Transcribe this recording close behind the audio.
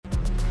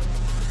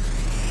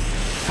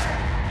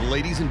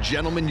Ladies and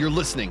gentlemen, you're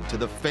listening to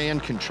the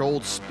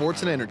fan-controlled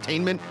sports and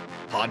entertainment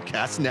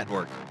podcast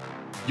network.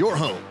 Your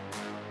home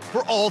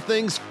for all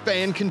things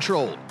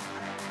fan-controlled.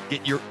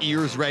 Get your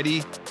ears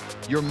ready,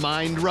 your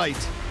mind right.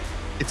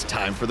 It's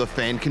time for the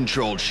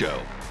Fan-Controlled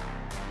Show.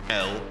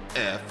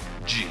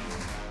 LFG.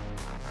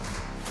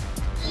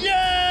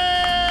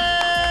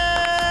 Yeah!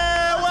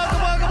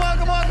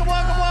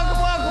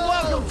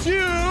 Welcome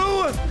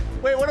to...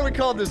 Wait, what are we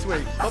called this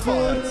week?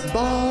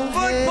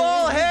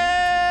 Football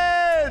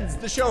Heads!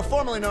 The show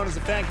formerly known as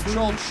the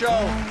Fan-Controlled Show.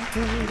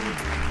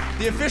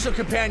 The official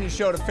companion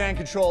show to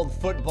fan-controlled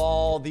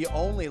football, the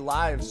only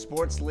live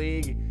sports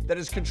league that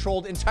is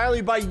controlled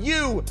entirely by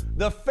you,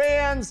 the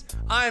fans.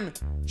 I'm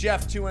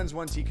Jeff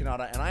 2Ns1T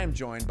Canada, and I am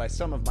joined by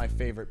some of my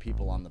favorite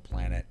people on the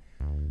planet.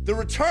 The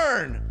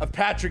return of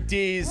Patrick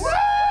Dees. Woo!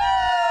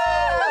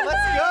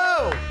 Let's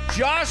go!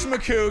 Josh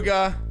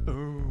McCouga.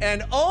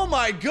 And oh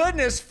my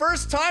goodness,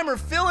 first timer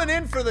filling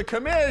in for the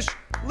commish,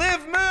 Liv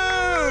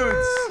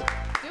Moods.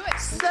 Do it.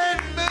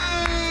 Send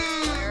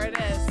Moods. There it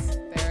is.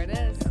 There it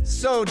is.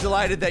 So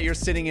delighted that you're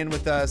sitting in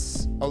with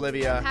us,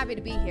 Olivia. I'm happy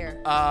to be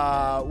here.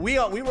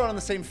 We were on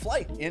the same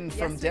flight in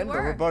from Yes, we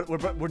Denver.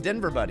 were. We're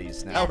Denver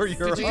buddies now. How are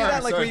your Did you do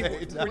that?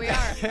 Like, We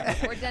are.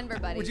 We're Denver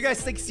buddies. would you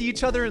guys like see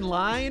each other in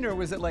line, or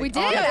was it like? We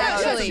did, oh,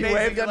 actually. She Amazing.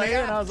 waved at me, Like,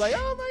 and I was like,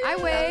 oh my I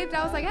God. waved.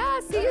 I was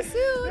like, see you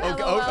soon. Oh,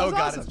 LOL. God,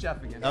 Awesome. it's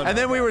Jeff again. Oh, And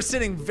then we were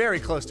sitting very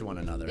close to one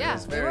another. Yeah, it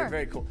was we very, were.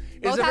 very cool.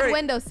 It Both was a had very,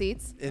 window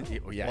seats. Yeah,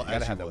 Well, you as gotta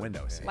you have the would.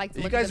 window seat. Like to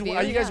You look at guys, the view,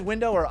 are you guys yeah.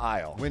 window or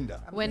aisle? Window.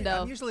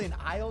 Window. I'm usually an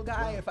aisle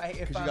guy.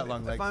 If you got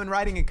long legs. I'm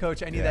riding a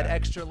coach, I need that Yeah.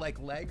 extra like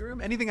leg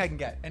room. Anything I can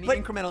get. Any But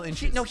incremental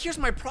inches. No, here's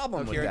my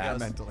problem with here it that. goes.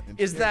 Mental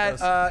inches. Is Here it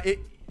that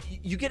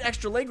you get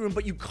extra leg room,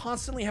 but you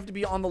constantly have to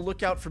be on the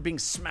lookout for being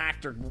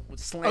smacked or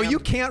slammed. Oh, you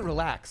can't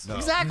relax. No.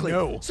 Exactly.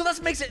 No. So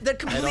that makes it, that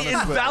completely Head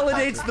on a swivel.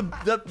 invalidates the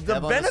Head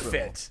on a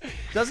benefit,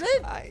 doesn't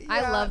it?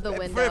 I love the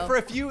window. For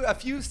a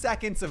few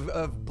seconds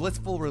of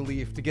blissful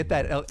relief to get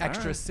that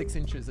extra 6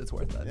 inches, it's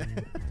worth it.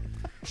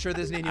 Sure,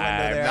 there's an innuendo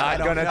I'm there. not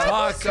gonna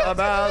talk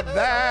about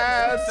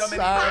that. So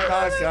many I'm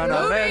not gonna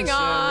Moving mention.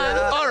 on.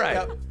 it. All right.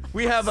 Yep.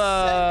 We have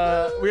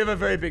a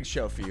very big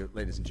show for you,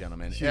 ladies and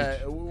gentlemen.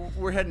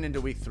 We're heading into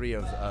week 3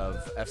 of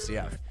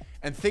FCF,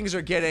 and things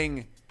are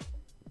getting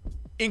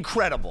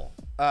incredible.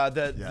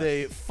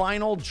 The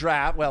final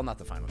draft, well, not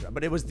the final draft,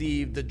 but it was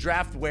the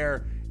draft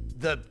where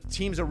the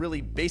teams are really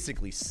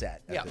basically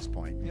set at Yep. this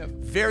point. Yep.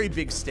 Very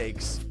big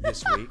stakes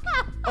this week.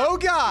 Oh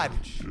God!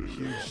 Huge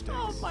stakes.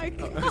 Oh my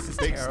God. This is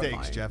Big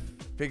terrifying. stakes, Jeff.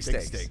 Big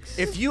stakes.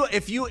 If you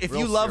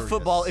Real love serious.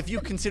 football, if you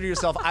consider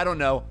yourself, I don't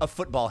know, a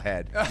football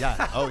head,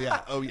 Yeah. Oh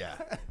yeah. Oh yeah.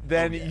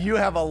 then you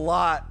have a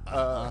lot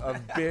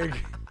of big.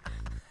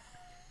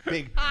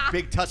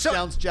 Big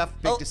touchdowns, Jeff.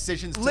 Big Oh,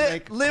 decisions to Liv-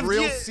 make. Liv,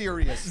 Real you-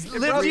 serious.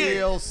 Liv, you-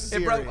 Real It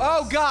serious. broke.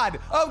 Oh God!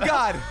 Oh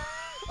God!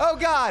 Oh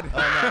God!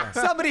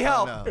 Somebody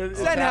help! no. It's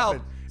Send help!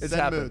 happened. It's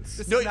Send happened.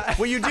 moods. No,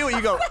 what you do,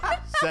 you go.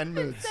 Send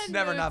moods.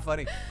 Never not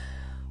funny.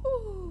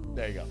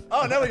 There you go.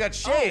 Oh, now we got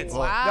shades.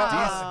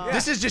 Wow.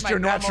 This is just My your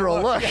normal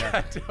natural look. Yeah,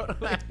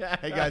 totally.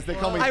 Hey guys, they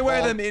call me. I wear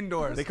bald- them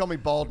indoors. They call me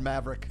Bald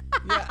Maverick.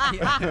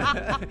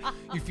 Yeah.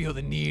 You feel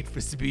the need for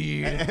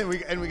speed.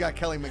 and we got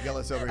Kelly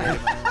McGillis over here.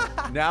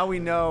 Now we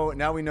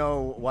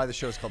know why the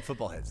show is called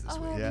Football Heads this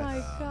Oh week. Yeah. my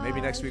gosh.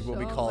 Maybe next week we'll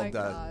be Oh called, my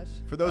gosh.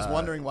 For those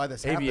wondering why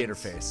this Aviator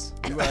happens,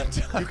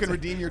 face. you can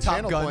redeem your Top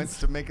channel Guns. points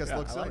to make us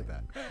look I silly. like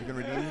that. You can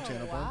redeem your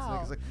channel points. To Wow.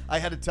 make us look. I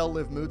had to tell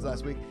Liv Moods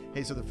last week.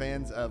 Hey, so the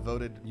fans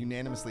voted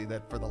unanimously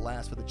that for the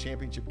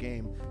championship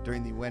game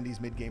during the Wendy's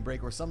mid-game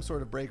break or some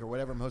sort of break or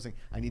whatever I'm hosting,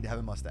 I need to have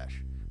a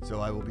mustache. So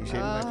I will be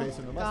shaving my face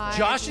with a mustache.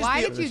 Josh is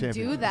Why the- did you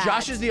do that?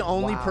 Josh is the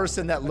only Wow.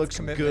 person that That's looks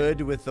commitment.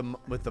 good with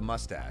the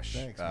mustache.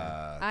 Thanks,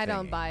 man. I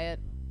don't thingy. buy it.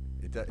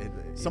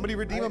 Somebody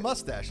redeem a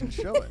mustache and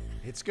show it.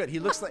 It's good. He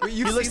looks like You've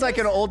he looks seen like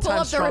an old Pull time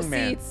up the strong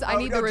man. receipts. I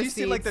need the do receipts.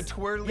 you see like the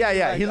twirly?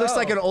 Yeah. He looks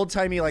like an oh. old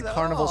timey like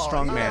carnival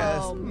strong man.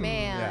 Oh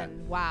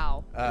man.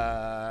 Wow.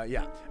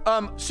 Yeah.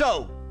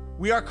 So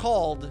we are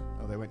called.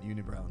 Oh, they went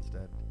unibrow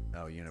instead.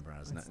 Oh, unibrow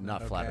is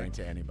not flattering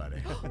to anybody.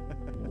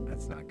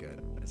 That's not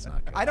good. That's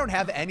not good. I don't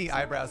have any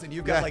eyebrows, and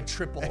you've got like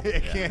triple.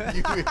 Can't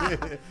you?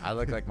 I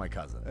look like my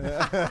cousin.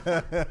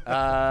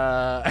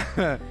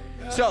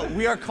 So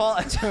we are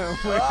called.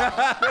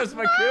 There's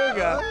my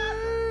cougar.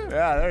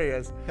 Yeah, there he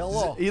is.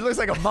 Hello. He looks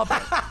like a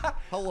Muppet.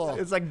 Hello.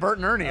 It's like Bert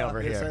and Ernie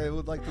over Yes, here. I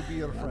would like to be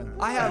your friend.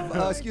 I have.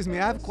 Excuse me.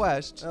 I have a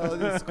question.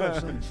 This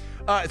question.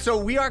 So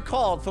we are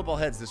called Football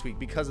Heads this week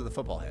because of the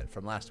football head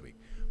from last week.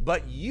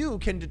 But you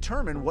can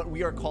determine what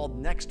we are called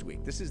next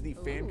week. This is the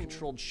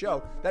fan-controlled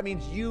show. That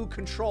means you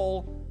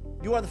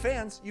are the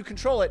fans, you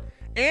control it.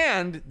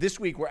 And this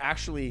week we're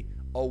actually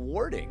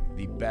awarding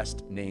the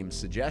best name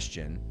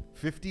suggestion.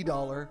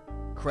 $50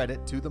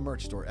 credit to the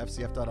merch store,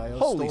 fcf.io.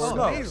 Holy store,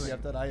 smokes.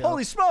 fcf.io.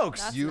 Holy smmes!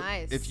 That's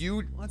nice. If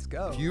you Let's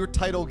go. If your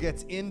title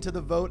gets into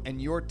the vote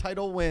and your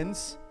title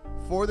wins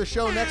for the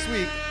show next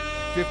week,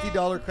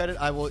 $50 credit.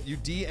 You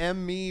DM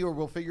me or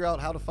we'll figure out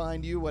how to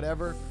find you,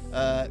 whatever.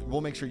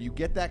 We'll make sure you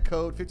get that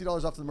code,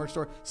 $50 off to the merch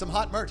store. Some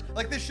hot merch.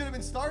 Like this should have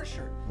been Star's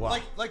shirt. Wow.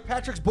 Like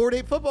Patrick's Board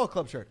Ape Football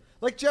Club shirt.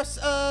 Like Jeff's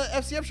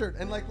FCF shirt.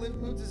 And like Liv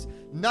Moods is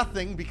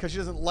nothing because she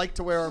doesn't like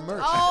to wear our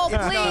merch. Oh,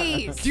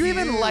 please. Do you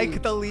even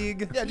like the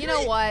league? Yeah, You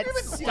know what?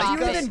 Stop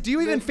it. Do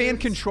you even fan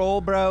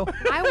control, bro?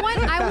 I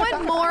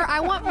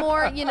want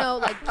more,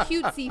 like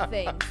cutesy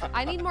things.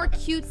 I need more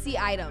cutesy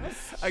items.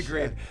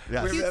 Agreed.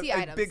 Yeah. We have Cutesy a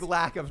items. big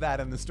lack of that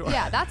in the store.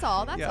 Yeah, that's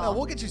all. That's No, all.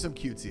 we'll get you some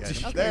cutesy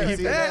items. Okay.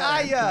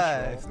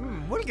 There, see,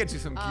 We'll get you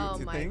some Oh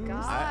cutesy my things.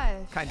 gosh.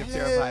 Kind of Hey,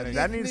 terrifying.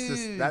 That needs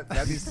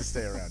to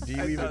stay around. Do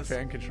you even does.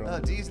 fan control? Oh,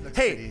 D's looks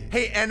Hey,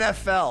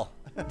 NFL.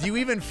 Do you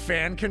even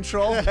fan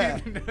control?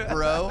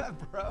 bro.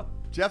 Bro.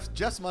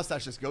 Jeff's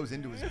mustache just goes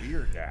into his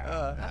beard.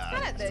 That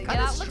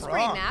looks pretty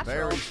strong. natural.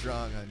 Very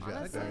strong on Jeff.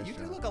 Honestly. Very You do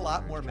strong. look a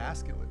lot more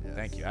masculine.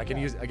 Thank you. I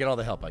get all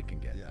the help I can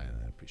get.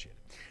 I appreciate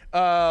it.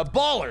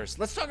 Ballers.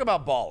 Let's talk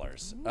about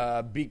ballers.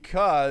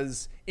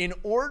 Because in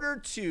order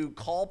to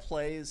call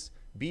plays,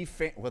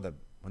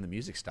 when the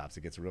music stops,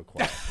 it gets real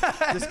quiet.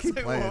 Just keep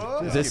playing.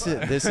 This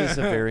is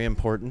a very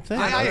important thing.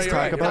 Let's you're talk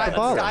right. about the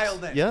ballers.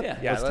 Dialed in. Yep.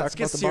 Yeah, let's talk get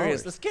about the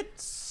serious. ballers. Let's get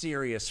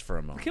serious for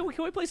a moment. Can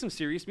we play some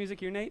serious music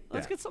here, Nate?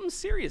 Let's Yeah. get something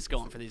serious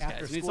going for these guys.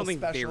 After We need school something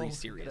special, very get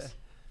serious.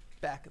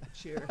 a Back of the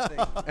chair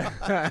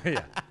thing.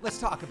 Let's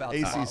talk about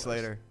AC ballers.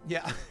 Slater.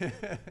 Yeah.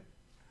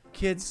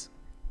 Kids,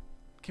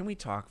 can we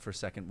talk for a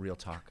second? Real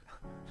talk.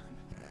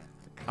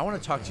 I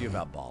want to talk to you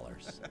about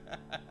ballers.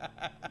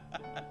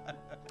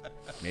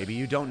 Maybe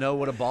you don't know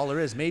what a baller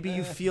is. Maybe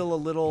you feel a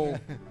little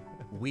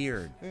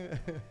weird.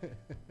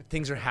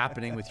 Things are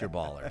happening with your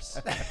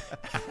ballers.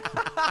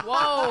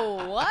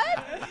 Whoa,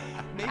 what?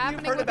 Maybe Happening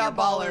you've heard with about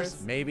your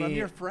ballers Maybe from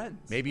your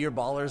friends. Maybe your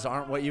ballers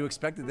aren't what you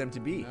expected them to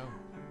be. No.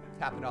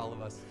 It's happened to all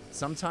of us.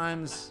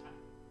 Sometimes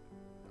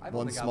I've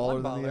One only got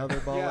smaller one than the baller. other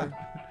baller.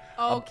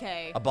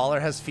 Okay. a baller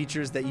has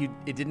features that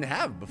it didn't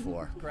have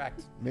before.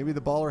 Correct. Maybe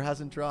the baller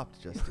hasn't dropped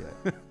just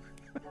yet.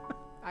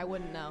 I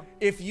wouldn't know.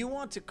 If you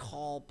want to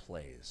call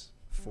plays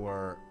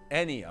for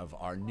any of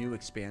our new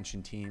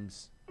expansion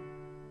teams,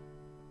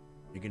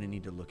 you're going to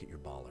need to look at your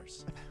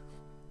ballers.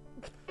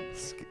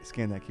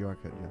 Scan that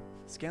QR code, yeah.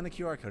 Scan the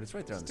QR code. It's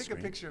right there on the Take screen.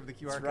 a picture of the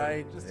QR It's code.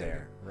 right Just take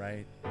there.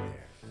 Right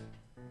there.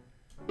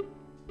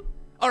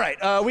 All right,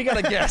 we got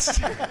a guest.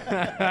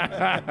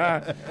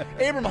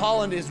 Abram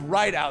Holland is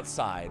right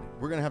outside.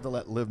 We're going to have to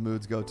let Liv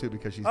Moods go, too,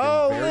 because she's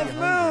Oh, getting very Liv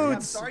hungry. Moods!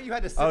 I'm sorry you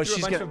had to sit Oh, through a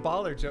she's bunch gonna- of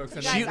baller jokes.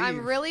 And Guys, leave.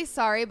 I'm really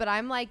sorry, but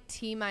I'm like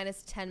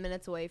T-minus 10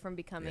 minutes away from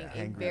becoming a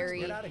hangry. very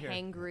Get outta here.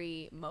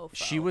 hangry mofo.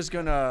 She was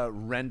going to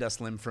rend us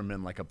limb from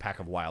him like a pack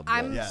of wild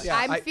wolves. I'm, Yes. Yeah,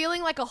 I'm I-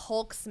 feeling like a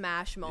Hulk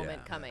smash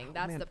moment Yeah. coming.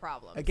 That's the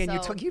problem. Again,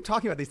 so, you keep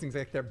talking about these things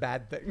like they're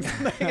bad things.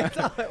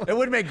 It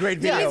would make great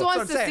video. Denise That's wants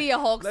what I'm to saying. see a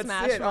Hulk Let's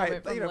smash see it. All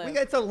moment from Liv.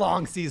 It's a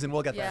long season.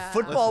 We'll get there. Yeah.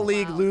 Football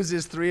League Wow.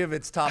 loses 3 of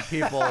its top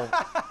people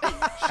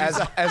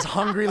as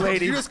hungry Did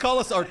lady you just call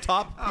us our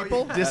top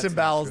people?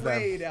 disembowels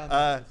Way them.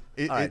 down.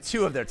 It, All right, it's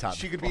 2 of their top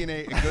She people. could be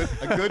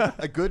in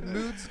a good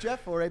moods,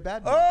 Jeff, or a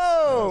bad moods.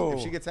 Oh!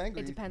 If she gets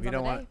angry. It depends You on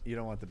don't the day. want you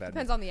don't want the bad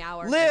Depends news. on the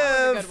hour. That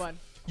was a Liv, good one.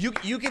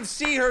 you can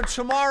see her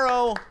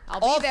tomorrow I'll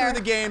be all there. through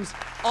the games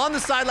on the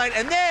sideline,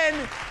 and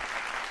then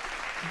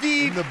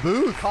in the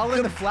booth.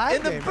 Calling the flag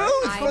in the game, booth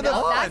right? I for the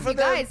know, that's for you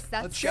the guys.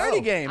 That's charity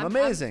go. game. I'm-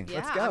 Amazing. Yeah,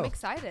 Let's go. I'm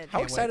excited.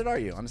 How excited are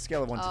you on a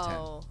scale of 1 to 10?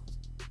 Oh,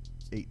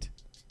 8.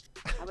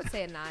 I would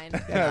say a 9.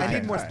 I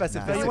need more All right,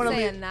 specificity. I You would wanna say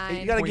be- a 9.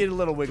 You got to get a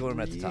little wiggle room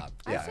at the top.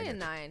 I'd say a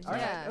 9. All right,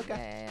 Yeah,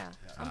 okay. yeah.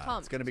 I'm It's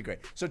pumped. going to be great.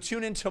 So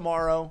tune in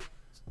tomorrow.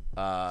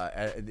 All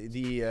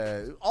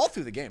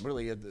through the game,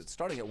 really,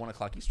 starting at 1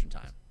 o'clock Eastern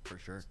time. For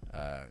sure.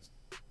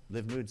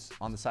 Liv Moods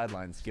on the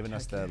sidelines, giving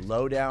us the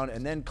lowdown,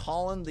 and then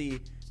calling the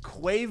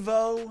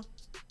Quavo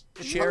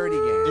charity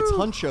game. It's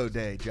Huncho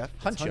Day, Jeff.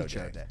 It's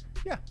Huncho Day.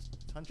 Yeah,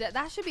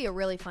 That should be a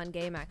really fun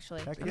game,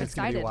 actually. Heck, I'm it's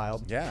gonna be excited.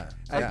 wild. yeah.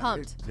 I'm yeah.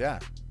 pumped. Yeah,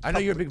 I know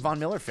you're a big Von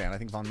Miller fan. I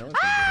think Von Miller's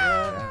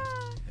gonna be good.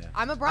 Yeah.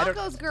 I'm a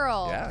Broncos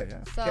girl. Yeah,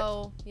 yeah.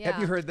 So, yeah. Have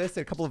you heard this?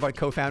 A couple of our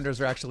co-founders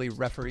are actually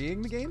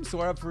refereeing the game. So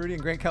Rudy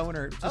and Grant Cohen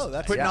are just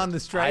putting yeah. on the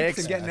strikes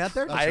and getting out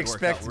there. That I should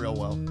work out expect real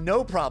well.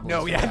 no problem.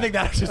 No, yeah, I think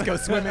that'll just go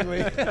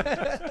swimmingly.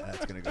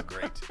 That's going to go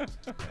great.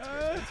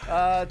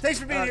 Thanks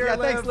for being here, yeah,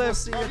 Liv. thanks, Liv. We'll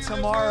see Love you you,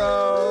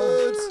 tomorrow.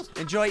 Liv.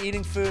 Enjoy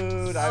eating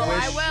food. I Oh,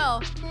 wish. I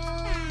will.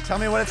 Tell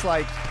me what it's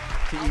like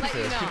to I'll eat let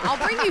you food. know. I'll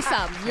bring you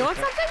some. You want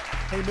something?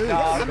 Hey, Moods.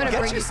 I'm going to get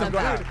bring you you some some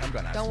back. food. I'm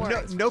going to. Don't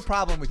worry. No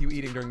problem with you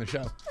eating during the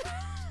show.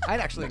 I'd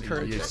actually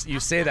encourage it. You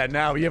say that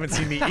now. You haven't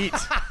seen me eat.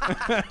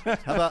 How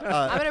about,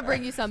 I'm going to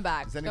bring you some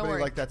back. does Don't anybody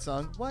worry. like that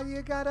song? Why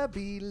you gotta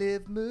be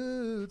Liv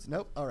Moods?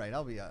 Nope. All right,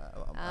 I'll be.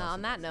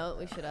 On that note,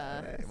 we should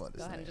what go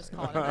is ahead and that? just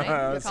call it a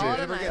night. Call it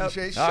a We're getting night.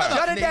 shade. All right. Shut up,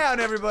 Shut it Nate. down,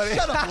 everybody.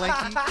 Shut up,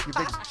 Blanky. You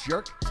big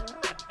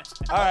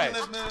jerk. All right.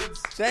 Liv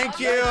Moods. Thank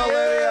you,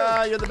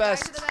 Olivia. You're the You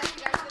guys best. are the best.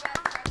 You guys are the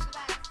best. You guys are the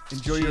best.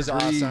 Enjoy She's your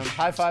awesome. breeze.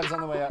 High fives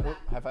on the way out. Oop,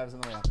 high fives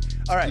on the way out.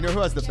 All right. You know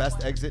who has the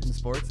best exit in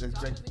sports? Is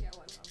Greg.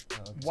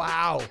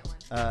 Wow.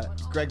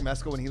 Greg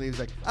Mescall, when he leaves,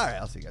 like, all right,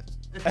 I'll see you guys.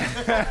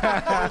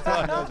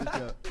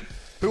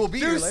 Who will be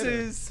here later.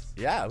 Deuces.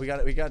 Yeah, we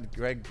got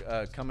Greg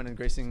coming and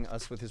gracing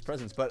us with his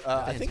presence. But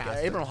I think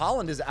Abram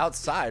Holland is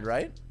outside,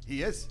 right?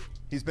 He is.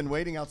 He's been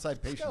waiting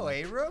outside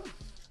patiently. Abram.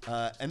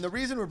 And the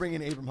reason we're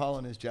bringing Abram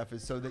Holland is, Jeff,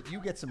 is so that you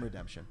get some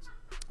redemption.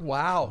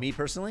 Wow. Me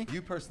personally?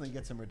 You personally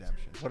get some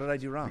redemption. What did I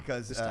do wrong?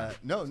 Because this time?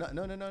 no.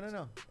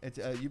 It's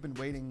you've been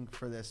waiting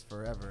for this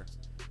forever,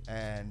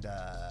 and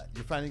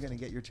you're finally going to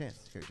get your chance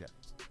here, Jeff.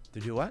 To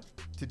do what?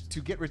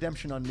 To get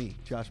redemption on me,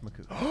 Josh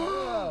McCoo.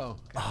 Oh.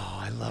 Oh,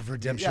 I love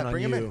redemption on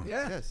bring you. him in.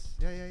 Yeah. Yes.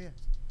 Yeah.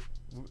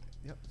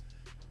 Yep.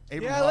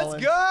 Abram Yeah, Holland.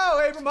 let's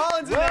go. Abram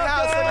Holland's in the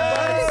house,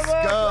 everybody.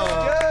 Let's go.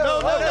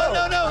 No.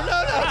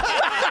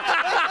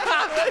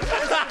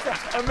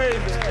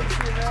 Amazing.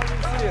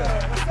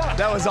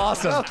 That was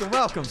awesome.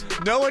 Welcome.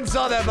 No one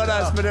saw that but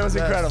us, but it was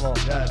incredible.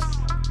 Yes.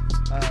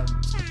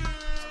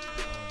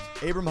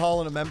 Abram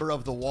Holland, a member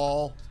of The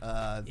Wall.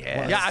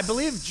 Yeah, I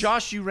believe,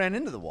 Josh, you ran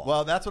into the wall.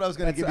 Well, that's what I was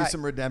going to give you right.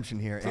 some redemption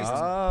here.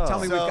 Tell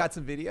me So- we've got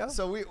some video.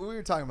 So we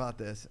were talking about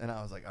this, and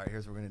I was like, all right,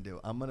 here's what we're going to do.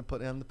 I'm going to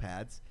put in the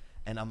pads,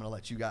 and I'm going to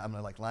let you guys, I'm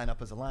going to like line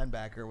up as a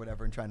linebacker or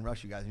whatever and try and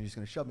rush you guys, and you're just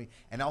going to shove me,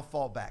 and I'll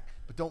fall back.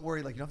 But don't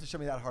worry, like you don't have to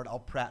shove me that hard. I'll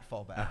Pratt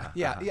fall back.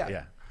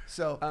 Yeah.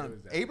 So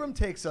Abram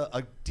takes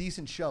a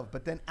decent shove,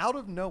 but then out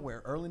of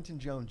nowhere, Erlington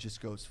Jones just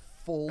goes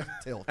full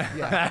tilt.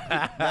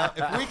 Now,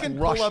 if we can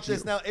pull up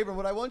this now, Abram,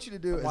 what I want you to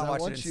do is I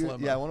want you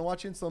to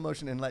watch you in slow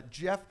motion and let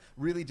Jeff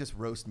really just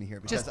roast me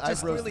here because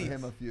I've roasted really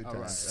him a few times.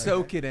 right.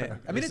 Soak it in.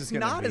 I mean, This it's is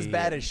gonna not as be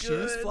bad as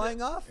shoes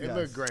flying off. It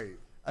looked great.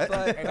 But,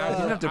 And you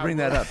don't have to bring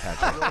that up,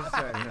 Patrick.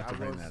 I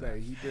will say,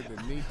 he did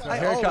the knee I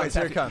touch. always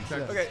Here have it comes.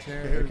 to- Okay. Here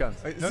it comes.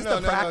 Is No, this no,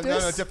 the no,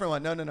 practice? different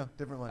one. No,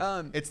 different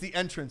one. It's the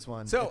entrance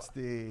one. So- it's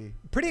the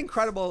Pretty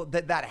incredible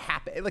that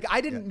happened. Like,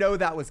 I didn't know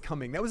that was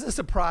coming. That was a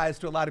surprise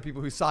to a lot of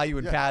people who saw you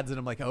in pads, and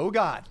I'm like, oh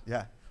God.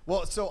 yeah.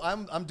 Well, so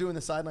I'm doing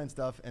the sideline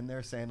stuff, and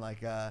they're saying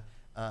like,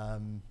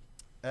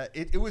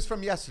 it was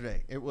from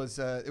yesterday. It was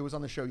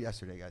on the show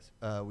yesterday, guys.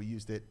 We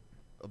used it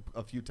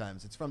a few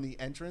times. It's from the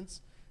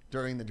entrance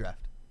during the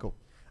draft. Cool.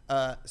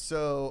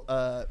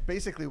 So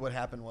basically what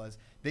happened was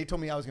they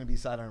told me I was going to be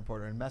sideline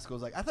reporter, and Mescall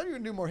was like, I thought you were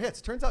going to do more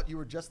hits. Turns out you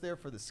were just there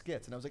for the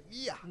skits. And I was like,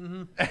 yeah,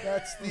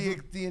 that's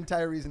the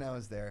entire reason I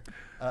was there.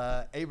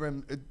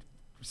 Abram,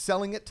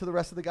 selling it to the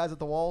rest of the guys at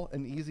the wall,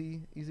 an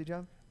easy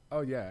job? Oh,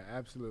 yeah,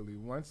 absolutely.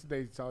 Once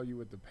they saw you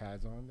with the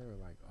pads on, they were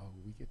like, oh,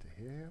 we get to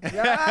hear him?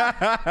 Yeah.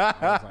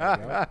 I was like,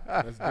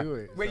 yep, let's do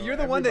it. Wait, So you're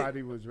the one that-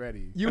 everybody was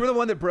ready. You were the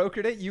one that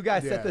brokered it. You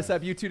guys set Yeah. this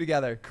up, you two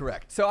together.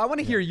 Correct. So I want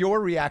to hear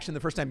your reaction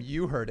the first time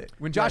you heard it.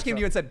 When Josh came to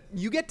you and said,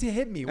 you get to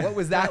hit me. What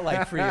was that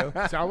like for you?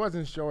 So I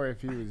wasn't sure if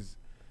he was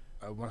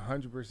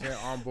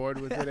 100% on board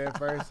with it at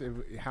first,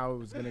 how it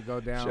was going to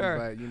go down. Sure.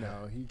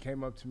 But, he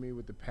came up to me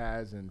with the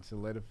pads and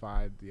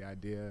solidified the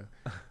idea.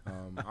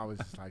 I was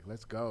just like,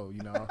 let's go.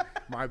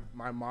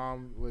 My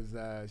mom was,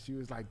 she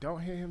was like, don't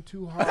hit him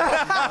too hard.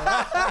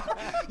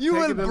 You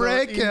Take would it a little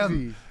break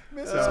him. easy.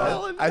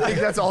 I think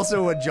that's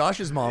also what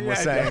Josh's mom was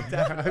saying.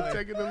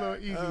 Take it a little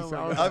easy. I'm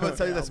going to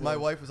tell you this. My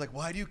wife was like,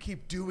 why do you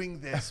keep doing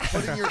this?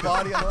 Putting your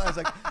body on the line. I was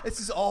like,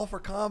 this is all for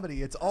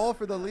comedy. It's all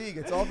for the league.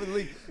 It's all for the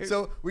league.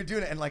 So we're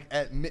doing it. And like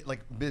at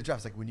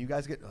mid-draft, like when you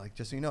guys get, like,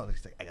 just so you know, like,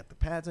 I got the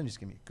pads on, just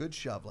give me a good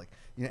shove. Like,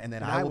 and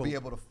then I will be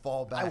able to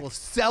fall back. I will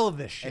sell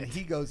this shit. And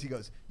he goes, you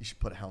should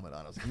put a helmet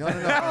on. I was like, no,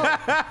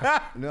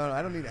 no,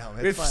 I don't need a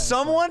helmet. If It's fine, it's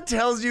someone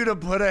tells you to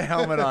put a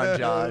helmet on, fine.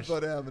 Josh.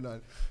 Put a helmet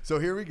on. So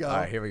here we go. All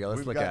right, here we go. Let's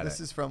We've look got- at This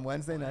it. is from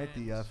Wednesday night,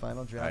 the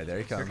final draft. All right, there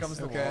he comes. Here comes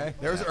the Okay. wall.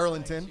 There's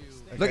Erlington.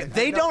 Look,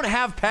 they don't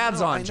have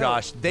pads I on, know.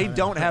 Josh. They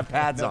don't have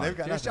pads No, on. they've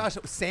got Here's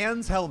nothing. Josh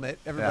Sans helmet,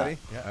 everybody.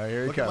 Yeah. All right,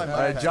 here he Look at comes. my All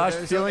right, pad. Josh,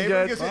 So feeling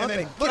Abram good. gives it, and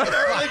then look at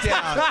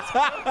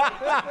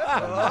Erlington.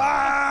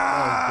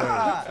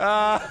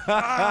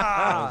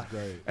 That was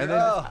great. And then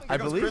I Here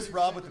comes believe. Chris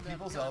Robb with the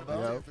people's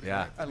elbow.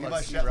 Yeah. I Levi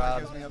love C. Shetler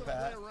Rob. gives me a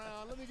pat.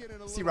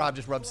 C. Rob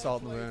just rubs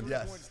salt in the wound.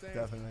 Yes,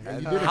 definitely.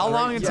 And you did a How great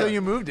long until Yeah.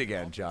 you moved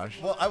again, Josh?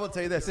 Well, I will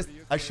tell you this.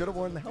 I should have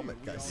worn the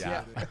helmet, guys.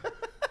 Yeah.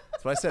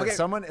 That's what I said. Okay.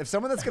 If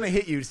someone that's going to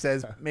hit you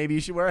says maybe you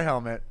should wear a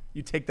helmet,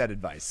 you take that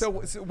advice.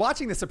 So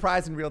watching the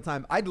surprise in real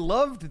time, I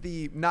loved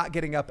the not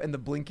getting up and the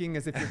blinking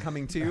as if you're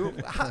coming to.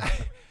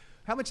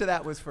 How much of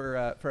that was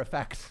for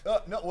effect?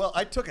 No, well,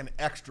 I took an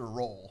extra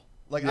roll.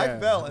 Like, Yeah. I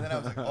fell, and then I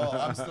was like, oh,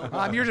 I'm still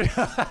going. You're just,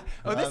 this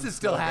I'm is still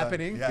still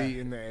happening. Yeah. feet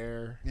in the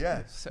air.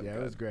 Yeah. Yeah,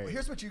 it was great. Well,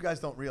 here's what you guys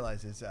don't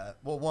realize is,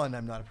 well, one,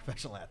 I'm not a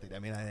professional athlete. I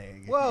mean,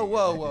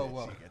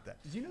 Whoa. You get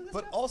that. Did you know this?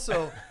 But Jeff?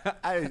 also,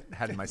 I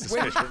had my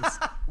suspicions.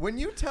 when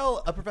you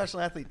tell a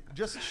professional athlete,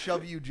 just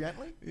shove you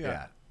gently,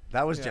 Yeah.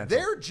 That was gentle.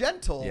 their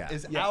gentle Yeah.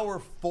 is Yeah. our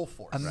full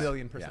force.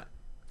 1,000,000%.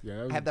 Yeah,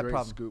 that was I have a that great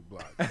problem. scoop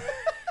block.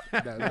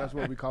 That's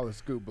what we call a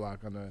scoop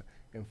block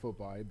in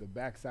football. The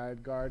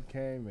backside guard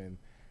came and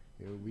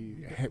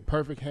we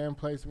perfect hand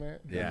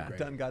placement. That was Yeah. great.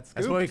 Done got That's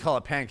scooped. what we call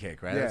a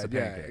pancake, right? Yeah, That's a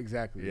yeah, pancake.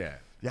 exactly. Yeah.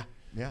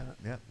 Yeah.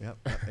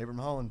 Abram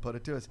Holland put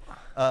it to us.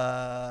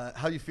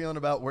 How you feeling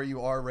about where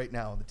you are right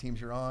now? The teams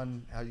you're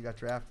on, how you got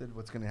drafted,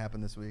 what's going to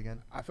happen this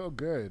weekend? I feel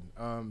good.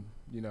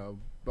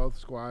 Both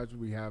squads,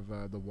 we have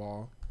the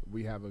wall.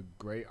 We have a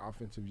great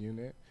offensive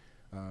unit.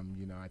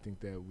 I think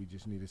that we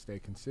just need to stay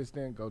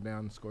consistent, go down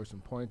and score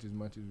some points as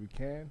much as we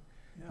can.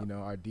 Yep.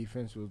 Our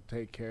defense will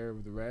take care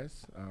of the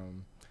rest.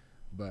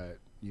 But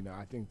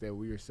I think that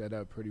we are set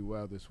up pretty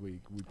well this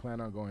week. We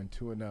plan on going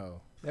 2-0.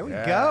 There we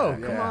go.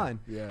 Come on.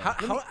 Yeah.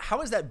 How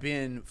has that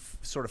been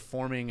sort of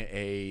forming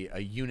a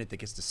unit that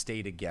gets to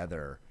stay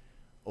together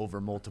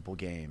over multiple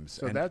games?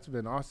 So that's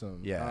been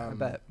awesome. Yeah. I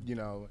bet.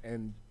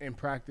 And in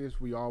practice,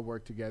 we all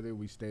work together.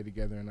 We stay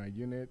together in our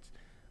units.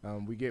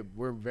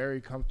 We're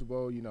very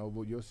comfortable.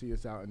 You'll see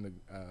us out in the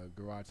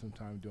garage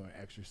sometime doing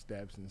extra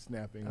steps and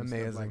snapping and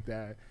stuff like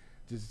that.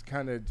 Just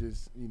kind of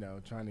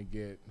trying to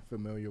get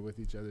familiar with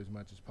each other as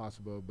much as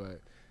possible. But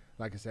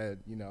like I said,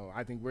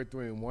 I think we're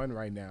 3-1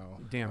 right now.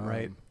 Damn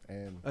right.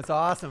 And that's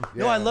awesome.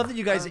 No, I love that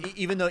you guys,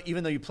 even though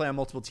you play on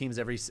multiple teams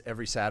every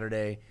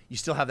Saturday, you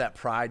still have that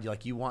pride.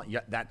 You want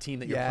that team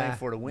that you're playing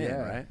for to win,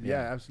 right?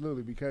 Yeah,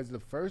 absolutely. Because the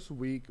first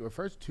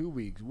 2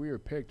 weeks, we were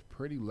picked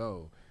pretty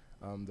low.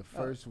 The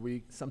first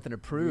week, something to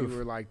prove. We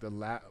were like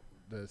the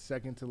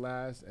second to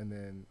last, and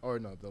then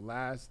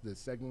the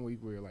second week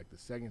we were like the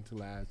second to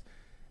last,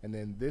 and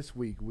then this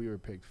week we were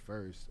picked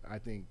first. I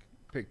think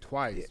picked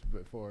twice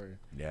before.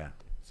 Yeah.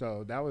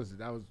 So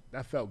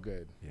that felt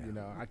good.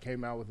 Yeah. I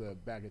came out with a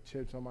bag of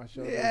chips on my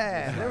shoulder.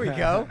 Yeah, there we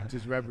go.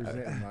 Just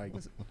representing like.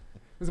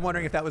 I was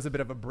wondering if that was a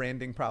bit of a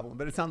branding problem,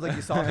 but it sounds like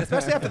you solved it,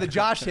 especially after the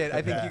Josh hit.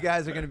 I think you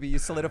guys are going to be, you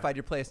solidified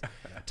your place.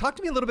 Talk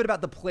to me a little bit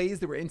about the plays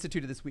that were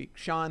instituted this week.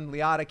 Sean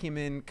Liotta came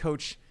in,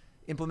 coach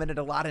implemented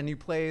a lot of new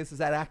plays. Is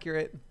that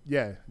accurate?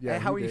 Yeah.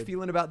 How are you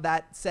feeling about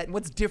that set? And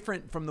what's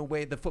different from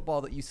the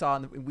football that you saw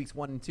in weeks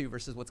 1 and 2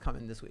 versus what's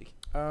coming this week?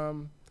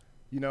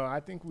 I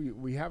think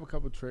we have a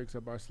couple tricks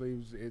up our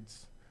sleeves.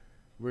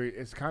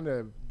 It's kind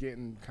of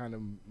getting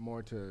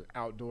more to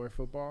outdoor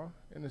football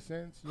in a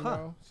sense, you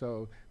know?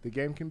 So the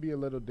game can be a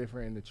little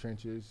different in the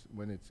trenches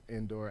when it's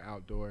indoor,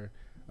 outdoor,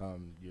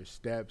 your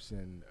steps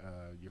and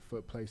your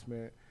foot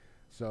placement.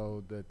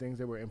 So the things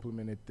that were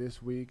implemented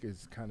this week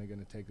is kind of going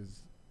to take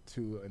us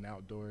to an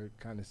outdoor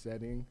kind of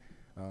setting,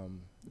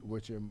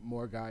 which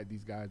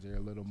these guys are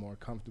a little more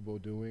comfortable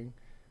doing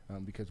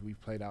because we've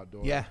played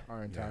outdoor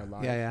our entire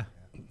life. Yeah.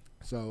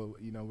 So,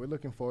 we're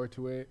looking forward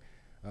to it.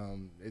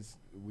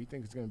 We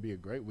think it's going to be a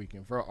great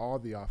weekend for all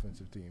the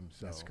offensive teams.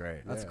 So, that's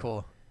great. That's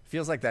cool.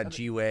 Feels like that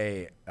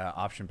G-Way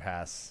option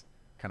pass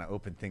kind of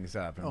opened things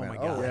up. And my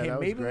God. Yeah,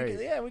 maybe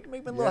great. we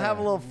can have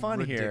a little fun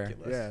here.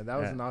 Yeah, that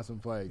was an awesome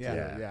play.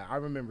 Yeah. I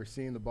remember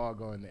seeing the ball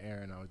go in the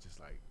air, and I was just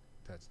like,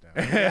 touchdown.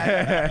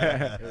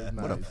 It was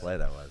nice. What a play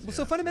that was. Well,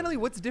 so fundamentally,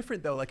 what's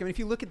different though? If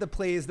you look at the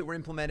plays that were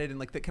implemented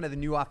and the kind of the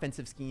new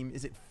offensive scheme,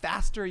 is it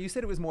faster? You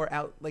said it was more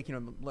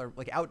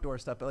outdoor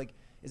stuff, but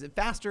is it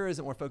faster? Is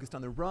it more focused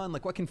on the run?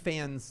 What can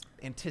fans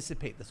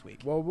anticipate this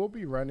week? Well, we'll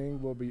be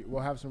running.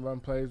 We'll have some run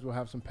plays. We'll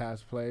have some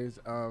pass plays.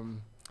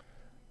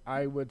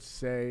 I would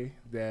say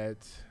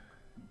that,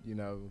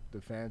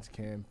 the fans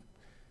can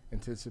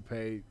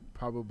anticipate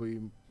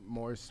probably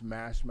more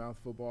smash mouth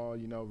football,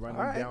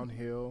 running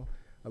downhill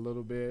a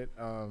little bit,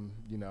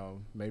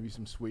 maybe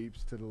some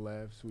sweeps to the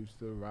left, sweeps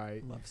to the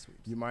right. Love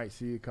sweeps. You might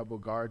see a couple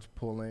guards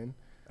pull in.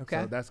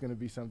 Okay. So that's going to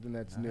be something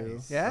that's new.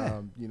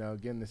 Yeah.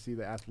 Getting to see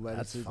the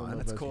athleticism of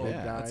That's us cool. big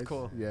Yeah, guys. that's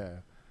cool. Yeah.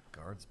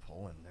 Guards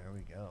pulling. There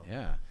we go.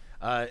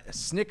 Yeah.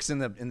 Snicks in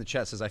the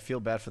chat says, I feel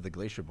bad for the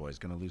Glacier Boys.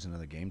 Going to lose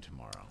another game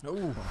tomorrow.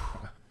 Ooh.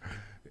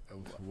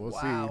 We'll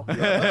Wow. see.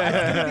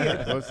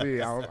 Yeah. We'll see.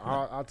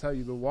 I'll tell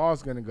you, the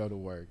wall's going to go to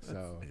work.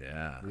 So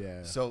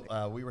Yeah.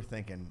 So we were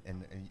thinking,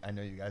 and I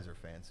know you guys are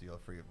fans, so you'll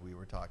forget we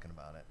were talking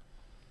about it.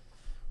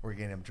 We're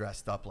getting them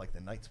dressed up like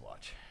the Night's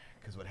Watch,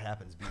 because what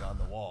happens beyond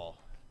the wall,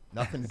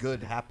 nothing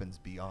good happens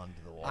beyond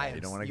the wall.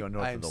 You don't want to go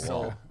north of the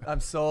wall.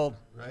 I'm sold.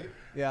 Right?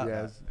 Yeah.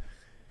 Yes.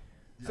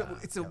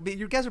 So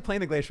you guys are playing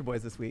the Glacier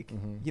Boys this week.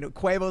 Mm-hmm.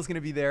 Quavo's going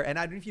to be there, and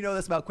I don't know if you know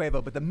this about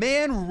Quavo, but the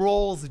man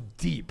rolls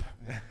deep.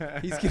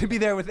 He's going to be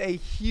there with a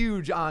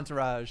huge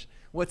entourage.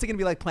 What's it going to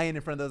be like playing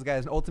in front of those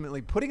guys and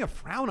ultimately putting a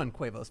frown on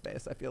Quavo's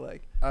face, I feel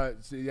like?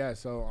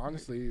 So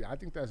honestly, I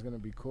think that's going to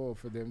be cool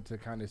for them to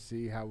kind of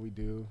see how we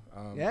do.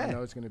 I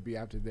know it's going to be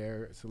after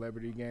their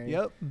celebrity game.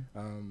 Yep.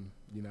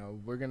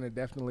 We're going to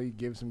definitely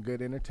give some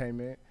good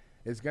entertainment.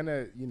 It's going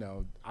to,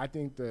 I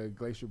think the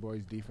Glacier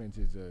Boys defense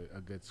is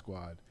a good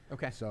squad.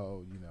 Okay.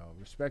 So,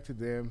 respect to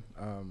them,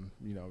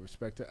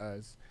 respect to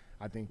us.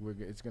 I think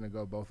it's going to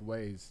go both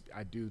ways.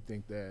 I do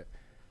think that,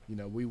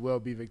 we will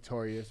be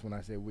victorious. When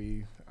I say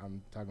we,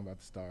 I'm talking about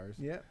the Stars.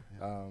 Yep.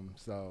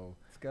 So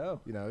let's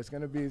go. It's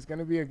gonna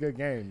be a good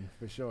game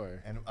for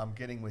sure. And I'm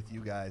getting with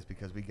you guys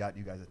because we got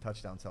you guys a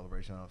touchdown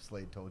celebration. I don't know if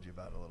Slade told you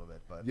about it a little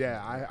bit, but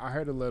I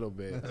heard a little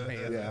bit.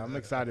 Yeah, I'm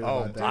excited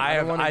Oh, about that.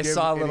 I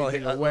saw a little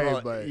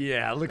away, but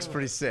yeah, it looks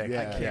pretty sick.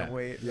 Yeah. I can't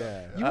wait.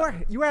 Yeah.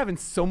 You are having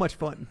so much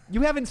fun.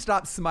 You haven't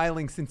stopped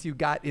smiling since you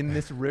got in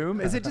this room.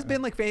 Has it just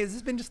been has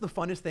this been just the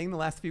funnest thing the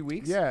last few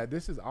weeks? Yeah,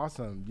 this is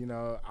awesome.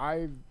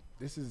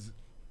 This is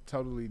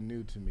totally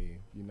new to me.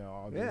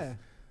 All this,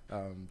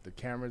 the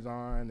cameras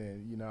on,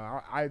 and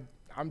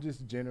I'm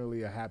just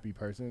generally a happy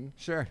person.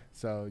 Sure.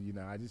 So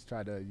I just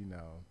try to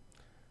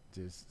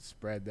just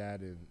spread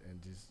that and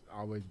just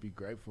always be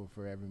grateful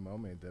for every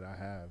moment that I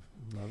have.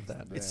 Love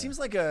that. It seems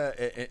like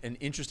an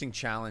interesting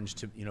challenge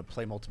to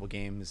play multiple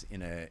games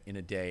in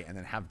a day and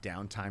then have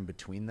downtime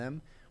between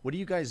them. What do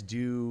you guys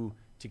do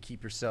to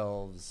keep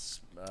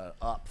yourselves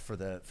up for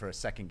a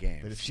second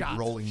game? They just keep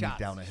rolling me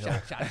down a hill.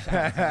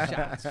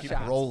 Shots. Keep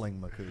rolling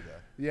Makuga.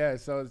 Yeah,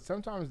 so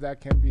sometimes that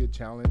can be a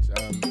challenge.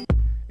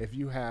 If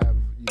you have,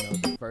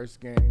 the first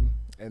game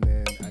and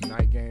then a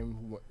night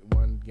game,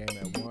 one game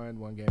at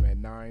 1 game at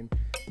 9,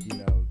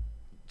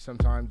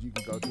 sometimes you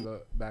can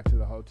go back to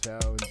the hotel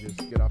and just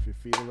get off your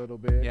feet a little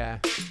bit. Yeah.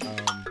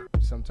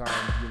 Sometimes,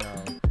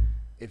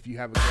 if you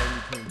have a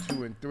game between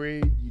 2 and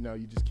 3,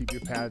 you just keep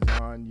your pads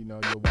on,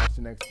 you'll watch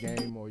the next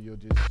game or you'll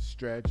just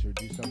stretch or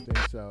do something.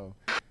 So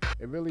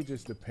it really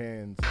just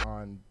depends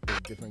on the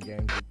different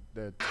games,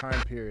 the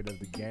time period of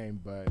the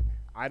game. But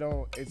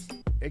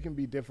it can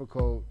be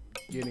difficult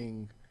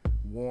getting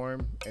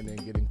warm and then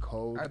getting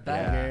cold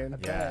again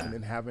and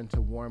then having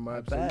to warm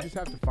up. So you just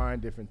have to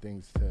find different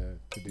things to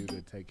do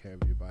to take care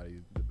of your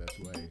body the best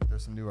way.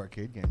 There's some new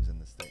arcade games in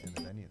the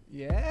venue.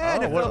 Yeah.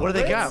 Oh, what do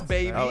they got?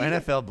 Baby. Oh,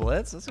 NFL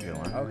Blitz. That's a good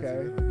one.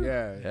 Okay.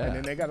 Yeah. And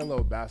then they got a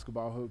little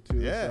basketball hoop too.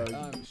 Yeah. So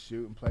you can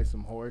shoot and play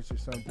some horse or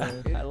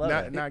something. I love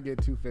it. Not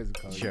get too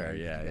physical. Sure.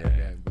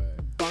 Yeah. But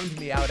Bummed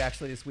me out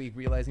actually this week,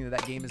 realizing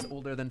that game is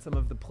older than some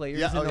of the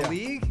players in the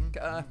league.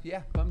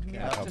 Bummed me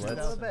out just a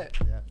little bit.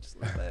 Yeah. Just a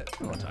little bit.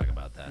 I won't talk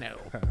about that. No.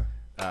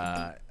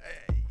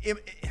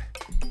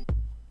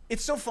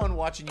 It's so fun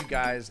watching you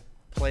guys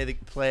play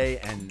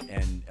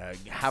and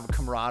have a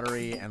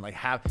camaraderie and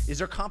is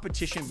there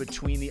competition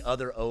between the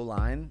other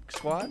O-line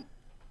squad?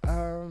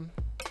 I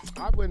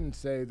wouldn't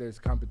say there's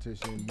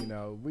competition.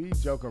 We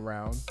joke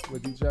around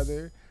with each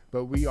other,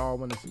 but we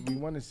want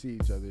to see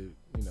each other,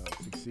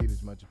 succeed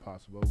as much as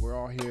possible. We're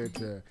all here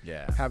to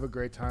have a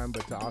great time,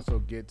 but to also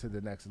get to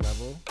the next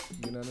level.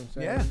 You know what I'm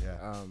saying?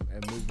 Yeah.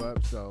 And move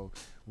up. So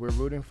we're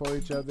rooting for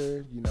each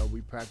other.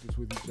 We practice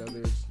with each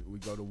other. We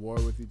go to war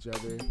with each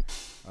other.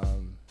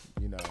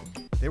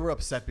 They were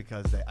upset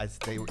because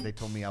they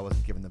told me I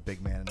wasn't giving the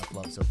big man enough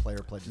love. So player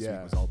pledge this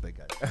week was all big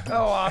guys.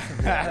 Oh, awesome.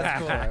 Yeah,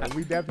 that's cool.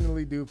 We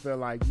definitely do feel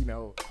like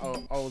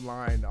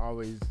O-line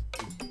always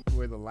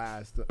we're the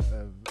last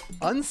of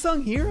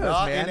unsung heroes,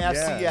 not man. in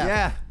FCF.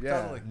 Yeah,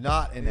 Yeah. totally.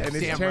 Not in And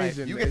it's FCF.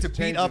 changing. You get to It's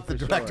beat up the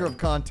changing for director sure. of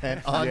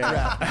content on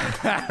draft.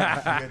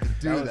 You get to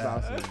do was that.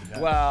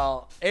 awesome.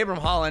 Well, Abram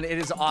Holland, it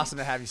is awesome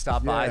to have you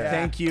stop by. Yeah.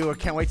 Thank you. I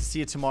can't wait to see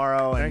you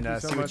tomorrow Thank and you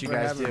so see much what you for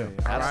guys having do. me.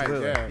 All right,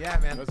 Absolutely. Yeah,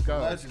 man. Let's go.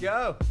 Let's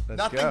go.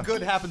 Nothing go.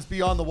 good happens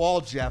beyond the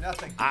wall, Jeff.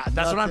 Nothing. That's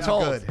what I'm Nothing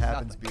told. good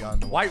happens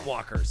beyond the wall. White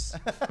Walkers.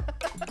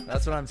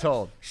 That's what I'm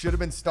told. Should have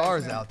been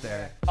stars out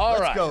there. All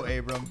Let's right. go,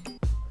 Abram.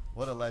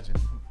 What a legend.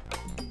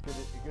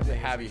 Good to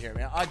have you here,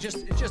 man.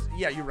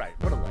 Yeah, you're right.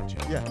 What a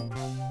legend. Yeah.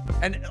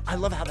 And I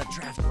love how that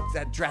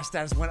draft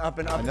status went up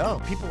and up. I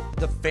know.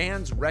 The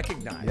fans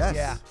recognize. Yes.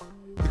 Yeah.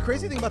 The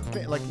crazy thing about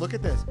look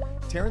at this.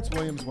 Terrence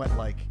Williams went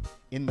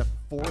in the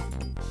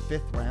 4th,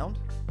 5th round.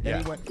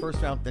 Then he went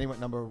first round. Then he went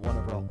number 1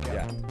 overall.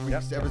 Yeah.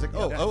 Everyone's like,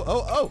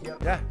 oh.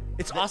 Yeah.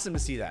 It's awesome to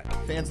see that.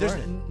 Fans There's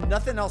learning.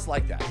 Nothing else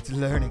like that. It's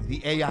learning.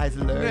 The AI's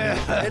learning.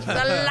 It's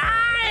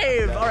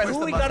alive! All right, Where's who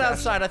the we got mustache?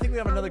 outside? I think we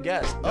have another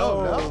guest.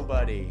 Oh, no.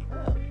 Nobody.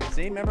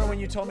 See, remember when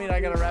you told me that I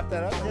got to wrap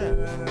that up?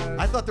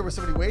 I thought there was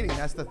somebody waiting.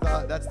 That's the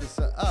thought. That's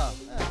the. All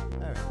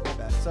right. My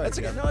bad. Sorry. That's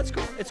okay. Jeff. No, it's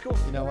cool. It's cool.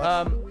 You know what?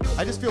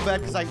 I just feel bad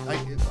because I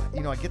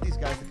get these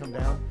guys to come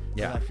down.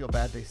 Yeah. And I feel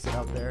bad they sit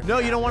out there. No,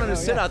 you don't want him to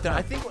sit yeah. out there.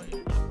 I think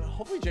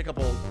hopefully Jacob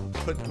will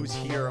put who's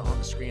here on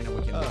the screen and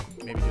we can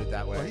maybe do it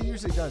that way. Well, he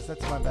usually does.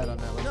 That's my bad on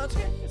that one. No, it's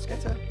okay. It's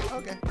good.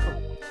 Okay,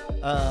 cool.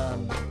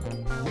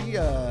 We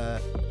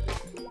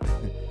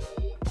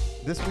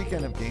this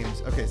weekend of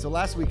games. Okay, so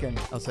last weekend,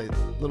 I'll say a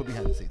little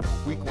behind the scenes.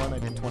 Week 1, I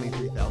did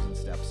 23,000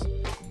 steps.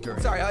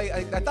 Sorry,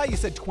 I thought you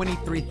said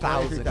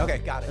 23,000. Okay,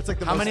 got it. That's like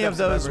the How most many of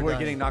steps I've those ever were done.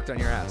 getting knocked on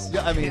your ass?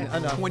 Yeah, I mean,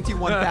 enough.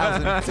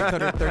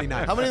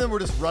 21,639. How many of them were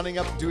just running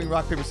up, doing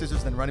rock, paper,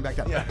 scissors, then running back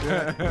down?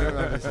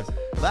 Yeah.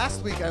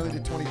 Last week, I only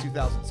did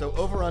 22,000. So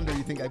over under,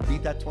 you think I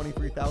beat that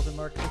 23,000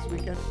 mark this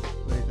weekend?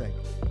 What do you think?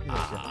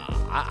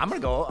 I'm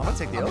gonna go. I'm gonna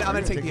take the I'm over.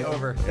 gonna take the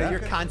over. Yeah. You're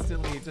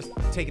constantly just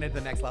taking it to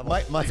the next level.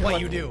 My, That's what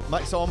you do.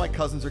 So all my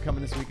cousins are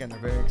coming this weekend. They're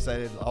very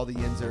excited. All the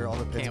Yinzer, all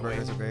the Can't wait.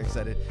 Pittsburghers are very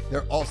excited.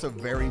 They're also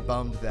very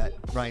bummed that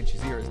Ryan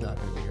Shazier is not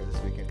going to be here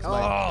this weekend.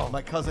 'Cause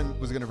my cousin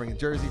was going to bring a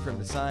jersey for him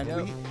to sign.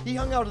 Yep. He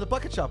hung out at the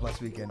bucket shop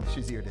last weekend.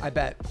 Shazier did. I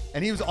bet.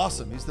 And he was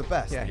awesome. He's the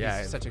best. Yeah,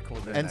 Yeah, he's such a cool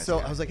dude. And so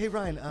I was like, hey,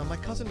 Ryan, my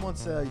cousin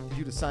wants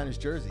you to sign his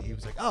jersey. He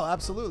was like, oh,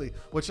 absolutely.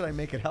 What should I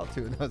make it out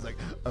to? And I was like,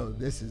 oh,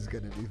 this is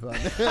going to be fun.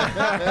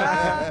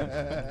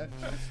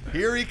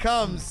 Here he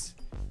comes.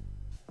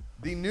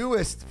 The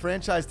newest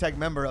franchise tag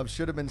member of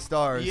Should Have Been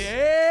Stars.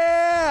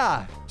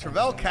 Yeah!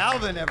 Travelle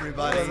Calvin,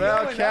 everybody.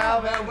 Travelle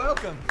Calvin.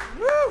 Welcome.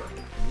 Woo!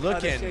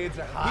 Looking. The shades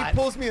are He hot.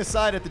 pulls me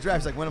aside at the draft.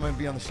 He's like, when am I going to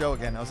be on the show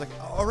again? I was like,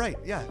 all right,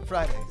 yeah,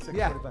 Friday, 6:45.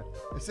 Yeah.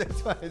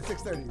 It's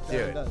 6:30.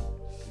 Dude. Done.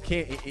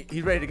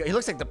 He's ready to go. He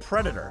looks like the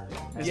Predator.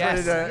 He's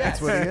Yes, ready to,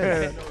 That's what he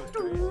is.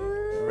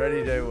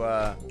 ready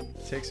to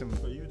take some.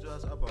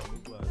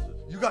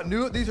 You got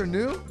new. These are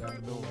new. Got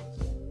the new ones.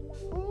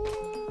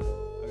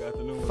 I got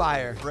the new ones.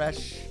 Fire.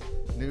 Fresh,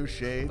 new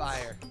shades.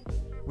 Fire.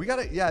 We got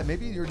it. Yeah,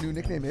 maybe your new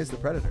nickname is the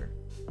Predator.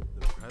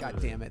 God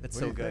damn it. That's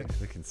What do so you good.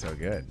 think? Looking so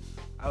good.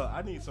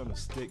 I need something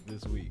to stick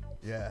this week.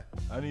 Yeah.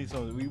 I need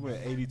something. We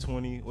went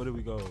 80-20. What did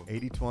we go?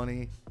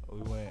 80-20.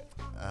 We went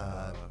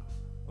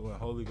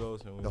Holy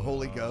Ghost. And we The went,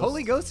 Holy Ghost.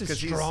 Holy Ghost is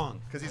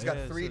strong. Because he's got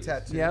Yeah, 3 it's-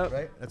 tattoos, Yep.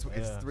 right? That's what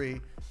it's Yeah.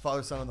 3.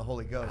 Father, Son, and the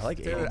Holy Ghost. I like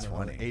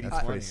 80-20. 80-20.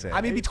 That's pretty sick.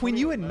 I mean, between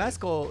you and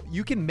Mescall,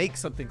 you can make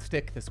something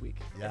stick this week.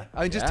 Yeah.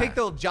 I mean, just take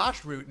the old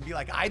Josh route and be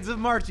like, Ides of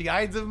Marchy,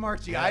 Ides of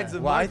Marchy, Ides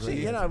of Well, I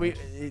Marchy.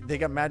 think they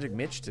got Magic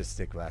Mitch to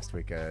stick last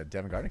week.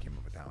 Devin Gardner came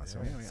up with that one. So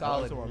yeah,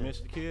 Solid. So I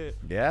Mitch the Kid.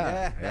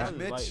 Yeah. Yeah. I just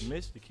Mitch. like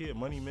Mitch the Kid,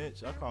 Money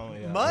Mitch. I call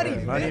him. Yeah. Money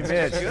Yeah. Money Mitch.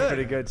 Mitch is Good.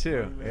 pretty good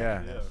too. Money Yeah.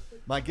 Mitch,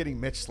 My getting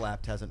Mitch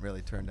slapped hasn't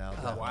really turned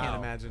out. that Oh, well. can't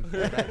imagine.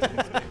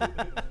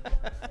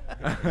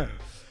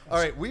 All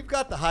right, we've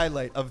got the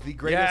highlight of the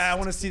greatest. Yeah, I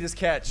want to see this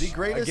catch. the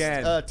greatest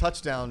again.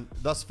 touchdown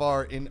thus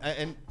far in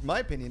my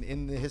opinion,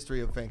 in the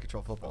history of fan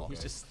control football.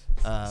 He's just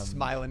Um,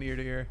 smiling ear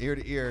to ear. Ear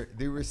to ear.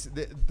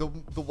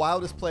 The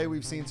wildest play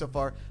we've seen so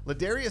far.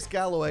 Ladarius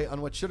Galloway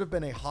on what should have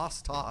been a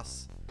Haas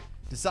toss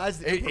decides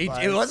to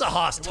improvise. It was a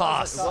Haas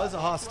toss. It was a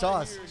Haas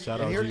toss. Shout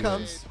and out here G-Way.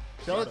 comes.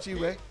 Shout out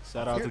G-Way.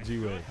 Shout out to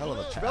G-Way. Hell of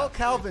a Travelle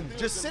Calvin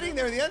just sitting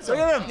there in the end zone.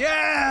 Look at him.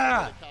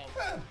 Yeah.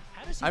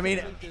 I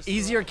mean,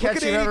 easier Look catch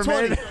at you ever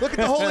 80-20. made. Look at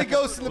the Holy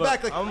Ghost in the Look,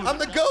 back. Like, I'm- I'm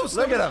the ghost.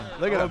 Look at him.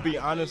 Look I'm at gonna him. be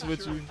honest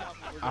with you.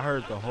 I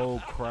heard the whole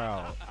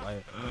crowd.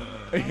 Like,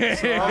 Yeah.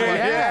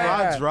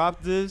 if I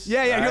drop this.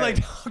 Yeah, yeah. You're like,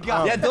 oh,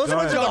 God. Yeah, those Go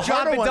ones ahead. are the Don't drop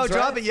harder it. ones, Don't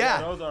drop right? it.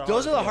 Yeah.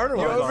 Those are the harder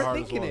You're ones.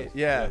 overthinking it.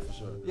 Yeah. for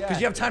sure. Because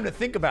you have time to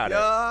think about it.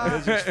 It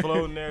was just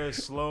floating there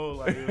slow.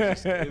 Like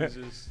it was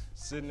just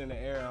sitting in the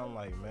air. I'm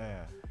like,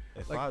 man,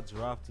 if I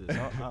drop this,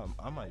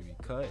 I might be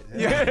cut.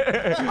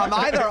 I'm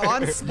either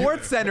on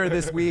Sports Center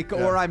this week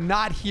or I'm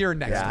not here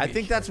next Yeah, week. I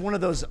think that's one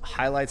of those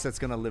highlights that's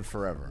gonna live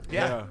forever.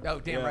 Yeah. Oh,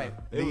 damn right.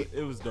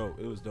 It was dope.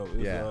 It was dope. It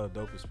was Yeah. a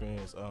dope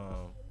experience.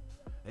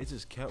 They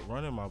just kept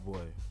running my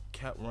boy.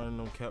 Kept running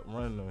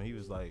him. He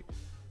was like,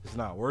 it's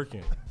not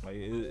working. Like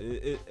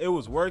it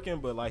was working,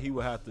 but like he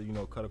would have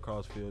to, cut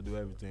across field, do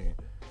everything.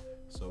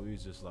 So he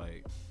was just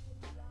like,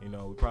 we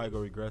probably gonna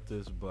regret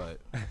this, but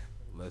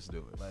let's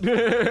do it.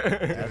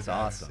 That's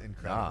awesome.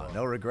 Incredible. Nah,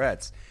 no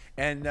regrets.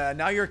 And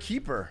now you're a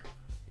keeper.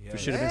 Yeah. We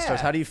should have been Yeah.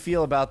 stars. How do you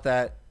feel about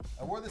that?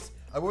 I wore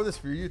this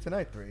for you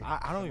tonight, 3.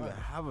 I don't even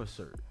have a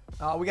shirt.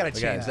 Oh, we got to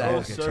change gotta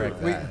that. go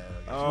check We, that.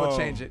 we'll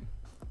change it.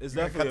 It's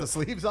You gotta cut definitely the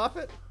sleeves off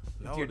it?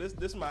 no.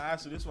 This why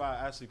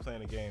I actually playing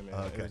the game, man.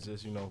 Okay. It was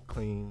just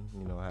clean.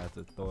 I had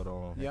to throw it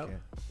on. Yep.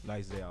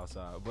 Nice day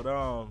outside, but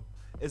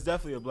it's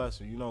definitely a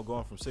blessing.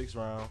 Going from 6th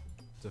round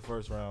to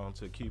 1st round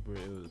to keeper,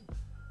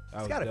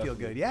 It's got to feel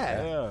good.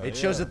 Yeah. It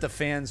shows that the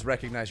fans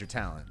recognize your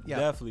talent. Yeah.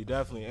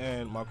 Definitely,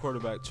 and my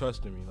quarterback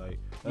trusted me. Like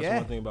that's Yeah.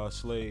 one thing about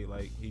Slade.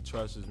 Like he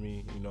trusts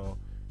me.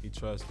 He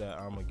trusts that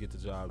I'm gonna get the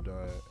job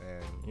done,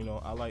 and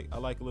I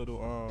like a little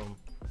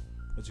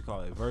what you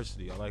call it,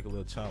 adversity. I like a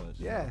little challenge.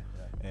 Yeah.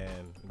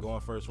 And going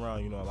 1st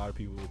round, a lot of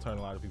people will turn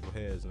a lot of people's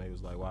heads, and they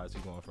was like, why is he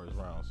going 1st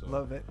round? So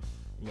Love it.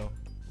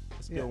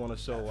 I still want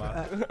to show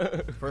why.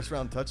 First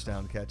round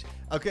touchdown catch.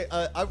 Okay,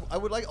 I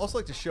would also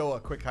like to show a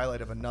quick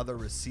highlight of another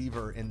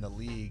receiver in the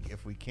league,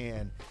 if we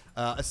can.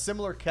 A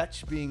similar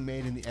catch being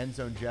made in the end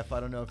zone, Jeff.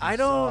 I don't know if you I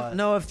saw don't it.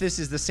 know if this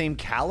is the same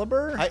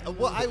caliber.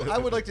 I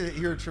would like to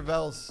hear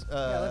Travelle's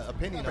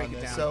opinion break on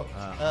it this. down.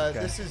 So okay.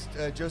 this is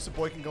Joseph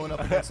Boykin going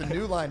up against a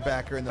new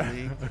linebacker in the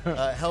league.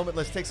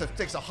 Helmetless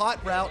takes a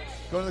hot route,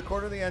 going to the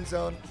corner of the end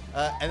zone,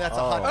 and that's a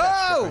hot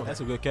catch. Oh! That's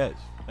a good catch.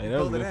 Hey, that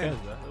was a pulled good it catch.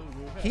 in. That was a good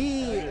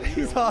catch.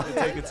 He's all,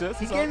 Take a test.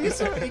 he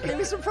gave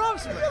me some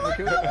props.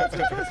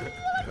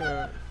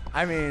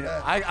 I mean,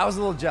 I was a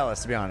little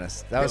jealous, to be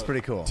honest. That was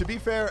pretty cool. To be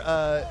fair,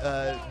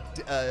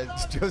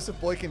 Joseph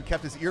Boykin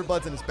kept his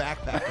earbuds in his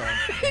backpack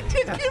on. He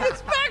did keep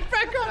his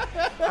backpack on.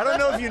 I don't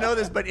know if you know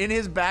this, but in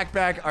his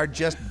backpack are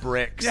just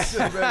bricks.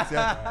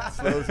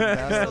 Slows him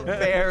down.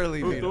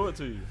 Barely Who made threw it. it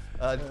to you?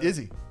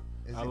 Izzy.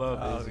 I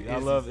love Izzy. I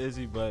love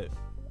Izzy, but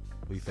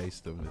we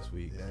faced him this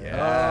week.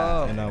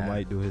 Oh. And I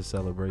might do his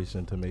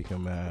celebration to make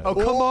him mad. Oh,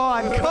 come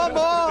on. Come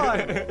on.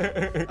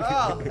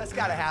 Oh, that's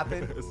got to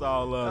happen. It's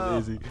all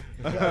love, Izzy.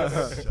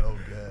 So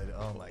good.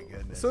 Oh my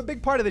goodness. So a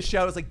big part of the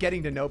show is like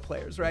getting to know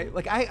players, right?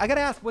 Like I got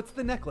to ask, what's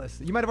the necklace?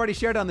 You might have already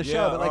shared it on the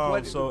show, but like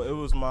what? So it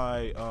was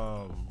my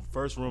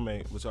first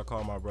roommate, which I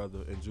call my brother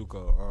in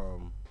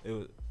JUCO.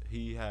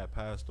 He had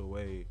passed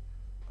away.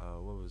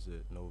 What was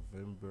it?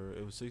 November.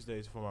 It was 6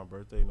 days before my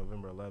birthday,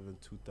 November 11,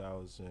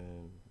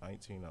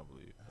 2019, I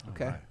believe.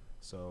 Okay.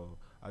 So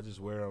I just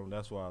wear them.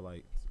 That's why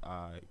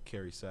I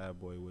carry Sad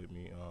Boy with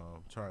me.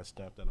 Trying to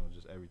stamp that on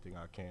just everything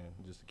I can,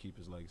 just to keep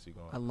his legacy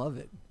going. I love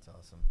it. That's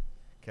awesome.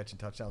 Catching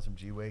touchdowns from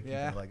G-Way, keeping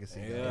Yeah. the legacy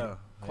Yeah,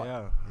 going.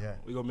 yeah.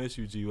 We gonna miss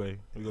you, G-Way.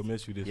 We gonna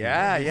miss you this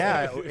Yeah, week.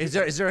 yeah. Is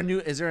there a new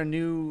is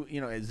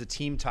the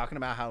team talking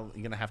about how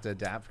you're gonna have to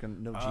adapt?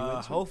 No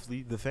G-Way.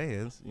 Hopefully the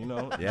fans,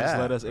 just Yeah,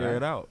 let us air right.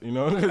 it out, Just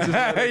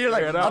let us You're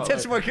like, air it I'll out.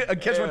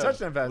 catch one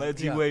touchdown pass. Let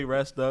G-Way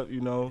rest up,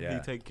 Yeah. He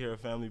take care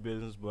of family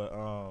business, but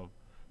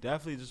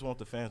definitely just want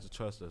the fans to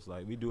trust us.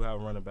 Like, we do have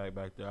a running back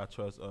there. I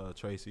trust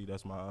Tracy.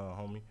 That's my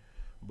homie.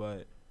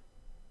 But,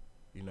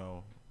 you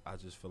know, I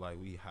just feel like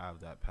we have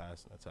that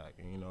passing attack.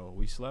 And, you know,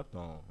 we slept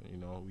on. You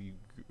know, we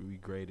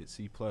graded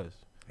C+.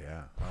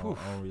 Yeah. I don't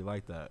really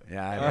like that.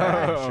 Yeah, I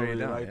I'm don't sure you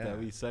really don't, like yeah. that.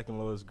 We second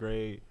lowest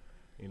grade.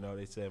 You know,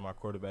 they said my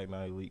quarterback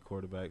not elite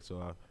quarterback,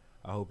 so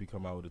I hope he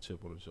come out with a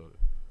chip on his shoulder.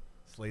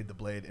 Slayed the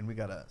blade, and we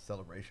got a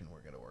celebration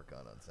we're gonna work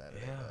on Saturday.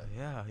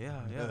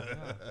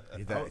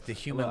 The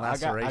human Look,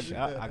 laceration.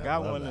 I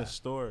got love one in that. the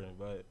store,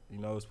 but you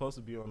know it's supposed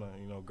to be on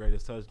the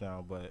greatest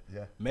touchdown. But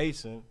Yeah.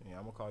 Mason, I'm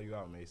gonna call you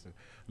out, Mason.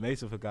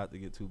 Mason forgot to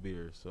get 2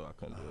 beers, so I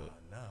couldn't do it.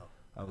 No.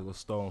 I was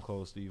Stone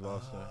Cold Steve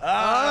Austin.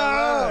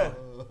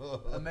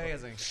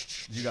 Amazing.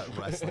 You got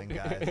wrestling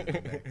guys in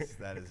the mix.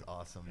 That is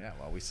awesome. Yeah,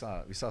 well, we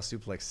saw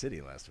Suplex City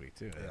last week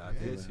too. Yeah, I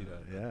did see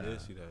that. Yeah. I did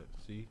see that.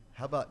 See,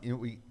 How about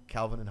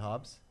Calvin and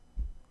Hobbs?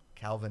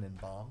 Calvin and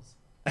Bombs?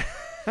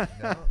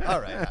 No? All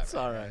right. It's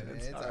all right.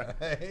 It's all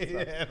right.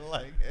 Yeah,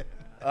 like it.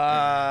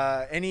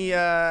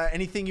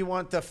 Anything you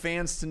want the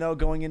fans to know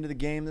going into the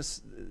game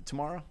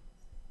tomorrow?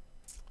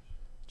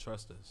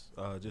 trust us.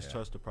 Just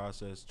trust the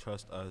process.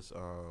 Trust us.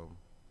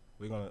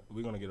 We're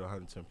gonna get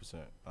 110%.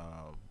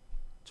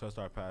 Trust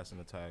our passing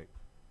attack,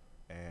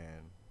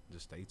 and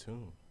just stay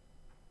tuned.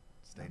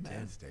 Stay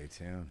tuned. Stay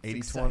tuned.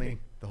 80-20,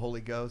 the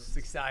Holy Ghost. It's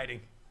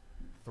exciting.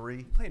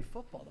 3. Playing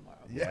football tomorrow.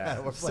 Yeah,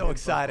 we're so playing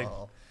exciting.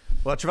 football.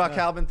 Well, Travelle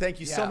Calvin, thank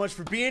you so yeah. much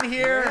for being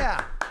here.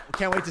 Yeah. We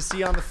can't wait to see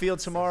you on the field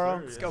tomorrow.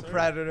 Yes, Let's sir. go Yes, sir.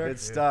 Predator. Good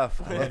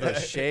stuff. I love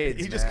those shades.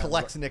 He just man.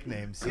 collects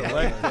nicknames. So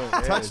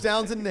Yeah.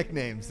 touchdowns and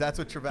nicknames. That's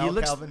what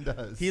Travelle Calvin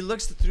does. He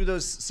looks through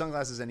those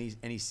sunglasses and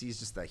he sees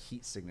just that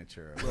heat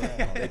signature.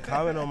 They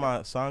comment on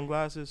my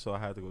sunglasses, so I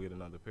had to go get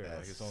another pair.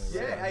 Like it's only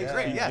Yeah, right. I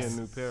agree. Keep Yes. getting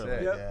a new pair. Sick.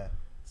 Like, Yep. Yeah.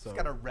 so. It's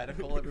got a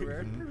reticle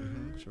everywhere.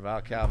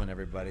 Travelle Calvin,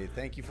 everybody.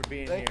 Thank you for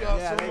being Thank here. y'all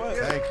Yeah, so thank much.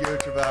 you. Thank you,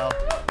 Travelle.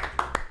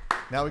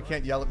 Now we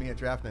can't yell at me at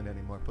draft night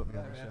anymore. Put me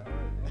on the show.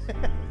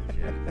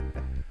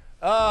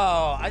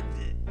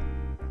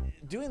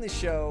 Doing this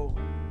show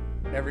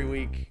every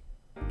week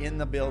in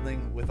the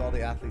building with all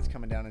the athletes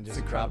coming down and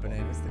just dropping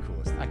in. It's the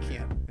coolest thing. I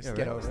can't. Just Yeah,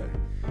 get right, over right.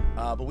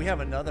 it. But we have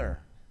another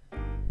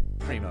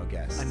primo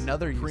guest.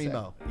 Another you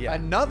Primo. say. Yeah.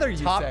 Another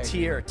you top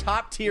say.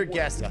 tier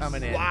guest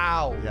coming in.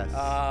 Wow. Yes.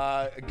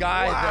 A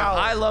guy that Wow.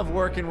 I love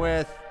working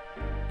with,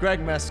 Greg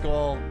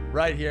Mescall,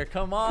 right here.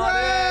 Come on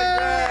in,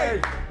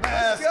 Greg.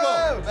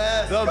 Mescall.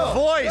 The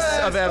voice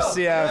of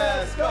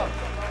FCF.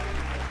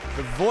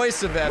 The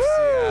voice of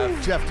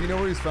FCF. Jeff, do you know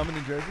where he's from in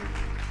New Jersey?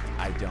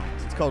 I don't.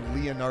 It's called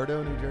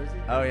Leonardo, New Jersey.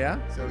 Oh yeah?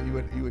 So you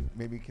would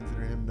maybe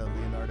consider him the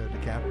Leonardo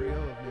DiCaprio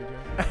of New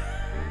Jersey?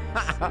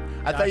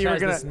 I thought you were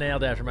has gonna. this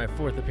nailed after my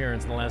 4th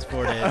appearance in the last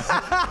 4 days.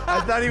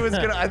 I thought you were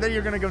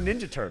gonna go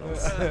Ninja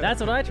Turtles. That's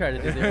what I tried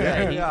to do the other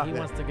day. Yeah. He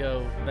wants to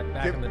go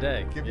back in the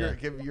day. Give Yeah.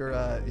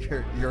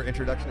 your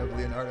introduction of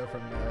Leonardo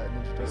from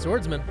Ninja Turtles.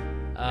 Swordsman.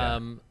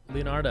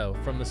 Leonardo,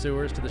 from the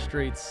sewers to the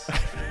streets.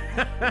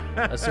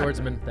 A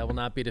swordsman that will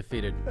not be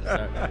defeated.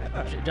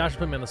 Josh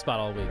put me on the spot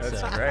all week. That's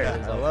so great. it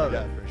was I all love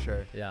good. it. Yeah, for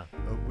sure. Yeah.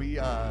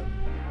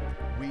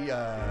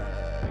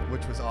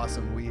 Which was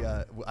awesome.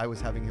 I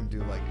was having him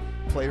do like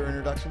player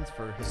introductions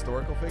for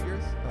historical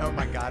figures. Oh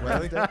my God,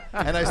 really?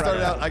 And I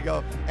started out. I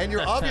go, and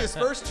your obvious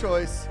first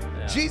choice,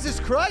 Yeah. Jesus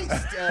Christ.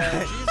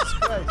 Jesus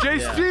Christ.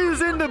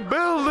 JC's in the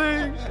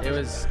building. It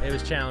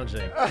was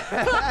challenging.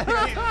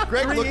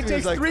 Greg looked at me, It he's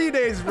takes like, 3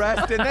 days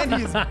rest and then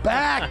he's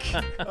back.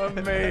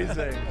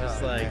 Amazing.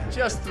 Just like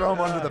Just throw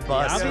him under the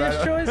bus.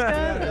 obvious choice,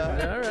 guy.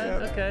 Yeah. All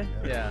right. Okay.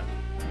 Yeah.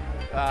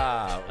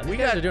 We You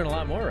guys got. are doing a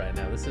lot more right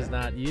now. This is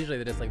not usually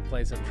they just like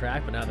play some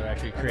track, but now they're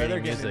actually creating they're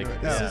getting music.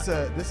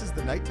 into it. This is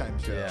the nighttime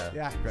show. Yeah.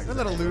 Yeah, Greg's a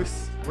little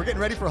loose. We're getting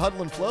ready for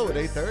Huddle and Flow at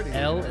 8:30.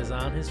 L is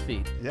on his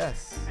feet.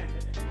 Yes.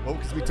 Oh,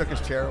 because we took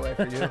his chair away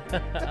for you.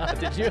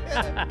 Did you?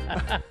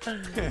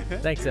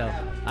 Thanks, L.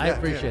 I Yeah,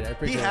 appreciate yeah. it. I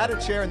appreciate He had it.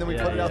 a chair and then we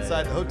Yeah, put it yeah,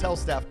 outside. yeah. The hotel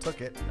staff took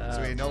it,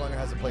 so he no longer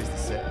has a place to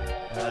sit.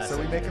 So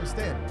we make him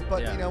stand.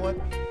 But Yeah. you know what?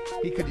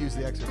 He could use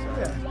the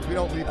exercise. We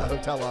don't leave the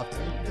hotel often.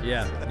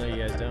 Yeah. No,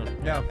 you guys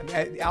don't. No,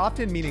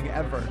 often meaning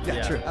ever.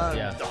 Yeah. true.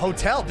 Yeah. The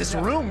hotel, this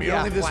room. You Yeah,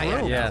 don't leave this why-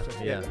 room.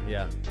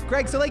 Yeah.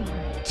 Greg, so like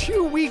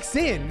 2 weeks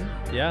in,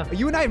 Yeah.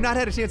 you and I have not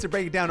had a chance to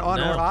break it down on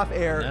No, or off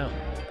air. no.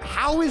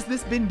 How has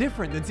this been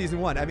different than season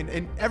 1? I mean,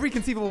 in every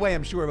conceivable way,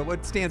 I'm sure, but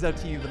what stands out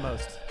to you the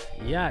most?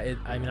 Yeah,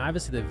 I mean,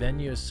 obviously the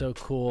venue is so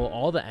cool.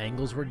 All the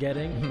angles we're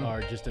getting Mm-hmm.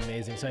 are just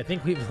amazing. So I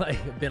think we've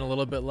like been a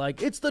little bit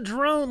like, it's the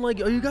drone.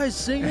 Like, are you guys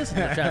seeing this?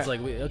 And the chat's like,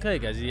 okay,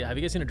 guys, have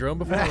you guys seen a drone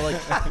before? We're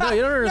like, no,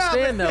 you don't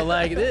understand though.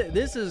 Like,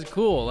 this is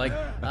cool. Like,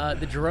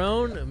 the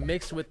drone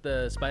mixed with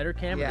the spider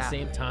cam at Yeah. the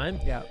same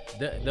time. Yeah.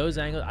 Those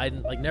angles, I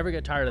like never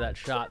get tired of that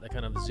shot that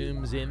kind of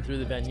zooms in through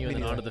the venue and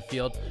then onto the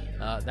field.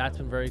 That's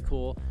been very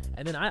cool.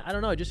 And then I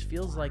don't know, it just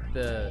feels like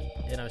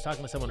and I was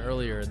talking to someone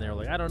earlier and they were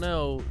like, I don't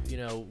know,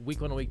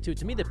 week 1 and week 2.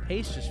 To me, the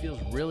pace just feels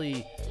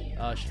really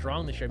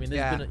strong this year. I mean,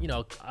 there's been,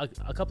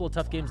 a couple of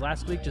tough games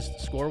last week just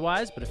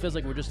score-wise, but it feels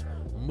like we're just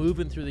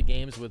moving through the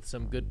games with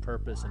some good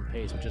purpose and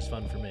pace, which is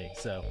fun for me.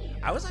 So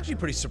I was actually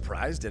pretty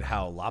surprised at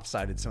how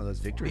lopsided some of those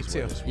victories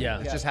were this week. Yeah.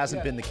 It just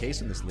hasn't been the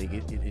case in this league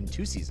in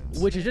 2 seasons.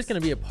 which is just going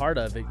to be a part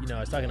of it. I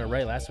was talking to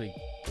Ray last week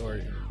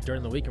or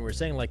during the week, and we were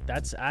saying like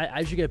that's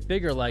as you get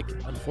bigger, like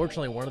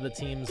unfortunately one of the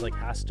teams like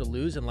has to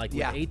lose, and like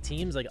with 8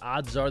 teams, like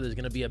odds are there's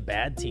going to be a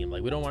bad team.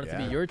 Like we don't want it to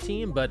be your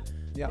team, but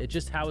it's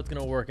just how it's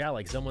going to work out.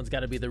 Like someone's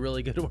got to be the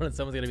really good one, and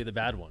someone's going to be the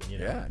bad one.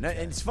 Yeah, and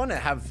it's fun to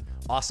have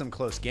awesome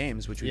close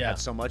games, which we have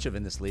so much of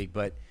in this league,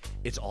 but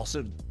it's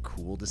also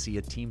cool to see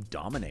a team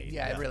dominate.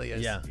 Yeah, it really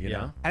is. Yeah, You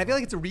know? And I feel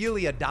like it's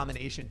really a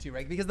domination too,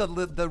 right? Because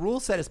the rule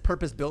set is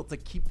purpose built to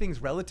keep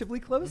things relatively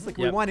close. Like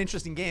we want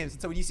interesting games.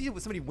 And so when you see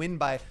somebody win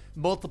by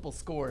multiple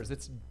scores,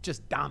 it's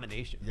just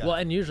domination. Yeah. Well,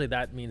 and usually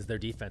that means their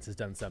defense has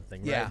done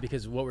something, right? Yeah.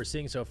 Because what we're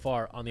seeing so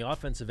far on the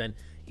offensive end,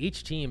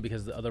 each team,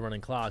 because of the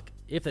running clock,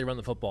 if they run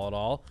the football at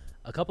all,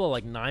 a couple of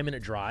like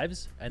 9-minute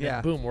drives, and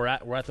then boom, we're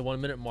at the 1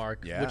 minute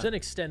mark, which then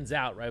extends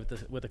out right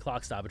with the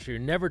clock stoppage. So you're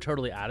never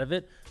totally out of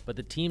it. But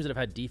the teams that have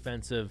had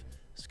defensive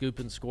scoop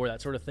and score,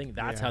 that sort of thing,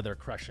 that's how they're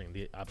crushing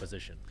the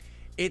opposition.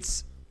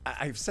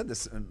 I've said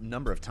this a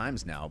number of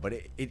times now, but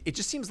it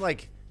just seems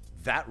like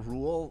that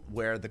rule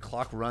where the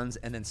clock runs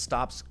and then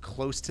stops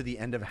close to the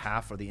end of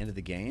half or the end of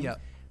the game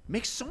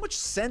makes so much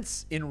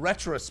sense in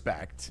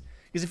retrospect,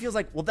 because it feels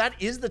like, well, that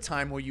is the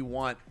time where you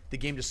want the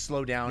game to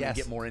slow down and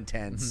get more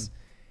intense.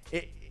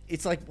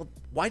 It's like, well,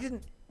 why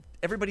didn't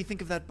everybody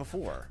think of that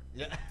before?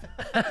 Yeah.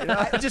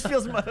 It just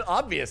feels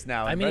obvious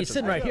now. I mean, he's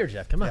sitting right here,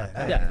 Jeff. Come on.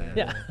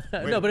 Yeah.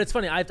 No, but it's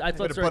funny. I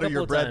thought through a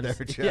couple of times.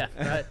 There, Jeff.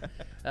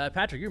 Right.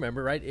 Patrick, you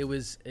remember, right? It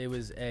was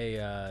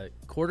a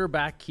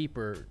quarterback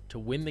keeper to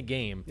win the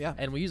game. Yeah.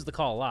 And we use the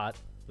call a lot.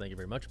 Thank you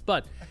very much.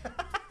 But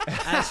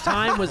as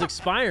time was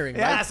expiring,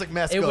 right? Classic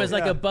Mescall. It was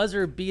like a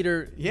buzzer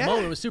beater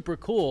moment. It was super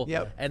cool.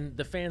 Yep. And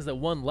the fans that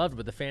won loved it,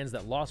 but the fans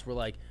that lost were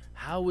like,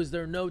 how was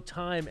there no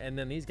time? And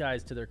then these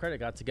guys, to their credit,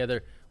 got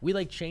together. We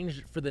like changed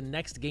it for the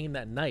next game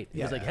that night.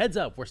 It was like, heads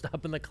up, we're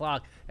stopping the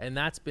clock. And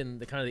that's been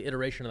the kind of the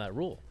iteration of that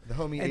rule. The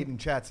homie Aiden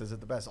Chat says it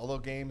the best. Although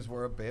games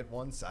were a bit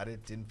one-sided,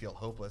 it didn't feel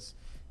hopeless.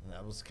 And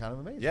that was kind of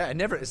amazing. Yeah,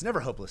 it's never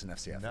hopeless in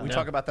FCF. We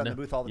talk about that in the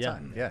booth all the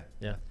time.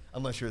 Yeah.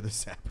 Unless you're the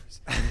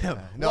Zappers.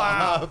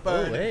 Wow.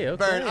 Burn. Hey, okay.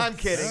 Burn. I'm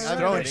kidding. I'm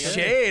Throwing kidding.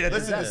 shade at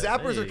Listen, the the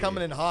Zappers are Hey.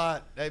 coming in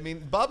hot. I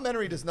mean, Bob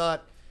Menery does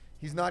not.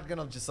 He's not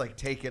gonna just like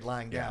take it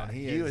lying down.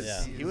 He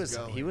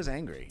was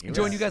angry. He Joined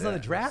was- you guys on the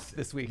draft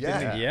this week, Yeah.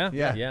 didn't he?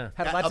 Yeah.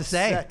 Had a lot to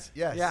say. Upset,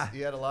 Yes. Yeah.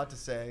 He had a lot to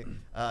say.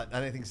 And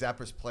I think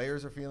Zappers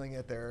players are feeling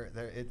it.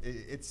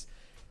 It's.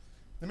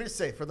 Let me just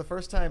say, for the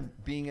first time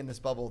being in this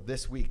bubble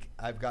this week,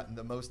 I've gotten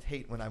the most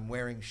hate when I'm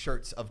wearing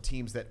shirts of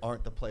teams that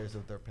aren't the players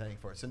that they're paying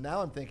for. So now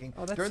I'm thinking,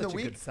 Oh, that's during the such a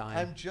week, good sign.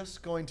 I'm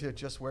just going to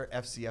wear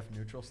FCF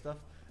neutral stuff.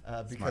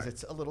 Because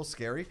it's a little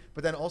scary,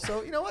 but then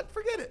also, you know what?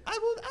 Forget it. I'll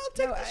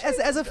take the shit.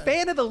 As a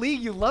fan of the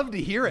league, you love to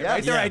hear it, Yes.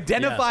 right? They're Yeah.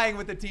 identifying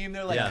with the team.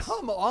 They're like, Yes.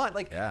 come on,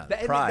 like,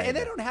 pride. and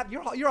they don't have.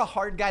 You're a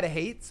hard guy to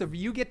hate, so if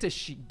you get to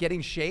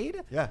getting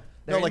shade. Yeah.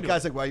 They're No, like into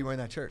guys it. like, why are you wearing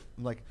that shirt?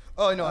 I'm like,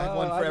 oh no, I have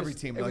one I for every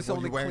just- team. it They're was like, well,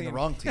 only you're wearing the clean.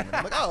 wrong team. And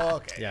I'm like, oh,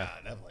 okay. Yeah.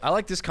 Definitely. I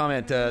like this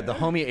comment. The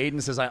homie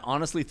Aiden says, I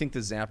honestly think the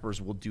Zappers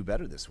will do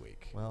better this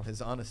week. Well,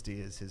 his honesty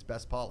is his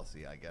best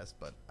policy, I guess,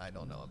 but I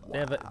don't know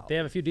about They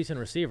have a few decent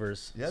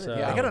receivers. Yeah, they so.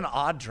 do. They got an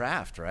odd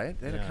draft, right?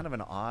 They had Yeah. kind of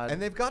an odd.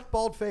 And they've got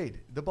bald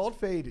fade. The bald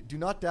fade, do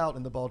not doubt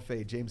in the bald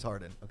fade, James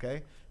Harden,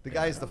 okay? The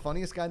guy is the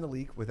funniest guy in the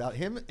league. Without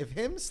him, if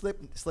him,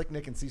 Slick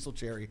Nick, and Cecil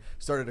Cherry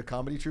started a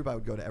comedy troupe, I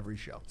would go to every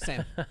show.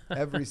 Same.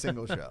 Every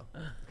single show.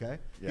 Okay?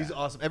 Yeah. He's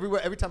awesome.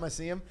 Every time I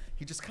see him,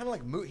 he just kind of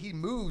like he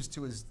moves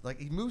to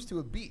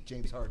a beat,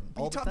 James Harden,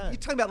 all the time. You're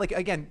talking about, like,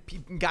 again,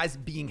 guys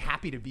being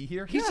happy to be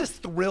here. He's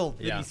just thrilled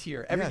that Yeah. he's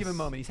here every Yes. given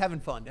moment. He's having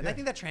fun, and I Yeah.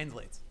 think that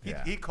translates.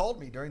 He called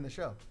me during the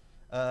show.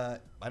 I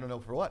don't know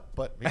for what,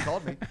 but he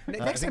called me.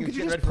 Next I time, think could he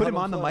you was just getting put ready him for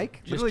on the Home mic?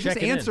 Floor. Just Literally, just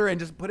checking in. answer and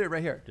just put it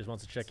right here. Just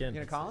wants to check in.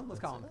 You gonna call him? Let's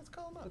call him. Let's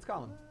call him up. Let's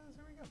call him.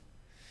 There we go.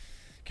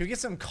 Can we get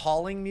some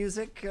calling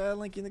music,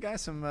 Linky the guy?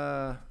 Some.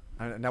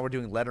 Now we're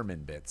doing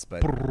Letterman bits,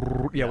 but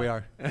Yeah, we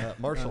are.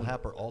 Marshall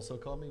Happer also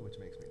called me, which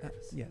makes me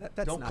nervous. Yeah,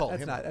 that's Don't not. call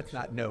that's him. not. That's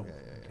not. No.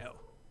 Yeah.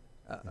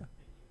 No.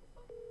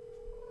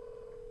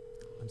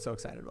 I'm so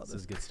excited about This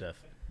this. is good stuff.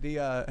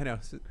 I know.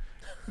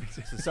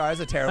 Sorry, that's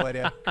a terrible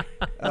idea.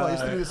 No, I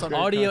used to do this on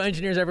Audio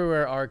engineers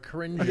everywhere are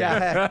cringing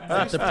Yeah.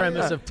 at the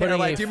premise of putting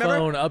like, a do you remember-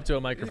 phone up to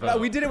a microphone.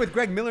 We did it with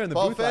Greg Miller in the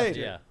Ball booth last fade.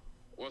 year. Yeah.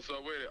 What's up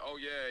with it? Oh,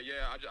 yeah.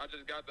 I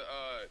just got the,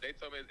 they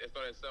told me it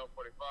started at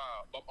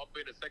 7:45. I'm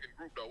in the second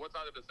group, though. What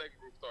time did the second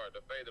group start?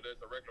 The fade or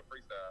it's a regular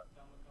freestyle?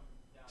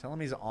 tell him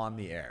he's on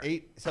the air.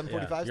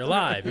 7:45. Yeah. You're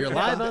live. You're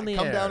live on the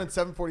Come air. down at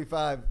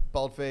 7:45,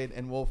 bald fade,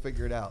 and we'll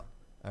figure it out.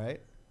 All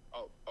right?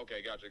 Oh,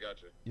 okay. Gotcha.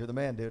 You're the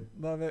man, dude.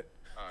 Love it.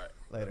 All right.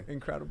 Later.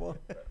 Incredible.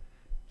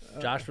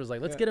 Josh was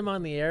like, let's get him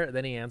on the air.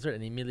 Then he answered,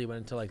 and he immediately went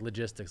into like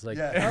logistics. Like,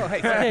 Oh, hey.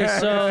 okay,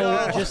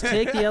 so just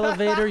take the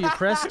elevator, you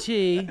press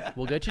T,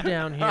 we'll get you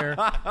down here.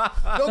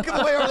 Don't give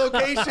away our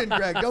location,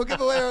 Greg. Don't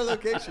give away our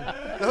location.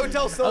 The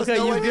hotel still has Okay,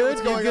 no you idea good?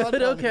 what's going You on.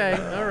 good? Okay.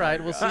 All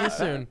right, we'll see you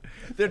soon.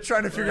 They're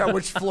trying to figure out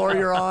which floor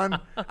you're on.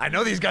 I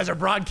know these guys are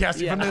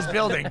broadcasting from this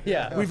building.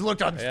 Yeah. We've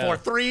looked on floor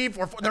 3,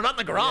 floor 4. They're not in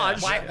the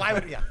garage. Why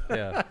would? Yeah.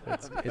 Yeah,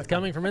 it's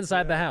coming from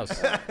inside the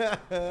house.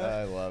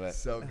 I love it.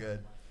 So good.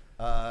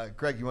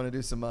 Greg, you want to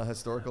do some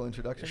historical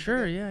introduction?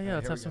 Sure, yeah,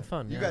 let's have some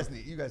fun. You yeah.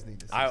 guys need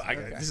this.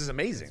 This is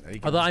amazing. You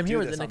can Although just I'm do here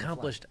with this an on the fly.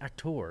 accomplished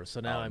actor, so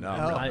now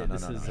No,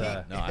 this is.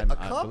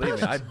 believe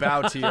me, I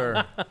bow to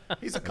your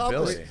He's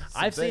accomplished. ability.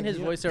 I've seen his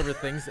voiceover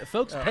things.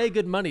 Folks pay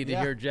good money to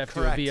hear Jeff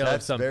do a VO of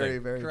That's something. very,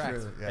 very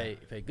Correct. true. Yeah.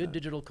 Pay good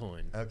digital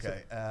coin.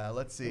 Okay,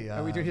 let's see.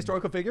 Are we doing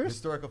historical figures?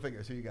 Historical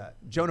figures. Who you got?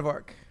 Joan of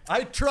Arc.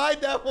 I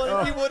tried that one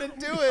and he wouldn't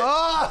do it.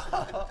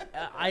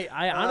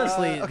 I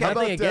honestly okay, how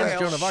nothing about, against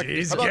Joan of Arc.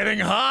 She's getting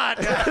hot.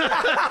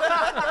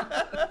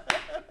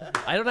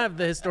 I don't have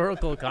the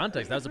historical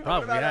context. That was the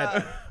problem.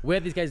 We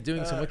had these guys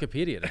doing some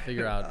Wikipedia to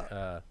figure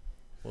out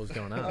what was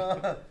going on.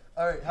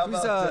 All right.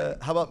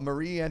 How about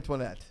Marie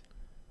Antoinette?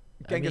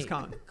 Genghis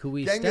Khan. Could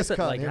we Genghis step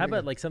it Khan, like? here How we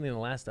about go. like something in the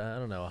last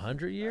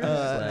 100 years?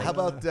 How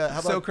about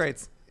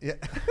Socrates. Yeah.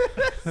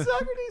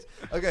 Socrates.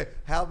 Okay.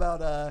 How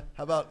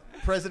about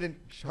President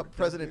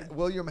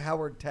William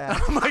Howard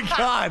Taft? Oh my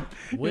God!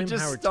 William You're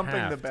just Howard stumping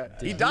Taft. the bet.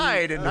 Did He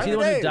died in Was he 90 the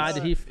one who days. died?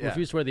 Did he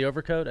refuse to wear the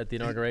overcoat at the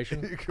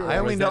inauguration? I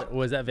only know.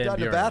 Was that Van Got in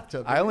the Buren?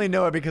 bathtub. I only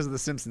know it because of the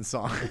Simpsons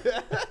song.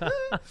 All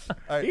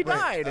right, He wait,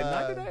 died in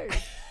 90 days.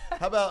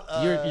 How about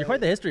You're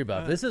quite the history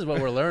buff. This is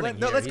what we're learning.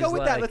 No, here. let's go He's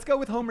with that. like Let's go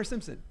with Homer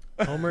Simpson.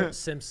 Homer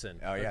Simpson.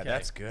 Oh yeah, Okay.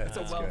 that's good. It's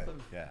a That's wealth good.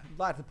 of Yeah.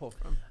 lot to pull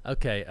from.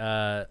 Okay,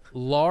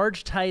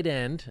 large tight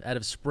end out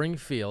of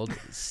Springfield,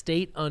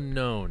 state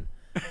unknown,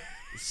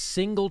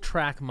 single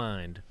track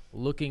mind,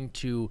 looking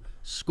to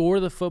score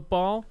the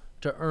football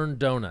to earn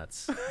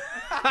donuts.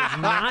 Does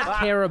not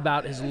care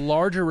about his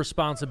larger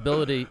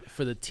responsibility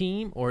for the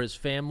team or his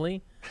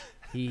family.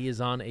 He is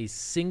on a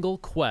single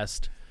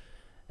quest.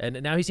 And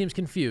now he seems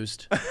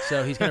confused,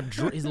 so he's kind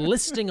of he's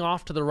listing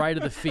off to the right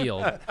of the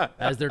field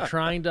as they're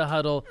trying to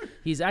huddle.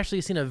 He's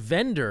actually seen a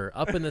vendor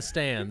up in the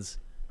stands,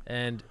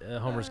 and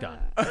Homer's gone.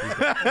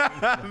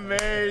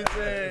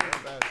 Amazing.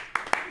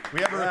 we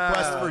have a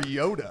request for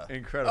Yoda?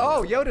 Incredible.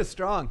 Oh, Yoda's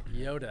strong.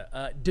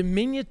 Yoda,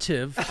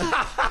 diminutive,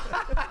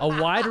 a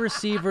wide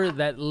receiver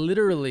that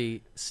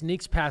literally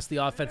sneaks past the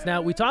offense.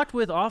 Now, we talked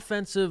with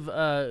offensive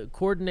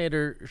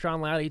coordinator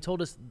Sean Lowry. He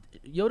told us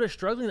Yoda's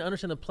struggling to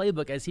understand the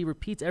playbook as he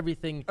repeats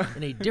everything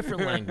in a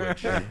different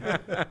language, kind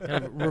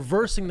of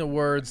reversing the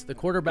words. The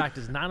quarterback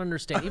does not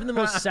understand. Even the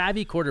most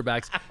savvy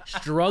quarterbacks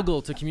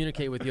struggle to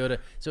communicate with Yoda.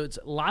 So it's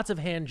lots of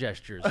hand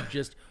gestures,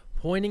 just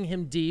pointing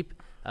him deep.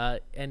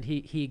 And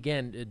he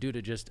again, due to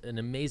just an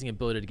amazing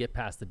ability to get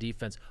past the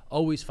defense,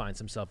 always finds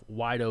himself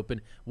wide open.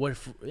 What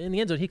if, in the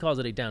end zone, he calls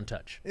it a down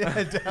touch. Down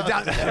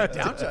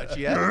touch,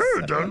 yes.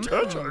 Don't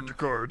touch on the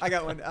card. I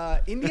got one.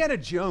 Indiana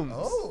Jones.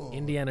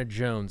 Indiana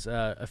Jones.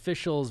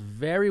 Officials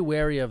very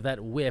wary of that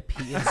whip.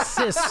 He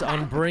insists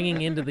on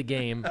bringing into the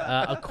game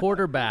a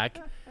quarterback.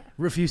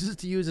 Refuses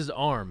to use his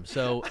arm,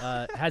 so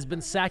has been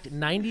sacked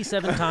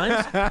 97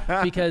 times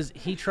because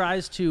he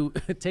tries to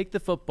take the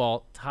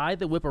football, tie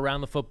the whip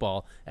around the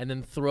football, and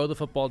then throw the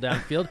football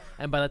downfield.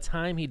 And by the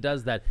time he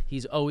does that,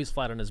 he's always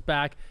flat on his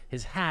back.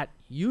 His hat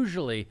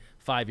usually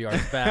 5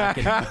 yards back.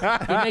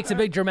 And he makes a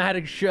big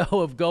dramatic show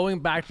of going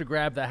back to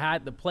grab the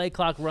hat. The play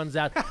clock runs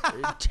out.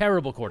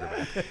 Terrible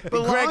quarterback.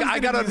 Greg, I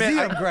gotta admit,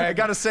 I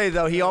gotta say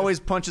though, he always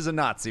punches a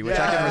Nazi, which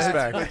I can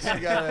respect.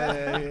 You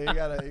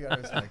gotta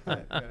respect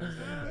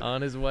that.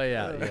 On his way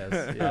out,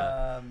 yes.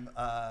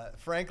 Yeah.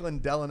 Franklin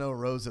Delano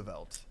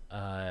Roosevelt.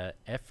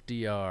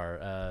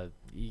 FDR.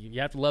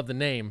 You have to love the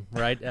name,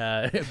 right?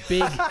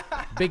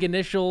 Big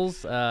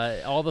initials.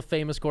 All the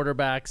famous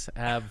quarterbacks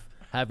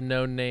have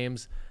known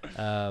names.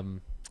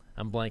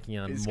 I'm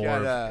blanking on He's more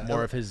got,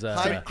 of his.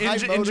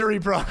 Injury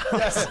problems.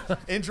 Yes,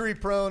 injury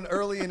prone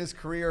early in his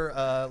career.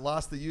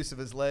 Lost the use of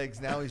his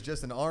legs. Now he's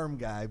just an arm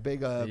guy.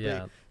 Big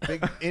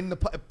in the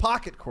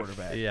pocket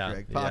quarterback. Yeah,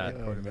 Greg,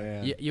 pocket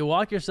quarterback. You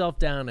walk yourself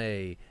down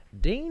a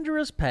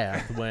dangerous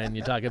path when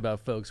you talk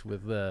about folks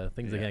with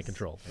things they can't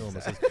control.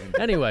 Illnesses.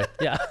 Anyway,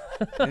 yeah.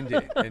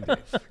 Indeed.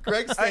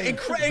 Greg's saying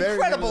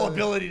Incredible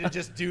ability to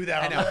just do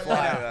that on the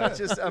fly. It's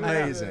just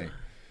amazing.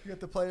 You got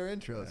the player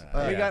intros.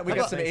 We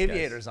got some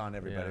aviators on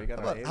everybody. Yeah.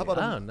 We got How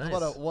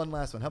about one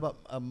last one? How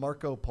about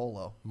Marco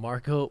Polo?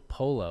 Marco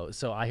Polo.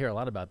 So I hear a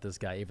lot about this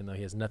guy, even though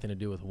he has nothing to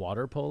do with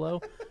water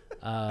polo.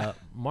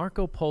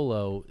 Marco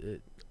Polo.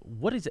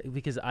 What is it?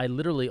 Because I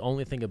literally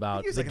only think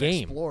about He's the like game.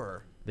 An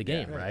explorer. The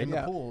game, right? In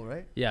the pool,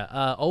 right?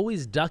 Yeah,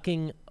 always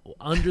ducking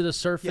under the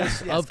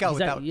surface of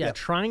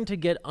trying to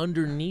get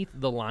underneath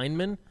the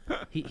lineman.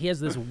 He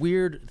has this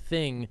weird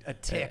thing. A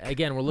tick.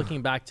 Again, we're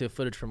looking back to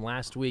footage from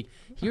last week.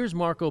 Here's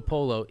Marco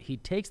Polo. He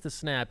takes the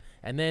snap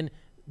and then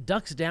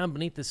ducks down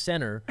beneath the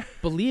center,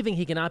 believing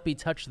he cannot be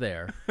touched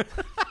there.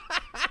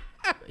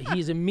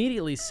 he's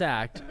immediately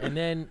sacked and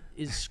then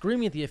is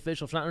screaming at the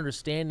official for not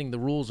understanding the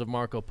rules of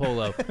Marco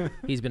Polo.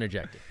 He's been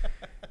ejected.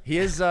 He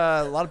is,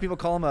 a lot of people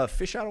call him a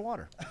fish out of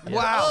water. Yeah.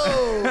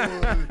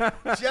 Wow.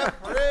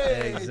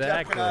 Jeffrey.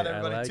 Exactly. Jeff out, I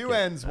everybody. like 2 it.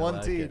 Ends, I 1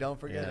 like T. it. Don't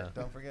forget Yeah. it.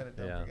 Don't forget it.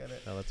 Don't Yeah. forget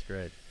it. Oh, that's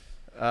great.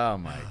 Oh,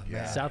 my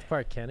God. South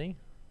Park Kenny?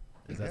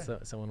 Is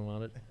that someone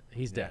wanted?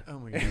 He's dead. Oh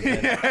my God.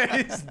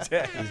 He's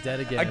dead. He's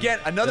dead again. Again,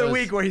 another Those-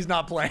 week where he's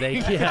not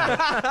playing. He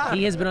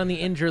has been on the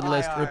injured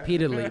list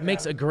repeatedly.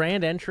 Makes a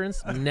grand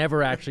entrance,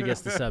 never actually gets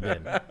to sub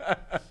in.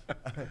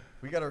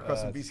 We got a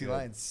request from that's BC good.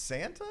 Lions.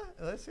 Santa?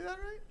 Did I see that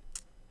right?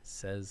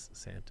 Says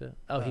Santa.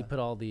 Oh, he put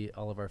all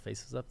of our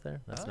faces up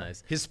there. That's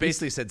nice. His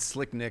basically said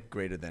Slick Nick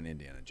greater than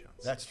Indiana Jones.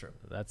 That's true.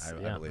 That's I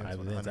yeah. believe I, it's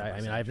mean, it's- I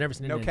 100%. mean, I've never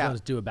seen No Indiana cap.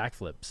 Jones do a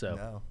backflip. So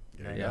No.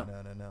 Yeah.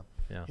 No.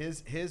 Yeah.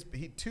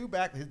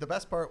 The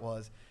best part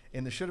was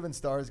in the Should Have Been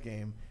Stars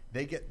game,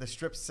 they get the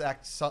strip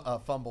sack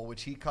fumble,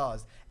 which he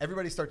caused.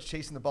 Everybody starts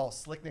chasing the ball.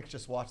 Slick Nick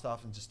just watched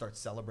off and just starts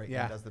celebrating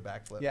and does the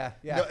backflip. Yeah.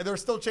 No, they're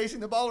still chasing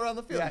the ball around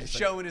the field. Yeah, He's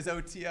like, showing his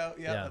OTO.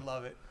 Yeah. I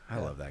love it. I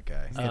love that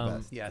guy.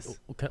 Yes.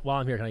 While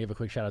I'm here, can I give a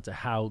quick shout out to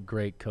how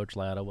great Coach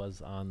Liotta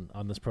was on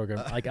this program?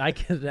 Like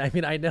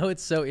I know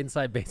it's so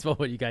inside baseball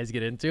what you guys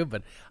get into,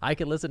 but I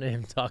could listen to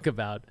him talk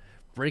about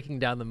breaking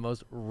down the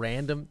most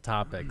random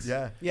topics.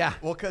 Yeah.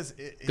 Well, because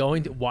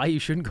Going to why you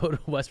shouldn't go to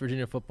a West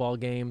Virginia football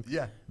game.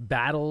 Yeah.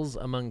 Battles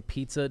among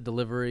pizza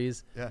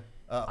deliveries. Yeah.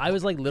 I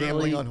was like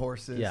literally gambling on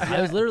horses. Yeah, I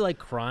was literally like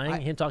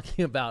crying. Him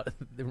talking about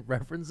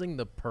referencing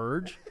The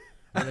Purge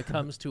when it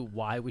comes to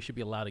why we should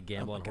be allowed to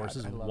gamble on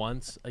horses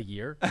once a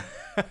year.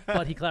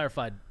 But he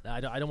clarified, I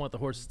don't want the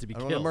horses to be I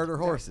killed. don't want to murder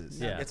horses.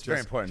 Yeah. It's very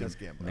important Just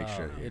to gamble. make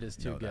sure It is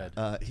too know good.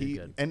 that. Too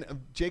good. And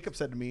Jacob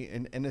said to me,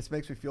 and this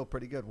makes me feel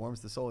pretty good,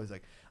 warms the soul. He's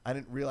like, I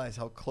didn't realize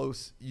how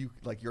close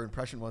your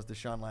impression was to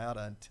Sean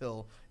Liotta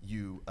until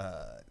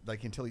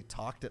until he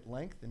talked at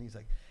length. And he's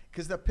like,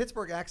 because the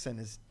Pittsburgh accent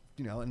is,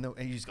 and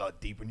you just got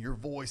deep in your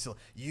voice. So,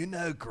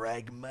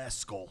 Greg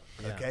Mescall,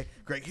 okay?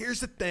 Greg, here's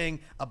the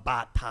thing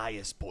about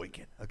Tyus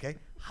Boykin, okay?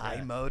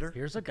 High motor.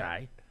 Here's a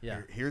guy.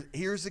 Yeah.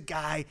 Here's a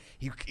guy.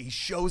 He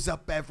shows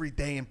up every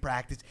day in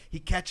practice. He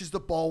catches the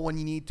ball when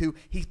you need to.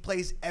 He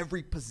plays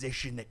every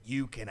position that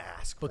you can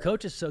ask for. But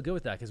Coach is so good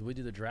with that because we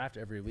do the draft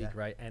every week,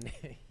 right? And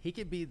he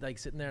could be like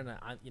sitting there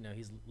and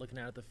he's looking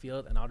out at the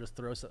field, and I'll just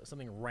throw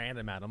something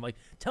random at him. I'm like,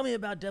 tell me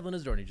about Devlin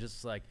Isidore. And he's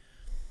just like,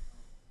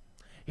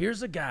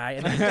 here's a guy,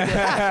 and then he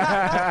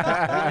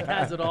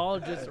has it all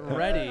just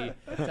ready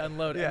to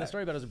unload. And the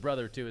story about his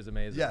brother too is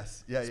amazing.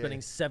 Yes, yeah, spending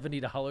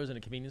 $70 in a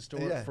convenience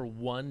store for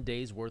 1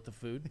 day's worth of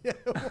food. Yeah,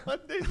 1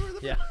 day's worth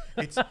of Yeah.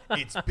 food.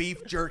 It's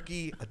beef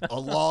jerky, a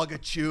log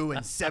of chew,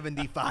 and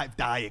 75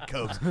 Diet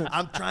Cokes.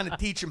 I'm trying to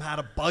teach him how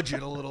to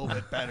budget a little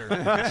bit better.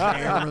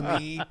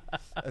 Jeremy,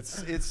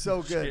 it's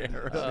so good.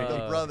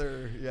 The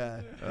brother,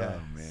 yeah.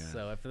 Oh man.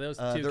 So if those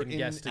They're two can in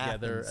guest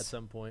together Athens. at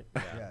some point,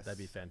 Yes. that'd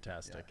be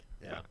fantastic.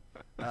 Yeah.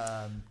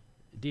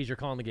 Deej, you're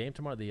calling the game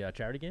tomorrow, the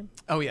charity game?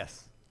 Oh,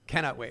 yes.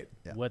 Cannot wait.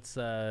 Yeah. What's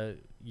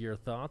your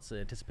thoughts,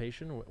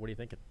 anticipation? What are you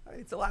thinking?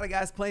 It's a lot of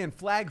guys playing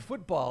flag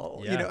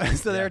football, Yeah.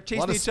 so they're Lot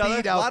chasing of each other.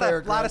 speed out there,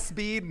 A lot Greg. of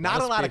speed,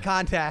 not a of lot of speed.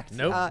 contact.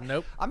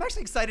 Nope. I'm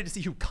actually excited to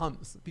see who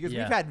comes because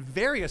Yeah. we've had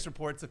various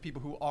reports of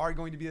people who are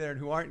going to be there and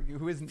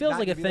who isn't. Feels not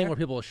like a gonna be thing there. where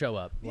people will show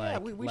up. Yeah,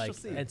 like, we shall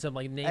see. And some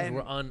names And-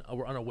 we're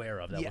unaware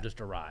of that Yeah. will just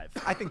arrive.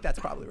 I think that's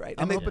probably right.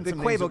 I'm And hoping the some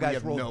names Quavo that we guys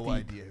have roll no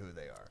deep. idea who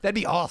they are. That'd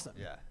be awesome.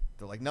 Yeah.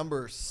 They're like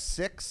number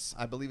 6.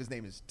 I believe his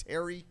name is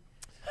Terry.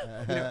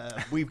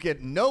 We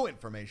get no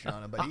information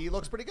on him, but he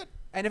looks pretty good.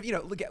 And if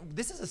look at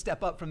this is a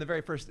step up from the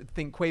very first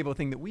Quavo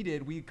thing that we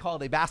did. We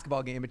called a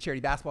basketball game, a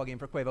charity basketball game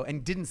for Quavo,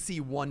 and didn't see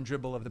one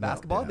dribble of the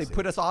basketball. They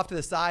put us off to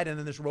the side, and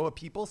then this row of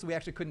people, so we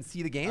actually couldn't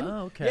see the game.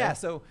 Oh, okay. Yeah,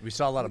 so We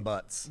saw a lot of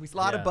butts. we saw a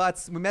lot of Yeah.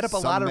 butts. We met up a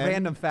Some lot of men,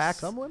 random facts.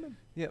 Some women.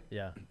 Yep.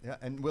 Yeah. Yeah,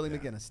 and Willie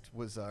McGinnis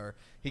was our.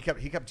 He kept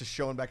just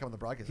showing back up on the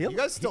broadcast. He'll- You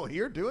guys still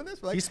here doing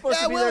this? We're like, he's supposed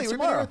yeah, to be there Willie, we've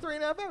been here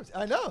tomorrow." 3.5 hours.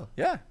 I know.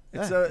 Yeah.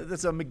 It's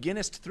a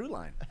McGinnis through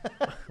line.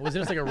 Was it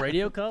just like a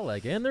radio call?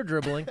 Like, and they're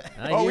dribbling.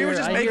 We were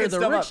just I making hear the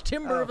stuff rich up.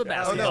 timber of a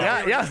basketball.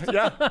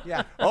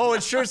 Yeah. Oh,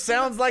 it sure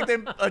sounds like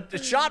a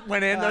shot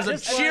went in. There's a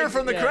Just cheer like-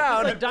 from the yeah,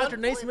 crowd. just like Dr.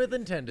 Naismith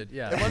intended.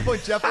 Yeah. At one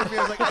point, Jeff looked at me.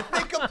 I was like, I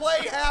think a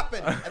play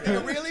happened. I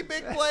think a really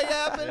big play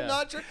happened. Yeah.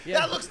 Not sure. Yeah.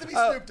 That looks to be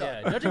Snoop Dogg.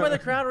 Yeah. Judging by the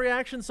crowd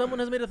reaction, someone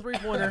has made a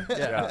 3-pointer.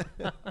 Yeah.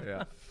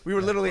 Yeah. We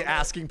were literally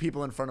asking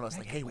people in front of us,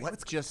 like, "Hey,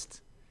 what's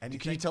just?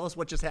 Can you tell us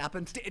what just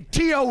happened?"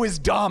 T.O. is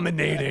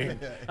dominating.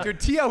 Dude,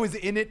 T.O. is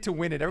in it to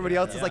win it. Everybody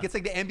else is like, it's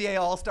like the NBA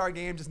All-Star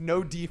game, just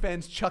no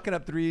defense, chucking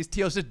up threes.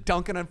 T.O.'s just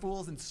dunking on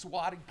fools and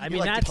swatting people. I mean,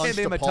 like that's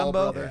Dikembe the Paul Mutombo.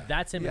 brother.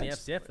 That's him in the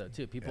Yes. FCF though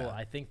too. People Yeah.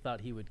 I think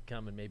thought he would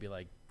come and maybe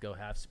like go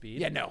half speed.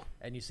 Yeah, no.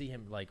 And you see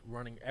him like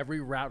running every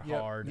route Yep,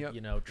 hard. yep.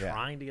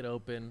 Trying to get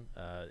open.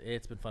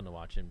 It's been fun to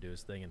watch him do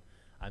his thing, and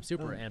I'm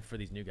super amped for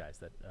these new guys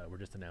that were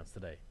just announced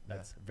today.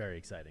 That's very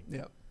exciting.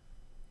 Yeah.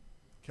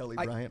 Kelly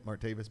Bryant,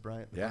 Martavis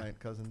Bryant, the Bryant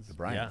cousins. The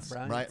Bryants.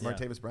 Yeah. Bryant, Yeah.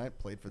 Martavis Bryant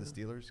played for the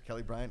Steelers.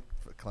 Kelly Bryant,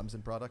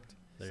 Clemson product.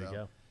 There So, you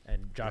go.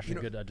 And Josh, a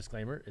good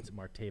disclaimer. It's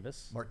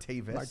Martavis.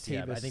 Martavis.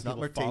 Yeah, I think not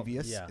people fall-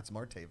 Martavius. yeah. It's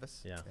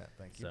Martavis. Yeah.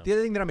 Thank you. So- The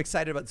other thing that I'm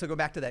excited about, so go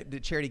back to the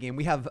charity game.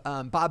 We have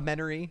Bob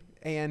Menery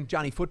and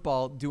Johnny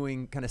Football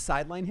doing kind of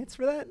sideline hits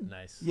for that.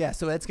 Nice. Yeah,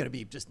 so that's going to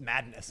be just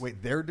madness.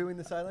 Wait, they're doing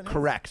the silent hits?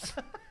 Correct.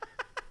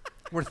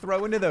 We're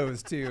throwing to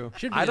those two.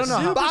 Should be I a don't know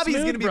how super Bobby's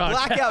smooth going to be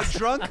broadcast. blackout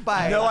drunk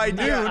by No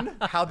idea noon.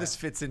 how this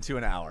fits into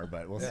an hour,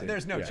 but we'll see.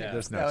 There's no Yeah, chance.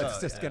 There's No, no it's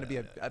chance. just going to be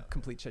a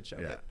complete shit show.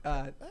 Yeah.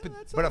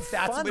 But a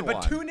fun but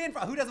one. tune in.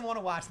 Who doesn't want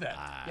to watch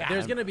that?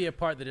 There's gonna be a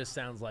part that just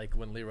sounds like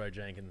when Leroy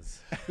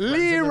Jenkins.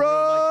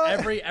 Leroy!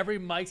 Like every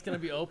mic's gonna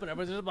be open.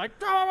 Everyone's just like,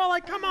 oh,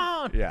 like, come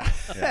on. Yeah.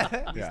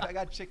 I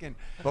got chicken.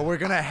 But we're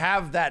gonna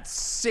have that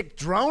sick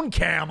drone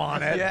cam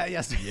on it. Yeah,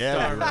 yes.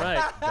 Darn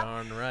right.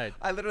 Darn right.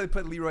 I literally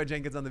put Leroy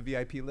Jenkins on the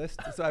VIP list,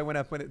 so I went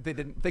up when they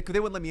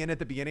wouldn't let me in at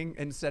the beginning.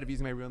 Instead of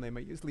using my real name,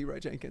 I used Leroy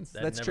Jenkins.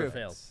 That That's never true.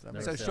 fails.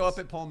 Never So fails. show up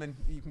at Pullman,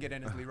 you can get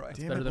in as Leroy.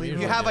 better than If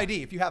usual. you have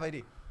ID. If you have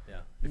ID. Yeah.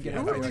 You can get in Who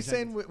as were Leroy we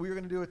saying Jenkins. we were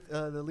going to do with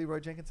the Leroy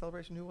Jenkins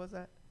celebration? Who was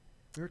that?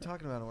 We were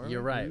talking about it, weren't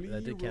You're we? right.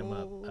 That did come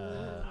up.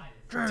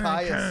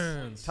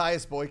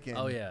 Tyus Boykin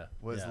Oh, yeah.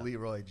 was Yeah.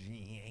 Leroy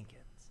Jenkins.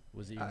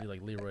 Was it even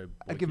like Leroy?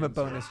 I'd give him a Boykins?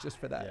 bonus just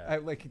for that. Yeah. I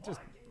like just.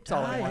 It's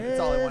all I want. It's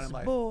all I want in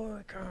life.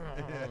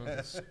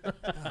 Boykins.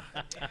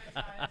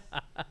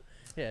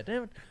 Yeah,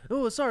 damn it.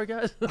 Oh, sorry,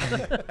 guys.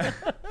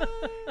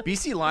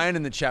 BC Lion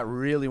in the chat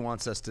really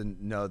wants us to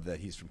know that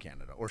he's from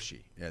Canada, or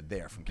she. Yeah, they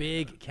are from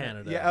Canada. Big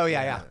Canada. Yeah. Oh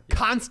yeah.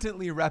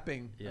 Constantly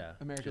repping. Yeah.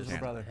 America's Just little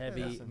brother.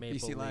 Heavy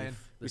Maple BC Lion.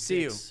 Leaf. We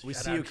see you. Six. We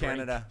Shout see out you, Drake.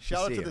 Canada. Shout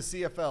We out see to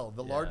you. the CFL,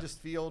 the Yeah.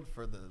 largest field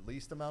for the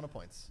least amount of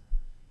points.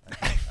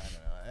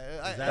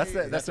 I don't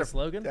know. That's the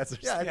slogan? That's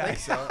Yeah, I think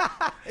so.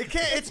 It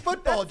can't. It's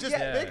football, just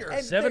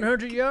bigger.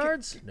 700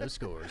 yards, no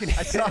scores.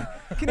 I saw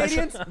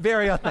Canadians,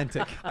 very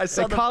authentic. I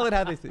saw They call it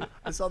how they see it.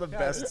 I saw the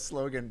best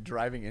slogan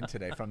driving in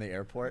today from the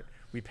airport.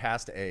 We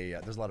passed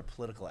there's a lot of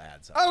political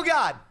ads. Oh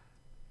God.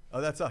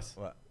 Oh, that's us.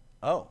 What?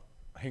 Oh,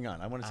 hang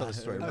on. I want to tell the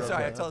story. I'm real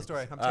sorry. I quick. tell a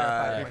story. I'm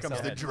terrified. Here of comes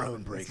myself. the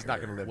drone breaker. It's not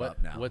going to live What,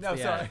 up now. what's No,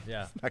 the sorry. ad?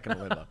 Yeah. Not going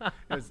to live up.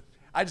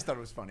 I just thought it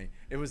was funny.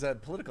 It was a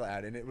political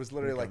ad, and it was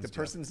literally like the comes Jeff.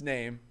 person's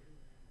name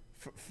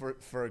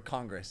for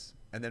Congress,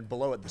 and then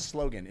below it the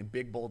slogan in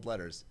big bold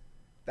letters.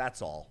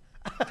 That's all.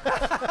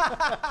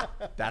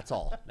 That's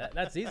all.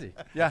 That's easy.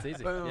 Yeah. That's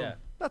easy. Boom. Yeah.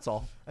 That's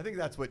all. I think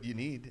that's what you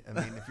need. I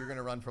mean, if you're going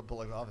to run for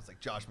political office like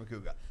Josh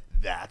McCouga,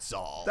 that's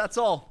all. That's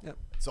all.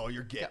 That's all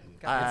you're getting.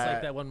 It's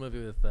like that one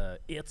movie with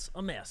It's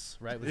a Mess,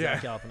 right? With Yeah.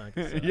 Travelle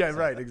Calvin. Yeah,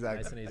 right,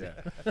 exactly. Nice and easy.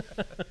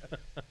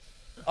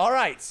 All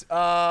right.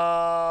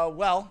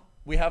 Well,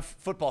 we have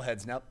football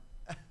heads now.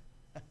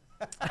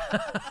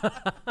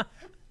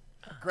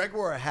 Greg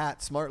wore a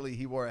hat. Smartly,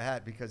 he wore a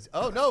hat because,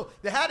 oh, no,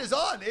 the hat is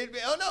on.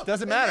 Oh, no.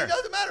 Doesn't matter. It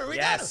doesn't matter. We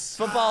Yes.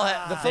 Football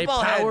head. The They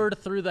football head. powered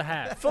through the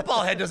hat.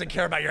 Football head doesn't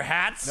care about your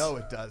hats. got it. No,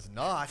 it does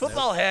not.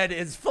 Football head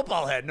is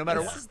football head, no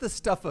matter This what. is the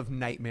stuff of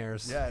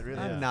nightmares. Yeah, it really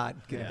I'm is.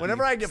 not gonna.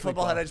 Whenever I get sleep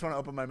football well. head, I just want to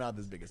open my mouth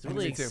as big as It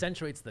really Me too.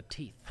 accentuates the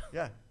teeth.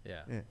 Yeah.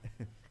 Yeah.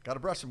 Got to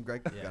brush them,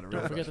 Greg. Yeah. Gotta Don't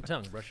really forget the brush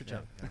tongue. Brush your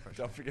tongue.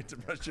 Don't forget to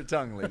brush your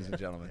tongue, ladies and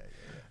gentlemen.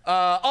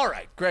 All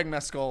right, Greg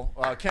Mescall.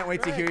 Can't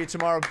wait to hear you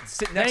tomorrow.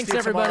 Sit next Thanks, to you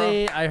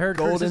everybody. tomorrow. I heard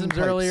Golden criticisms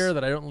pipes. earlier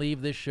that I don't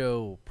leave this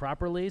show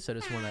properly, so I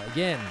just want to,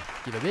 again,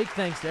 give a big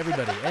thanks to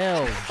everybody.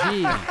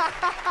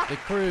 LG, the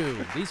crew,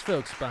 these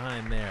folks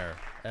behind there.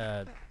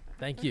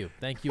 Thank you.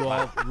 Thank you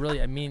all. Really,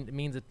 it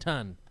means a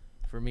ton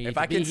for me If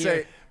to I be can here.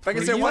 say, if I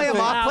can say Play one them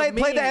thing, off. Play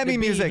the Without Emmy me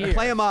to be music. here.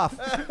 Play them off.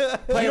 Play You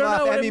them don't know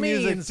off. what Emmy it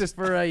music. means Just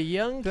for a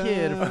young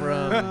kid from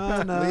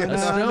a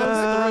stone's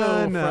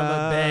throw from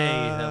a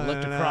bay that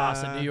looked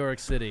across at New York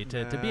City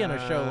to be on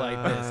a show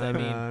like this. I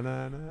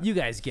mean, you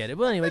guys get it.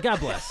 Well, anyway,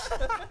 God bless.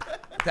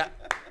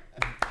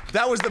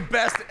 that was the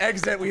best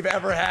exit we've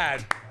ever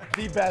had.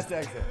 The best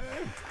exit.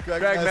 Greg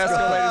Greg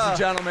Mescall, ladies and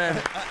gentlemen.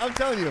 I'm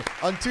telling you,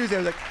 on Tuesday, I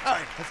was like, all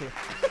right, that's it.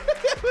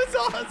 It was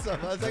awesome.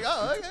 I was like,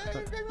 oh,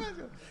 okay, Greg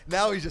Mescall.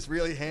 Now he's just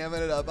really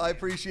hamming it up. I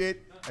appreciate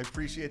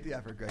the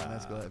effort, Greg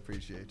Mescall. I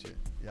appreciate you.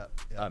 Yep.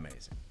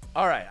 Amazing.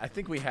 All right, I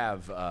think we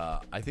have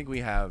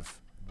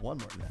One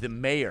more. the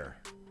mayor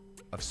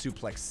of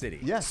Suplex City.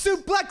 Yes.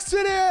 Suplex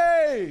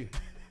City.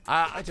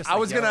 I just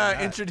was like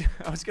gonna yelling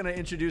I was gonna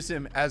introduce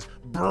him as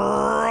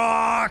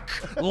Brock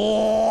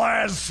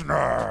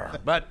Lesnar,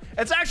 but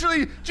it's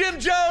actually Jim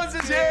Jones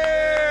is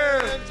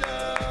here. Jim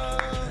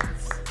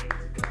Jones.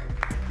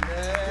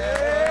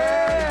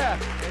 Yeah.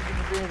 Thank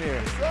you for being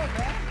here.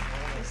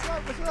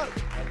 What's up?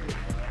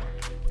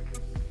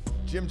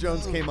 Jim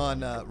Jones came on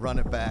Run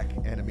It Back,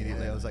 and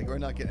immediately I was like, we're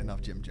not getting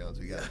enough Jim Jones.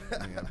 We got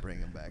to bring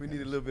him back. We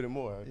need a little bit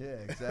more. Yeah,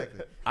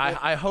 exactly.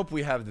 I hope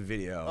we have the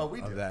video we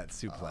do. of that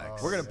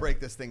suplex. We're going to break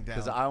this thing down.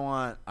 because I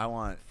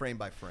want frame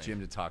by frame. Jim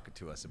to talk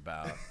to us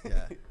about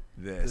Yeah.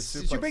 this.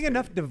 Did you bring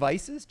enough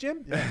devices,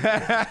 Jim?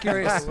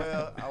 Curious.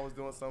 Well, I was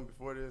doing something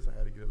before this. I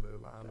had to get a little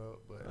line up,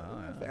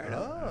 but Fair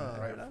enough.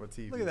 right before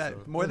TV. Look at that. so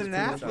More than an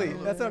athlete.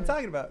 That's what I'm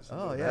talking about.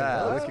 Oh,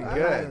 Yeah, looking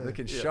good.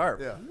 Looking sharp.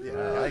 Yeah, I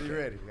gotta like be it.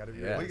 ready. Gotta be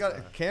Yeah. ready. We got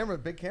a camera,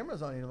 big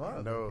cameras on you tomorrow.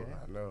 I know, okay?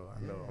 I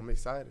know. I'm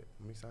excited.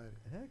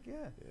 Heck yeah.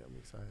 Yeah, I'm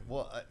excited.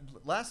 Well,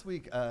 last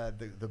week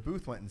the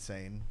booth went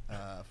insane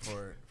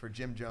for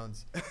Jim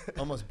Jones,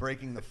 almost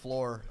breaking the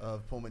floor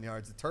of Pullman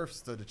Yards. The turf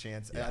stood a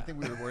chance, and I think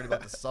we were worried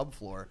about the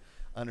subfloor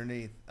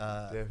underneath.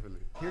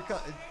 Definitely. Here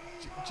comes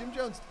Jim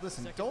Jones.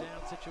 Listen, don't.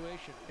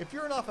 If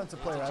you're an offensive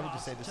player, I would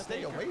just say just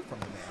stay away from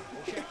the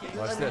man.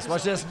 Watch this.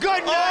 Watch this.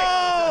 Good night.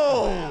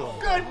 Oh,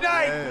 good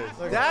night. Yes.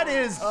 That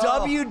is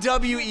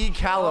WWE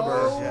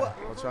caliber. Yeah,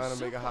 I'm trying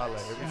to make a highlight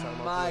every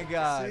time I My play.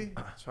 God. See?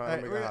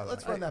 Trying to make a highlight.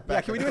 Let's run that Yeah,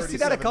 back. can we to just see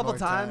that a 37 couple more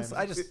times?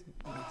 I just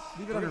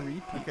leave it on a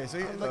repeat. Okay, so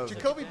look,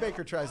 Jacoby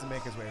Baker tries to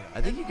make his way around.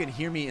 I think you can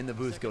hear me in the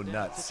booth go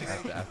nuts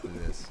after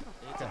this.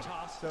 Okay,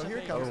 so here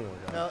it comes.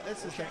 Now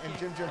it's the thing, and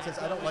Jim Jones says,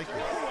 "I don't like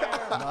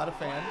this. Not a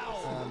fan."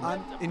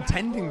 I'm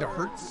intending to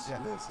hurt.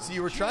 Yeah. So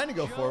you were trying to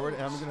go forward,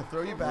 and I'm going to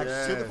throw you back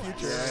to the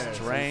future. Yes,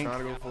 Strength, I'm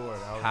trying to go forward.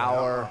 I was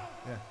power.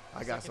 like,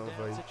 I got something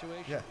for you.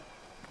 Yeah.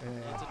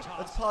 And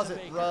let's pause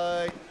it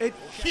right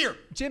here.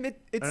 Jim, it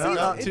No, seems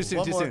no, it- too soon,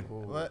 One too more.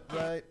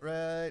 soon.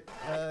 Right,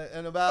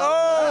 and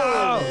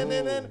about. And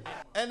then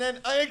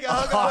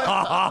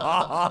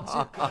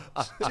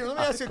Jim, let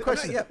me ask you a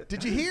question.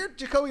 Did you hear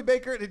Jacoby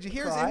Baker? Did you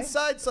hear his Cry?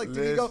 insides? Like,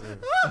 did he go? Listen.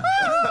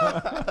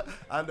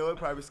 I know it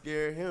probably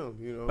scared him.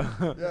 You know,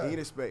 he didn't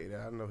expect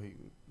that. I know he.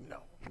 No.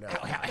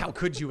 How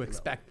could you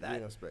expect He that?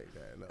 didn't expect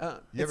that.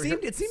 No.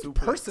 It seemed Suplex.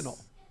 personal.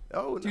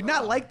 Oh, Do you no.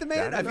 not like the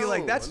man? I feel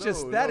like that's No,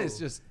 just no. that is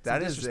some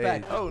That is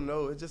disrespect. Oh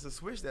no, it's just a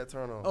switch that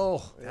turn on.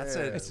 Oh, that's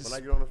yeah, a- when I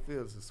get on the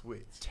field, it's a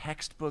switch.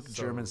 Textbook So,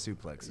 German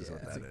suplex is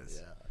what yeah, that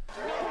is.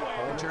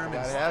 Germans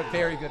Gotta have it.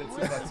 very good at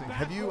suplexing.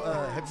 Have you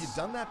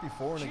done that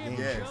before in a game?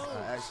 Yes,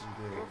 I actually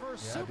did.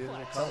 Yeah, I did it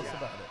in college.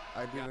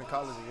 I did it in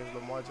college against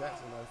Lamar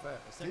Jackson. Matter of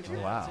fact. Did you?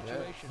 Wow. Yeah.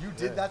 You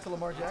did that to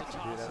Lamar Jackson?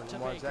 I did that to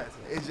Lamar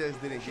Jackson. It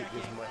just didn't get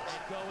this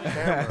much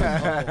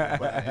camera,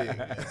 but I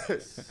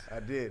did. I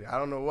did. I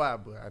don't know why,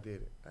 but I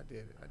did it. I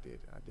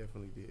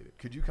definitely did it.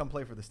 Could you come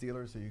play for the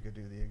Steelers so you could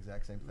do the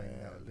exact same thing? Man,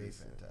 That would be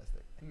listen.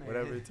 fantastic.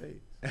 Whatever it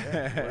takes.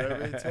 Yeah,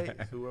 whatever it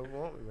takes. Whoever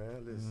want me,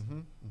 man.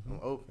 Listen, I'm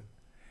open.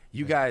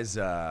 You guys,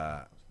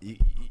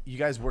 you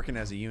guys working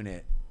as a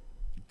unit.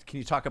 Can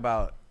you talk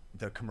about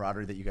the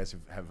camaraderie that you guys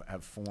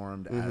have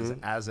formed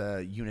as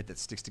a unit that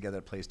sticks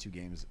together, plays 2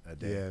 games a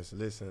day? Yes,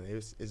 listen,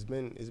 it's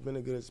been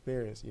a good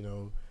experience, you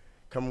know,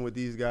 coming with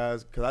these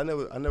guys, because I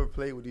never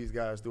played with these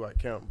guys throughout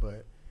camp,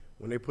 but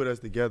when they put us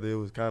together, it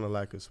was kind of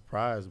like a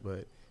surprise,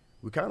 but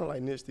we kind of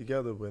like niched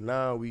together, but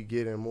now we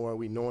getting more,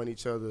 we knowing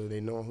each other, they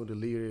knowing who the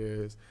leader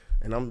is,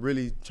 and I'm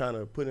really trying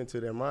to put into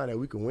their mind that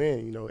we can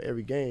win, you know,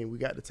 every game. We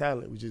got the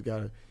talent, we just got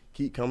to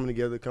keep coming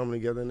together,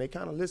 and they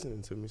kind of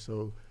listening to me,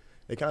 so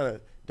they kind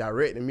of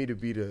directed me to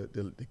be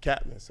the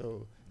captain,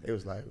 so they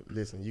was like,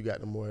 listen, you got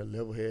the more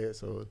level head,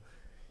 so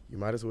you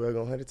might as well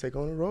go ahead and take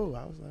on the role.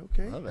 I was like,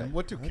 okay. And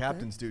what do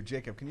captains do?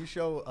 Jacob, can you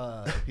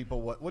show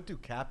people what do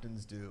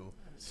captains do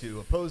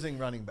to opposing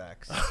running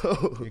backs?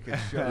 You can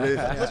show.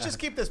 Let's just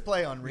keep this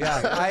play on real.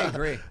 Yeah, I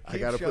agree. I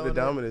got to put the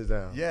dominance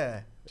down.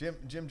 Yeah.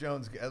 Jim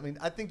Jones, I mean,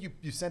 I think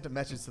you sent a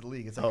message to the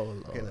league. It's like,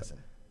 okay, listen.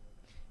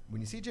 When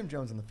you see Jim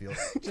Jones on the field,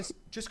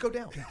 just go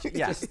down.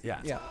 Yes,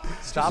 Yeah.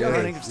 Stop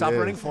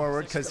running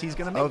forward, because he's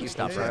gonna make you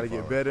stop trying running to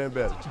get forward. better and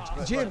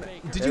better. Jim,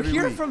 did you Every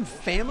hear week. from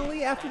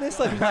family after this?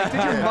 Like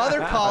did your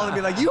mother call and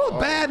be like, "You a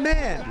bad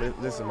man"?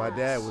 Listen, my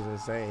dad was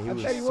insane. He I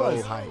was bet he so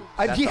was.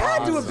 hyped. He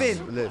had to have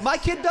awesome. been. Listen. My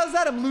kid does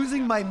that. I'm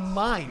losing my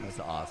mind. That's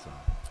awesome.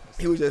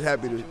 He was just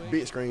happy to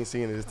big screen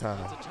seeing it this time.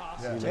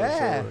 You know,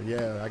 Yeah. so,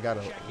 yeah, I got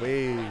a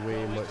way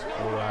much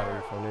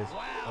camaraderie from this.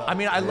 I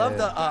mean, I love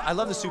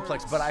the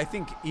suplex, but I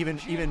think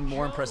even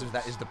more impressive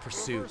than that is the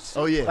pursuit.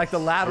 Oh, yeah. like the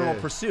lateral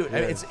Yes. pursuit.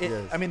 I mean, Yes.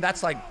 Yes. I mean,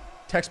 that's like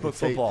textbook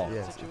football.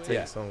 Yes, it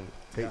Yeah.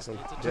 takes some.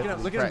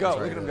 Look at him go.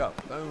 Look at him go.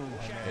 Boom.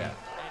 Yeah.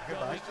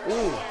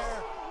 Ooh.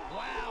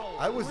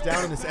 I was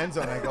down in this end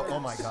zone. And I go, oh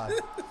my god.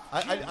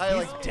 I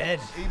like dead.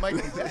 He might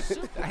be dead.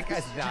 That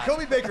guy's not.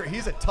 Jacoby Baker,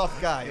 he's a tough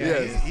guy.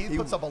 Yes. He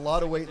puts up a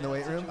lot of weight in the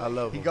weight room. I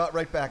love He him. got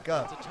right back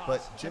up.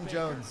 But Jim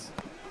Jones,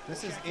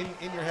 this is in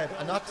your head.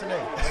 Not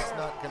tonight. That's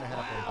not going to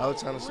happen. I was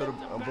trying to show them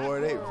I'm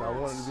bored 8 because I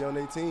wanted to be on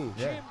their team.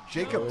 Yeah.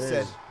 Jacob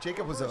said,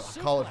 Jacob was a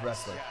college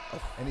wrestler.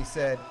 And he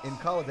said, in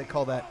college they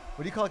call that,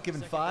 what do you call it,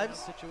 giving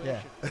fives? Yeah.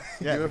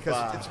 Yeah, Giving because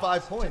five. it's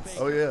 5 points.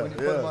 Oh, yeah, When you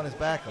put yeah. him on his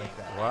back like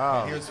that.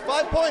 Wow. Here's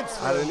 5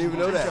 points. I didn't even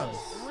know Jim that. Jones.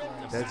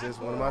 That's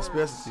just one of my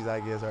specialties, I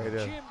guess, right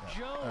there.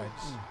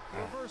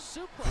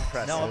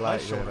 Now I my like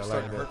shoulder's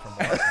that. I starting to like hurt from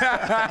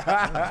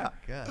watching.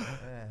 God,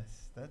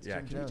 that's Yeah.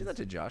 Jim Can you do Jones. that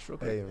to Josh real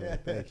quick? Hey, man,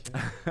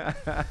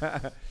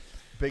 thank you.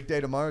 Big day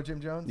tomorrow, Jim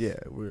Jones? Yeah,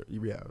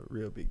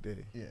 real big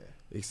day. Yeah.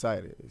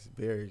 excited. It's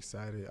very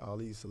excited. All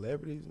these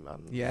celebrities.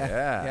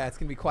 Yeah, it's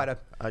gonna be quite a.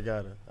 I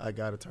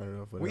gotta turn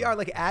it up. We are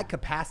like at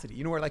capacity.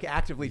 You know, we're like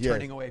actively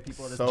turning away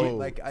people. At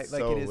this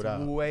it is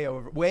way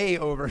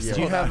over. Yeah.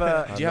 Do you have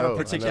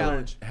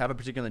a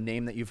particular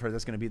name that you've heard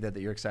that's going to be there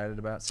that you're excited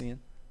about seeing?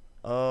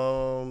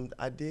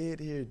 I did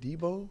hear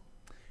Debo.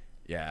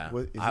 Yeah,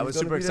 I was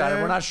super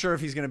excited. We're not sure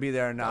if he's going to be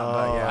there or not.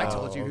 But yeah, I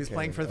told you he was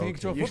playing for the Fan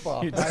Control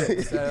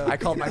football. I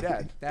called my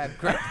dad.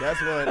 Great. That's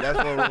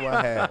one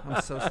I had.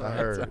 I'm so sorry. I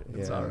heard.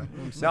 It's all right.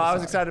 I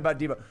was excited about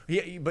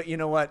Debo. But you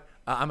know what?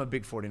 I'm a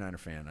big 49er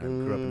fan. I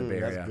grew up in the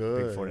Bay Area.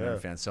 Big 49er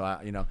fan. So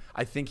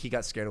I think he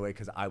got scared away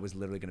because I was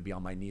literally going to be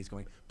on my knees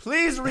going,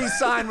 "Please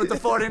re-sign with the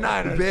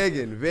 49ers."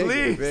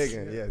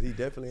 begging. Yeah, he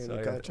definitely in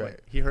the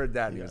contract. He heard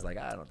that and he was like,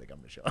 "I don't think I'm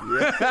going to show up."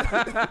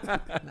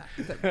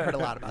 Heard a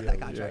lot about that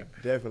contract.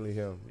 Yeah, definitely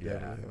him.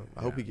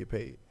 I hope he get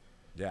paid.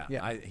 Yeah.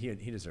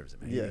 He deserves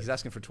it, man. He's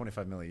asking for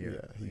 $25 million a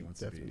year. Yeah, he wants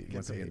to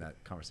be in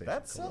that conversation.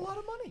 That's a lot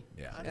of money.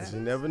 Yeah. You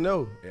never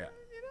know. Yeah.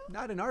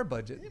 Not in our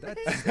budget.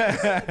 That's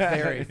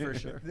very for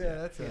sure.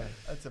 Yeah,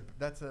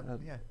 that's a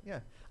yeah.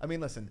 I mean,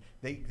 listen,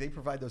 they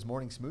provide those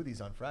morning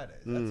smoothies on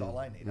Fridays. That's all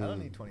I need. I don't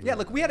need 20. Yeah,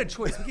 look, we had a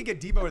choice. We could get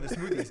Debo or the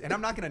smoothies, and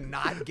I'm not gonna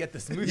not get the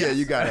smoothies. Yeah,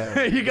 you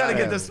gotta. You gotta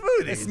get the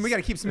smoothies. We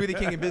gotta keep Smoothie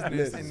King in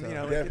business, and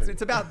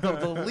it's about the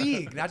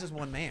league, not just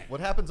one man.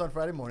 What happens on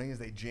Friday morning is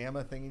they jam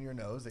a thing in your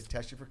nose, they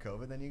test you for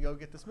COVID, then you go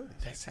get the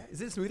smoothies.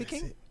 Is it Smoothie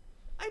King?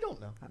 I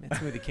don't know. I mean,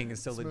 Smoothie King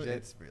is so legit.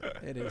 It's really,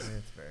 it is.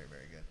 It's very,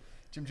 very good.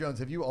 Jim Jones,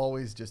 have you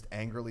always just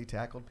angrily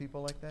tackled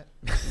people like that?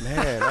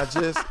 Man,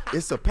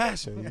 it's a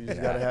passion. You just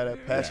gotta have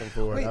that passion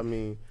for it. I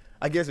mean,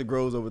 I guess it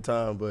grows over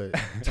time, but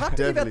talk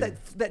to me about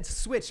that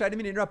switch. I didn't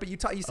mean to interrupt, but you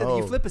said that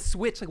you flip a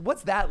switch. Like,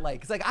 what's that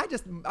like? It's like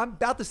I'm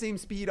about the same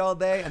speed all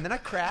day, and then I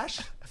crash.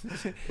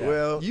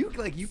 Well, you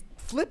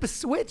flip a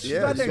switch.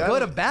 Yeah, you go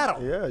to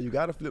battle. Yeah, you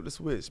gotta flip the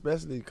switch,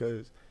 especially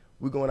because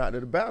we're going out to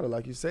the battle,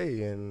 like you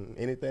say, and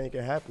anything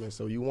can happen.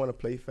 So you want to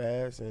play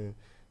fast and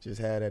just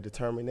have that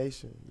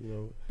determination, you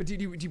know. But do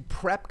you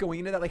prep going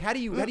into that? Like, how do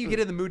you get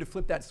in the mood to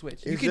flip that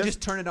switch? You can just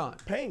turn it on.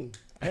 Pain.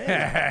 Just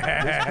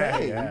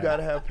pain. You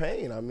gotta have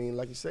pain. I mean,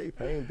 like you say,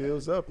 pain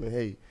builds up. And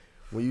hey,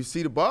 when you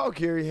see the ball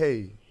carry,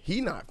 hey, he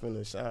not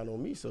finna shine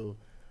on me, so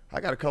I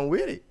gotta come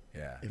with it.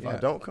 Yeah. If I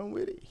don't come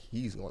with it,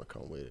 he's gonna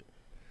come with it.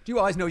 Do you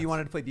always know you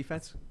wanted to play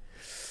defense?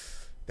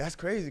 That's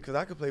crazy because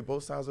I could play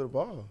both sides of the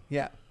ball.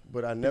 Yeah.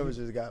 But I never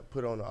just got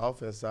put on the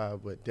offense side.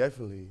 But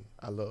definitely,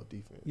 I love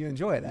defense. You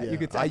enjoy that. Yeah. You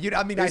could. I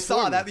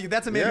saw that.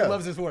 That's a man who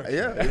loves his work.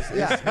 Yeah,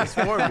 it's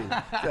for me.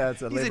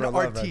 That's a He's an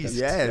artiste.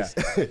 Yes,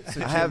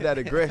 so I have that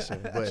aggression.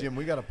 But Jim,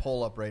 we got a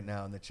poll up right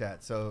now in the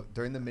chat. So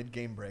during the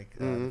mid-game break,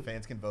 the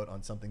fans can vote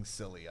on something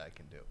silly I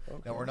can do.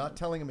 Okay. Now we're not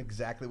telling them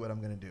exactly what I'm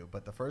going to do,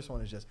 but the first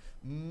one is just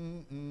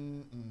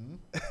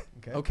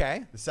Okay.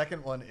 Okay. The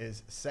second one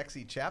is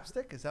sexy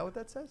chapstick. Is that what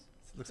that says?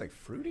 It looks like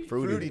fruity.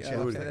 Fruity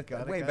chapstick.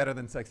 That's way better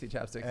than sexy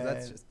chapstick.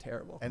 That's just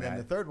terrible. And then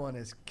the third one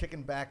is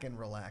kicking back and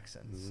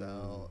relaxing.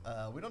 So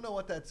we don't know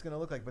what that's going to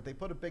look like, but they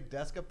put a big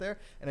desk up there,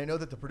 and I know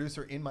that the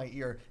producer in my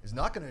ear is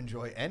not going to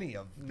enjoy any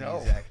of these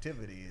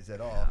activities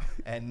at all,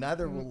 and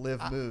neither will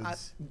Liv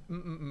Moods.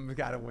 We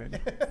gotta win.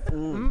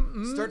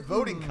 Start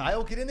voting,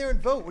 Kyle. Get in there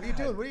and vote. What are you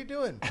doing? What are you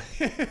doing?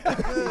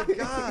 Good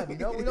God. We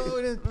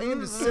didn't pay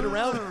him to sit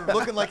around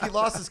looking like he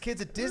lost his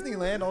kids at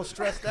Disneyland all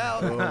stressed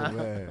out. Oh,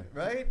 man.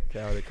 Right?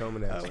 Kyle, they're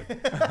coming at you.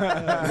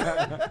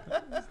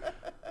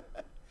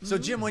 So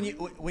Jim, when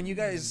you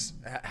guys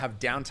have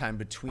downtime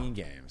between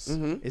games,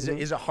 is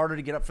it harder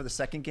to get up for the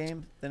second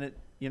game than it?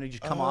 You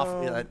just come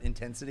off that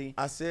intensity.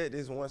 I said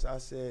this once. I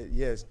said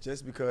yes,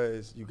 just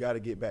because you got to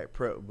get back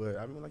prepped. But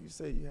I mean, like you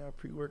said, you have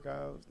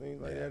pre-workouts, things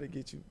like that to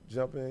get you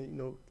jumping.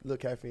 Little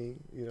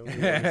caffeine.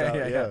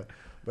 Yeah.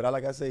 But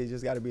like I say, you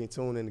just got to be in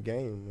tune in the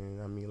game.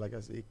 And I mean, like I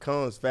said, it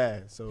comes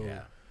fast. So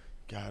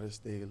gotta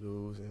stay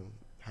loose and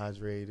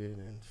hydrated.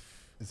 And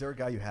is there a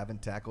guy you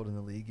haven't tackled in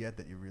the league yet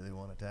that you really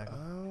want to tackle?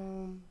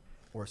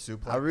 Or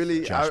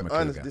Suplex?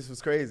 Honestly, this was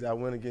crazy. I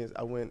went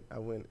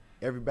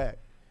every back.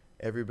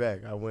 I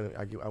went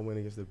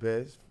against the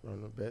best,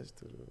 from the best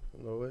to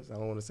the lowest. I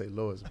don't want to say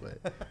lowest,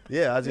 but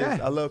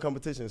I love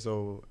competition.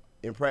 So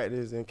in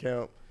practice, in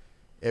camp,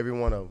 every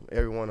one of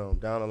them,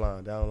 down the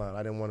line.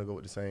 I didn't want to go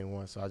with the same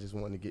one, so I just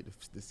wanted to get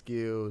the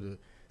skill to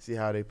see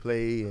how they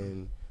play,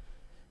 and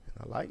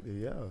I liked it.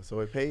 Yeah, so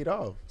it paid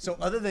off. So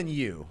other than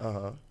you,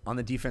 on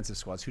the defensive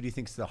squads, who do you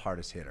think is the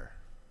hardest hitter?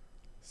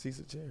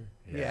 Cecil Cherry.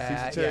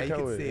 Yeah, you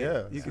can see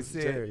it. You can see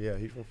it. Yeah,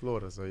 he's from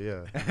Florida, so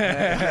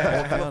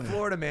yeah.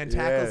 Florida man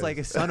tackles like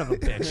a son of a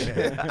bitch.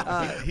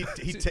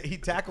 He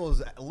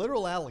tackles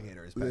literal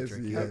alligators,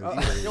 Patrick. He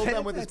killed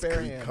them with his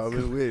bare hands.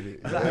 Coming with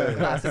it.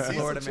 Classic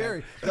Florida Cecil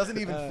Cherry doesn't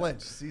even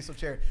flinch. Cecil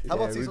Cherry. How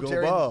about Cecil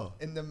Cherry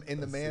in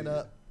the man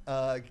up?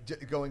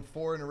 Going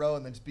 4 in a row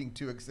and then just being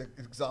too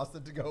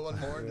exhausted to go one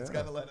more and just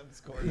kind of let him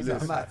score.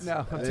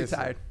 I'm too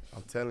tired.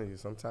 I'm telling you,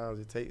 sometimes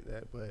it takes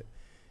that, but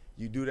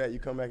you do that, you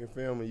come back and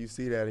film and you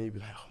see that and you be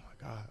like, oh my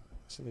God,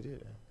 Should have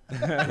did that. I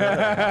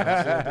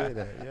should have did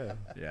that.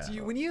 Yeah. Do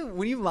you,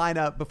 when you line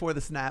up before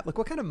the snap, like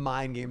what kind of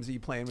mind games are you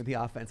playing with the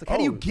offense? Like how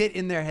do you get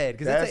in their head?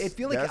 Because it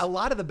feels like a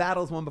lot of the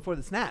battles won before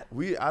the snap.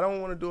 I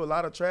don't want to do a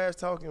lot of trash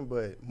talking,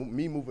 but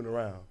me moving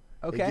around.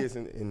 Okay. It gets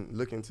in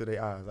looking into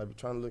their eyes. I be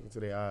trying to look into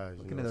their eyes.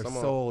 Look into their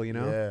soul, you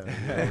know?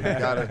 Yeah. You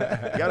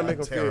gotta make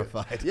them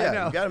terrified. feel.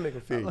 Yeah, you gotta make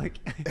them feel. Like,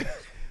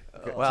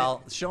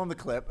 Well, show them the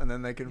clip, and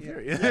then they can hear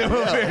you. you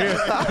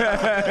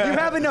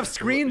have enough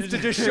screens to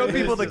just show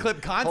people the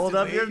clip constantly. Hold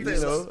up your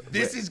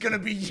this is going to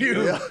be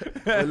you. Yeah.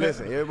 But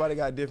listen, everybody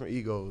got different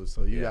egos,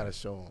 so you gotta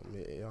show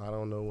them. I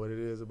don't know what it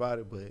is about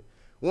it, but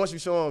once you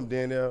show them,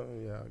 then they'll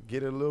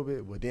get it a little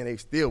bit, but then they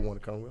still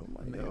want to come with. I'm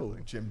like, no.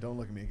 Jim, don't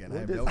look at me again. I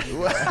have no I just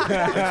want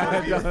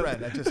to be your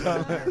friend. I just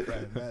want to be your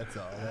friend. That's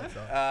all.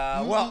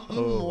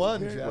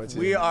 Jeff.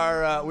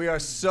 We are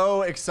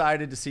so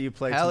excited to see you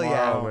play Hell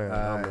tomorrow.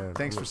 yeah. Man.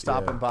 Thanks for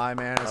stopping by,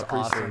 man. It's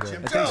awesome. it.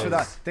 And thanks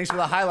for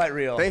the highlight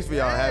reel. Thanks for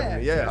y'all having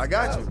me. Yeah, I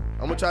got you.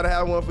 I'm gonna try to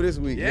have one for this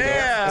week.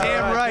 Yeah,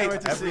 damn right.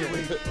 Every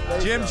week.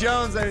 Jim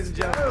Jones, ladies and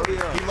gentlemen.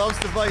 He loves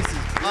devices,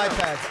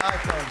 iPads,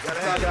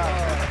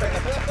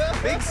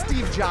 iPhones. Big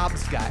Steve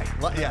Jobs guy.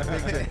 Yeah,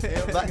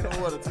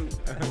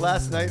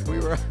 last night we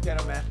were.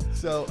 Get him, man.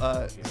 So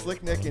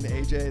Slick Nick and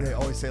AJ, they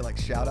always say like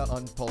shout out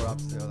on Polar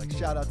Opposites. They're like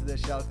shout out to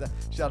this, shout out to that,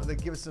 shout out. They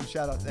give us some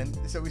shout outs, and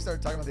so we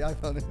started talking about the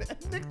iPhone, and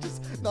Nick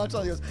just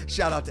nonchalantly goes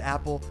shout out to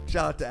Apple,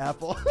 shout out to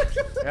Apple.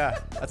 Yeah,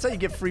 that's how you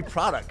get free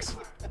products.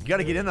 You got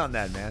to get in on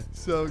that, man.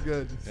 So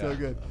good, so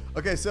good.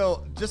 Okay,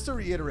 so just to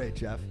reiterate,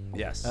 Jeff.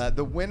 Yes.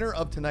 The winner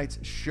of tonight's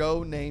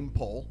show name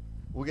poll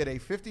will get a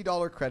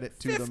 $50 credit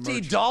to the merch.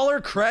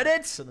 $50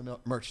 credit To the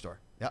merch store.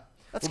 Yeah.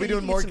 That's We'll be how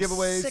you doing more get some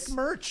giveaways sick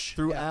merch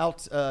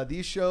throughout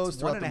these shows,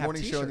 throughout the 1.5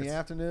 morning show in the t-shirts.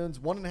 afternoons.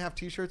 1.5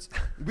 t-shirts.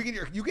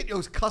 You get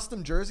those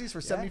custom jerseys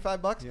for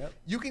 $75. Yep.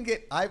 You can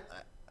get I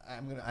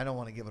don't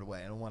want to give it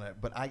away. I don't want to,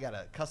 but I got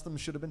a custom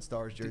Should Have Been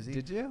Stars jersey.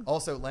 Did you?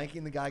 Also, Lanky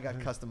and the guy got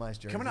customized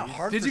jerseys. coming out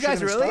hard. Did for you guys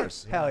Should Have really? Been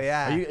Stars. Hell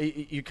yeah. Are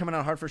you coming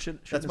out hard for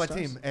shit? That's my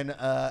team. And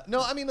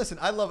no, I mean, listen,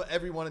 I love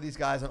every one of these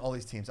guys on all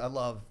these teams. I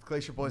love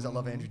Glacier Boys. I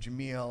love Andrew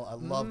Jamil. I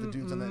love the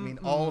dudes on that. I mean,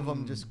 all of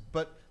them just.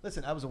 But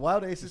listen, I was a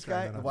Wild Aces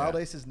guy. The Wild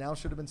Aces now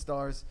Should Have Been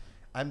Stars.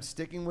 I'm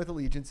sticking with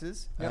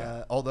Allegiances,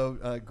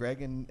 although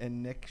Greg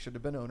and Nick should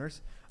have been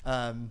owners.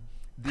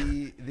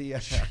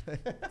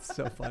 It's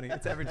so funny.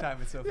 It's every time.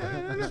 It's so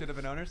funny. We should have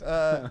been owners.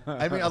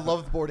 I mean, I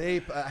love the Bored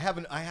Ape. I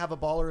have a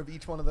baller of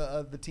each one of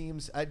the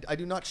teams. I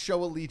do not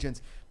show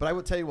allegiance, but I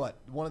will tell you what.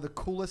 One of the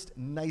coolest,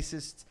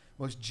 nicest,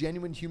 most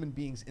genuine human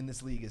beings in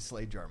this league is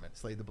Slade Jarman,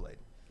 Slade the Blade.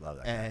 Love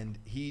that guy. And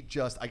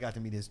I got to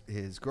meet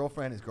his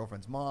girlfriend, his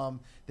girlfriend's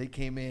mom. They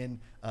came in.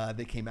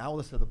 They came out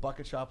with us to the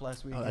bucket shop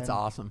last week. Oh, that's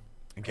awesome.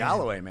 And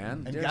Galloway,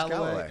 man. And Darius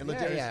Galloway. And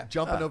Ladarius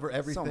jumping over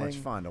everything. So much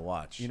fun to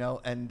watch. You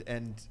know, and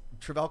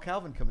Travelle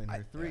Calvin coming in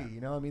here, 3.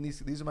 You know, I mean,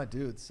 these are my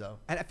dudes. So.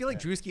 And I feel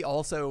like Drewski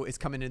also is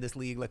coming into this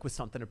league like with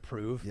something to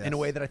prove in a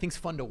way that I think is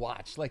fun to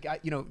watch. Like,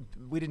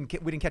 we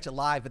didn't catch it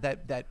live, but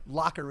that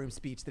locker room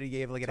speech that he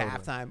gave like at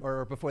halftime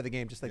or before the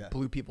game just like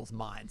blew people's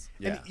minds.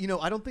 Yeah. And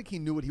I don't think he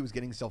knew what he was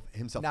getting himself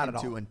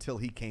into until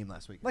he came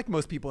last week. Like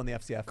most people in the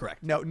FCF.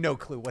 Correct. No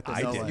clue what this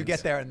is. You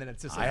get there and then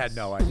it's just. I had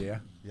no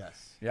idea.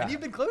 Yes. Yeah. And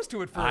you've been close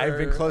to it for. I've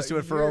been close to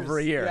it for over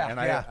a year, Yeah, and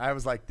I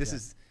was like, this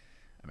is.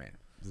 I mean.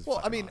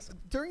 Well, I mean,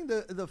 during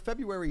the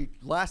February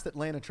last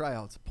Atlanta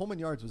tryouts, Pullman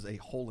Yards was a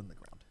hole in the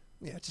ground.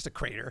 Yeah, just a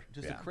crater.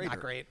 Just a crater. Not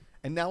great.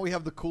 And now we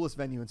have the coolest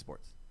venue in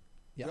sports.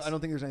 Yes. I don't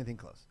think there's anything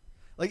close.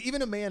 Like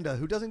even Amanda,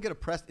 who doesn't get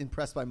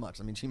impressed by much.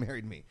 I mean, she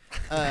married me.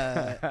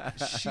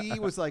 She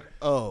was like,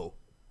 "Oh,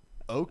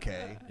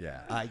 okay,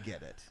 yeah, I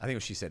get it." I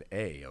think she said,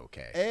 "A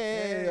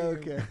okay."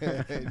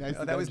 Okay. Nice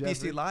that was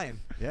BC Lion.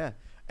 Yeah.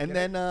 And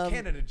then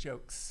Canada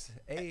jokes.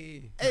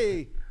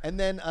 Hey. And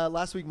then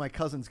last week my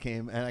cousins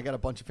came, and I got a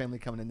bunch of family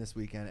coming in this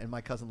weekend. And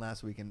my cousin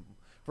last weekend,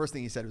 first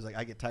thing he said was like,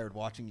 "I get tired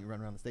watching you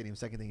run around the stadium."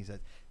 Second thing he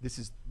said, "This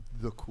is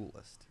the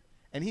coolest."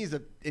 And he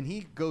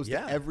goes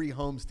to every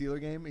home Steeler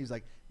game. He's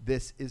like,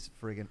 "This is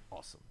friggin'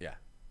 awesome." Yeah,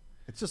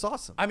 it's just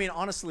awesome. I mean,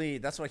 honestly,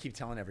 that's what I keep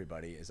telling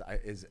everybody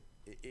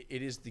it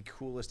is the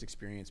coolest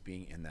experience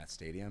being in that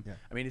stadium. Yeah.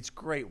 I mean, it's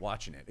great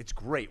watching it. It's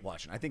great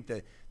watching. I think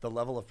the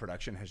level of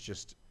production has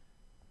just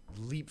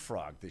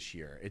leapfrog this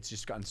year. It's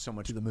just gotten so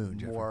much to the moon,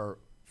 more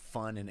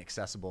fun and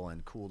accessible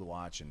and cool to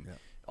watch, and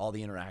all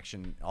the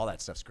interaction, all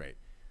that stuff's great.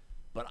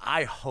 But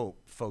I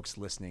hope folks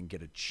listening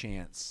get a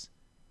chance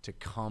to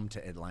come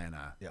to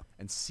Atlanta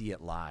and see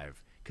it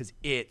live, because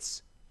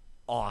it's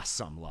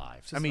awesome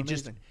live. I mean,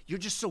 you're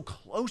just so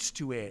close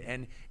to it,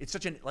 and it's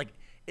such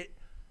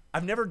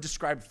I've never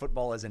described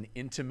football as an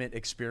intimate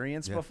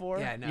experience before,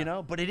 you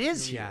know, but it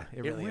is here.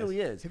 Yeah, it really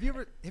is. Have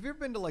you ever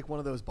been to like one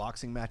of those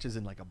boxing matches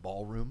in like a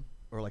ballroom?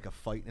 Or like a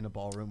fight in a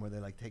ballroom where they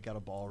like take out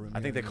a ballroom. I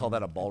think they call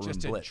that a ballroom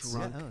just blitz.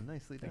 Yeah,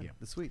 nicely done.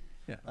 The suite.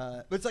 Yeah.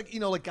 But it's like,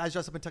 like guys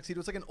dressed up in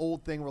tuxedos. It's like an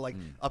old thing where like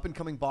up and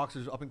coming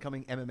boxers, up and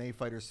coming MMA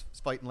fighters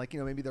fighting. Like,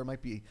 maybe there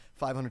might be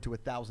 500 to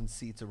 1,000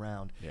 seats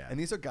around. Yeah. And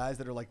these are guys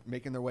that are like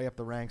making their way up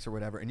the ranks or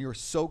whatever. And you're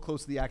so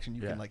close to the action,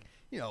 you can like,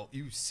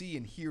 you see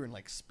and hear and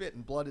like spit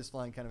and blood is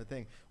flying kind of a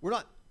thing.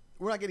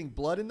 not getting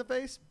blood in the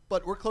face,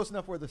 but we're close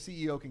enough where the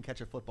CEO can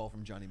catch a football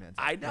from Johnny Manziel.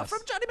 I know from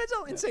Johnny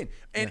Manziel, insane.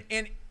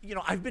 And you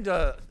know, I've been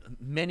to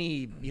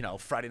many, you know,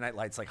 Friday Night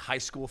Lights, like high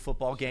school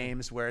football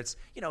games where it's,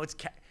 you know,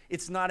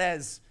 it's not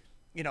as,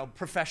 you know,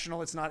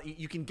 professional. It's not,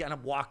 you can kind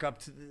of walk up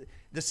to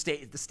the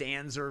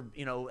stands are,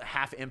 you know,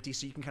 half empty,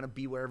 so you can kind of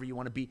be wherever you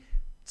want to be.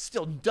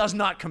 Still does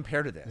not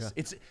compare to this.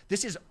 Yeah.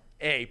 This is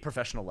A,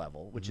 professional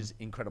level, which is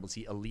incredible to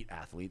see elite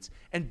athletes,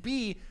 and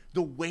B,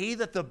 the way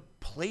that the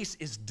place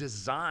is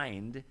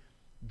designed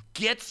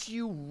gets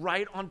you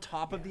right on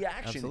top of the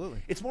action.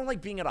 Absolutely. It's more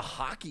like being at a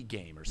hockey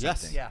game or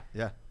something.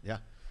 Yeah.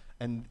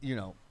 And, you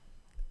know,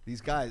 these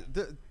guys,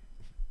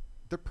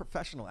 they're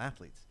professional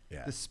athletes.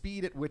 Yeah. The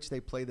speed at which they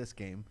play this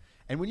game.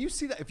 And when you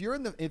see that, if you're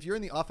in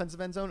the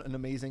offensive end zone, an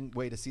amazing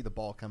way to see the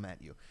ball come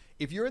at you.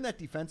 If you're in that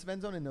defensive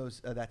end zone in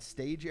those that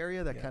stage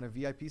area, that kind of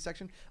VIP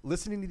section,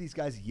 listening to these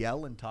guys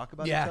yell and talk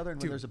about each other,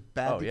 and when there's a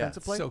bad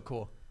defensive play, so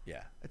cool.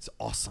 Yeah. It's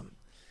awesome.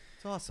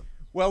 It's awesome.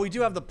 Well, we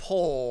do have the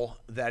poll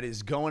that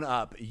is going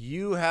up.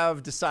 You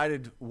have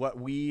decided what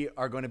we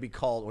are going to be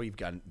called, or you've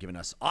given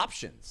us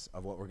options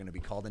of what we're going to be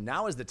called, and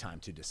now is the time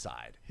to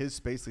decide. His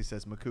Spacely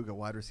says Makuga,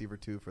 wide receiver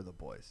 2 for the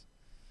boys.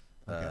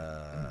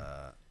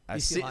 Okay.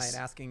 BC Lion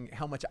asking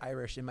how much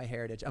Irish in my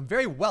heritage. I'm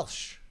very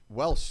Welsh.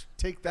 Welsh.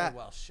 Take that.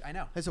 Very Welsh. I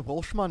know. As a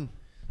Welshman.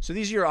 So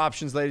these are your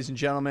options, ladies and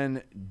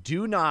gentlemen. Do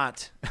you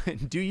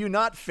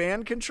not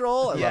fan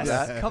control? I love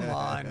that. Come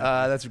on.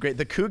 That's great.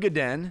 The Cougar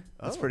Den.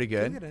 That's pretty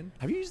good. Cougar Den.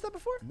 Have you used that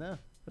before? No.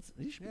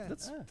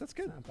 That's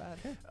good. Not bad.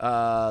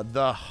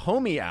 The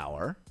Homie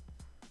Hour.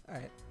 All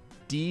right.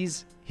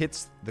 D's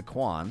hits the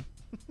Quan.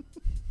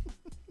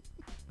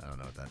 I don't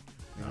know what that.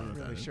 I'm not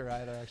really sure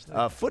either,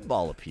 actually.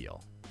 Football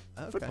appeal.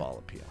 Okay. Football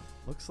appeal.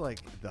 Looks like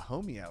the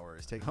Homie Hour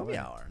is taking Homie away.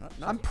 Hour.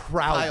 I'm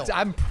proud. Kyle.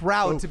 I'm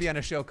proud Vote. to be on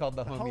a show called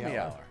The Homie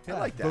Hour. I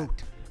like that.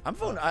 Vote. I'm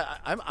voting.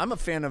 I'm a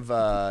fan of.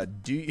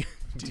 Do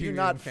you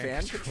not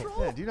fan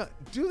control? Yeah,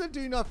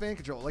 do you not fan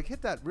control? Like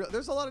hit that.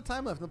 There's a lot of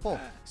time left in the poll.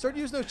 Start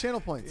using those channel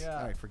points. Yeah.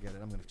 All right, forget it.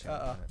 I'm gonna change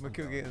it.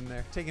 Makuga in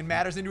there, taking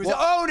matters into his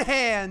own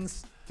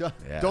hands.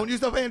 Don't use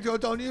the fan control.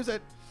 Don't use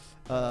it.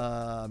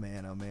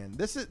 Man, oh man.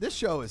 This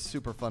show is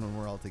super fun when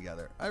we're all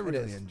together. I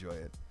really enjoy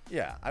it.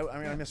 Yeah, I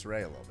mean, I miss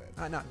Ray a little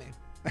bit. Not me.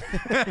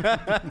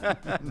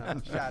 No,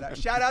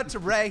 shout out to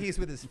Ray. He's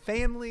with his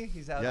family.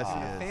 He's out Yes, at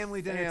he a is.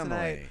 family dinner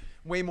tonight.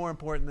 Way more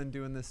important than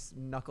doing this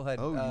knucklehead.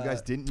 Oh, you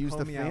guys didn't use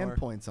the Homie fan Hour.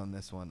 points on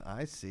this one.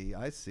 I see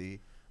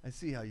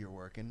how you're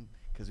working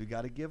because we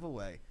got a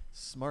giveaway.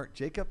 Smart.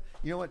 Jacob,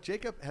 you know what?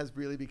 Jacob has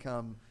really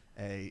become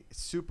a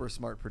super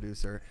smart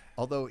producer,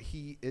 although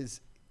he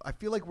is. I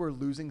feel like we're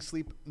losing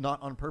sleep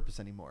not on purpose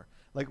anymore.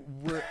 Like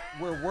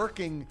we're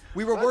working.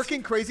 We were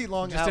working crazy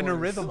long Just hours. in a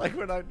rhythm. Like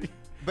we're not.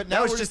 But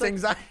now it's we're just like,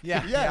 anxiety.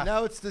 Yeah.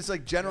 Now it's this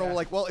like general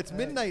like, well, it's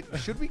midnight.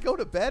 Should we go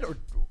to bed or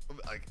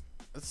like?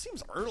 It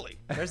seems early.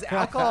 There's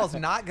alcohol's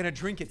not gonna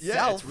drink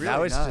itself. it's really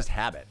Now it's not. just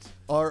habit.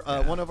 Our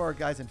one of our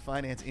guys in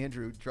finance,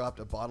 Andrew, dropped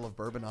a bottle of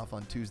bourbon off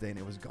on Tuesday, and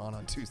it was gone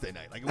on Tuesday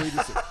night. Like we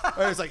just,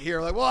 I was like, here,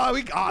 like, well,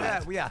 we got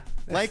it. Yeah.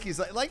 Lanky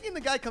and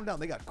the guy come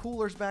down. They got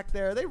coolers back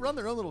there. They run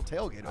their own little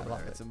tailgate over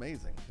there. It's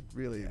amazing. It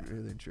really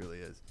and truly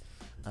is.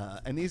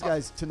 And these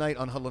guys tonight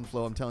on Huddle and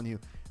Flow, I'm telling you,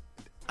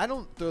 I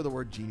don't throw the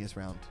word genius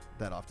around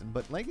that often,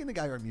 but Lanky and the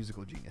guy are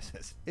musical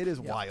geniuses. It is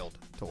wild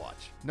to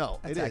watch. No,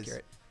 That's it is.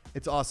 accurate.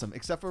 It's awesome,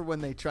 except for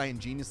when they try and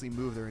geniusly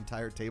move their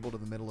entire table to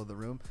the middle of the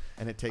room,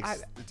 and it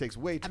takes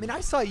way too. I mean, I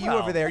saw you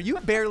over there. You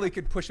barely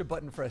could push a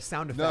button for a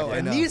sound effect. No, I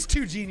and know. these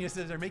two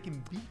geniuses are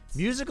making beats.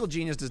 Musical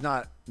genius does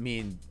not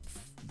mean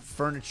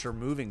furniture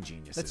moving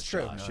genius. That's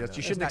true. Josh. No,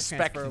 You shouldn't not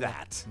expect transferable.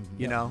 that.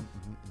 You know.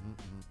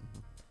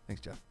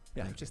 Thanks, Jeff.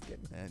 Yeah, I'm just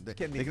kidding. They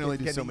Getting can only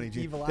do getting so many the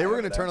genius. evil They eye were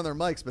over going to there. turn on their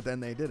mics, but then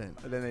they didn't.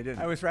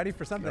 I was ready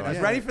for something. I was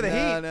Yeah. ready for the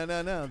heat.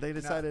 No. They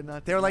decided not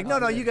to. They were like, no,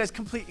 do you that.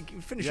 guys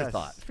finish your Yes.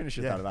 thought. Finish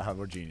your Yeah. thought about how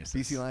we're geniuses.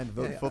 BC Lion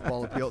vote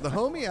football appeal. The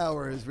Homie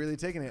Hour is really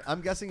taking it. I'm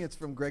guessing it's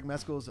from Greg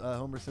Mescall's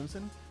Homer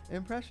Simpson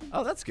impression.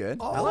 Oh, that's good.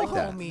 Oh, I like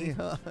that. homie.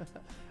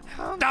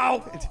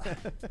 No.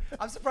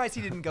 I'm surprised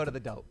he didn't go to the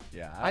dope.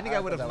 Yeah, I think I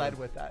would thought have that led was-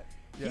 with that.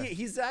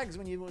 He zags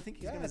when you think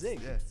he's gonna zig.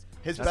 Yeah.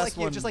 His Just best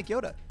like, one, just like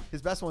Yoda.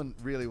 His best one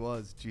really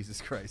was Jesus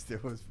Christ.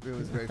 It was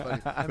very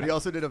funny. But he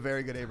also did a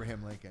very good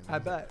Abraham Lincoln. I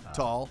bet.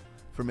 Tall,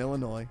 from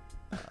Illinois.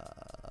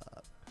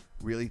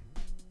 Really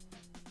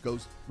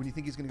goes when you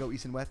think he's going to go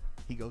east and west,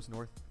 he goes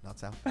north, not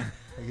south.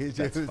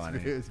 That's funny.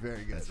 It was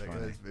very good. That's Like,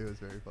 funny. It was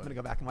very I'm funny. gonna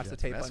go back and watch the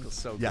tape. Mescall's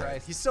so good. Yeah.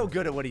 He's so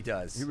good at what he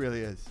does. He really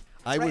is.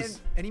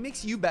 And he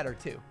makes you better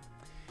too.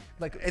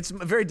 Like It's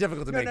very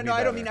difficult to make me I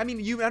better. don't mean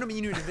you. I don't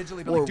mean you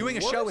individually, but Or like doing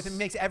a show with worse. him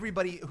makes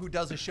everybody who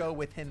does a show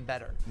with him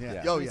better. Yeah.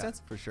 Yeah. Oh Make yeah,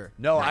 sense? for sure.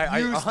 No, I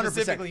You 100%.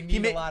 specifically He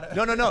need a lot of-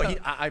 No.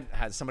 I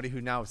had somebody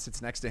who now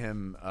sits next to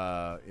him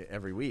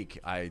every week.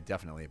 I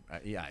definitely,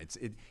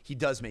 he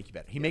does make you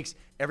better. He makes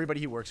everybody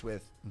he works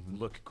with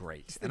look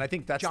great, and I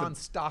think that's John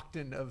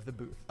Stockton of the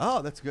booth.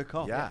 Oh, that's a good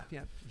call. Yeah.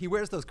 Yeah, he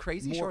wears those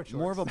crazy short shorts.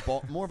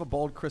 More of a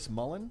bald Chris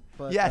Mullen.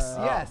 But, Yes.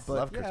 but,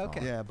 love Chris Yeah,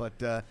 okay. Yeah, but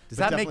Does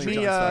that make me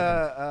John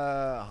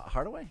Stockton.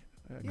 Hardaway?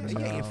 Yeah,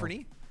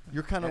 Anthony.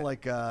 You're kind of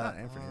like Not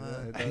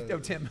Anthony. Oh,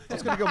 Tim. I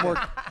was gonna go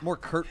more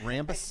Kurt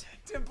Rambis.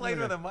 Tim played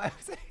with him.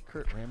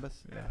 Kurt Rambis.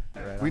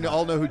 Yeah. We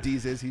all know who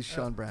Deez is. He's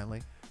Sean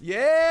Brantley.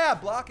 Yeah,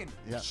 blocking.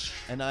 Yeah.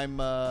 And I'm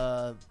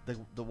the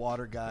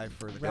water guy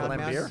for the Round Golden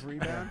mouse Beer.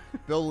 rebound.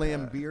 Bill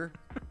Lambier.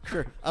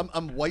 Sure.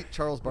 I'm white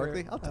Charles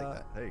Barkley. I'll take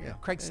that. There you go.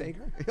 Craig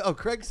Sager. Oh,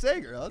 Craig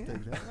Sager. I'll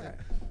take that.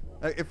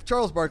 If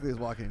Charles Barkley is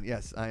walking in,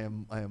 yes, I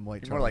am white You're more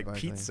Charles like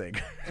Barkley. Pete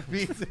Sager.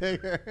 Pete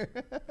Sager.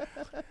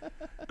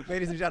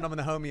 Ladies and gentlemen,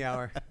 the homie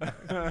hour.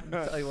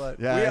 Tell you what.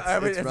 Yeah,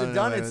 Is it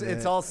done?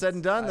 It's all said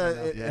and done.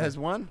 It has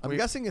won. I'm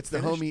guessing it's the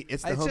finished? homie.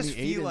 It's the It's homie. just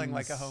feeling Aiden's-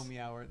 like a homie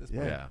hour at this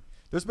point. Yeah.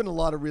 There's been a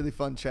lot of really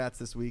fun chats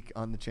this week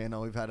on the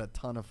channel. We've had a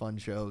ton of fun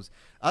shows.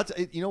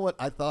 You know what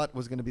I thought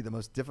was going to be the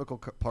most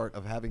difficult part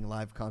of having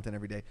live content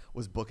every day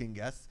was booking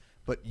guests.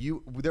 But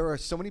there are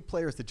so many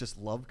players that just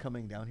love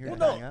coming down here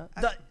to hang out.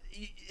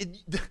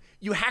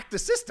 You hack the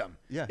system.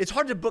 Yeah. It's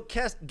hard to book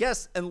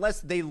guests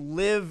unless they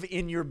live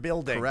in your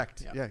building.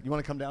 Correct. Yeah. You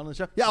want to come down on the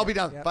show? Yeah, I'll be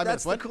down. 5 minutes.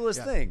 That's the What? coolest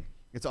Yeah. thing.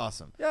 It's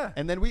awesome. Yeah.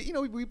 And then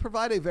we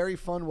provide a very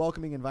fun,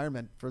 welcoming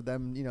environment for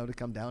them, to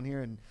come down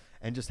here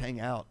and just hang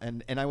out.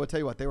 And I will tell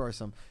you what, there are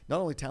some not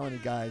only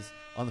talented guys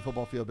on the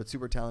football field, but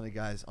super talented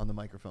guys on the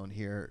microphone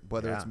here,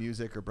 whether it's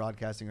music or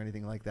broadcasting or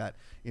anything like that.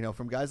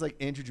 From guys like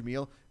Andrew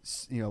Jamil,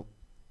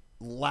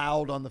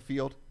 loud on the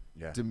field,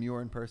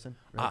 demure in person.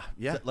 Right?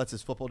 Yeah. Lets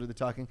his football do the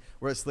talking.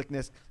 Whereas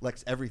Slickness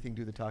lets everything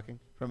do the talking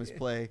from his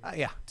play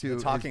to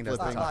The talking his does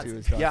the flipping talking. to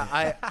his talking.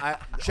 Yeah, I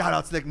Shout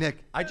out Slick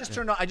Nick. I just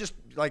turned on.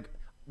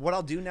 What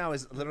I'll do now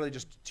is literally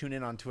just tune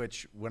in on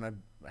Twitch when I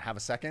have a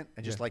second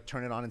and just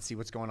turn it on and see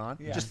what's going on,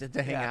 just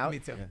to hang out. Me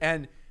too. Yeah.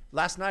 And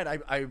last night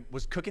I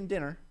was cooking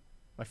dinner.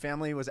 My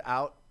family was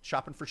out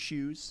shopping for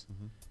shoes,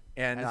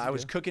 and I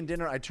was cooking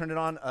dinner. I turned it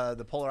on,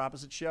 the Polar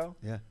Opposite show.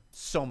 Yeah.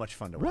 So much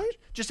fun to watch.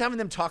 Just having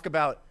them talk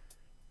about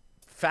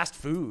fast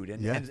food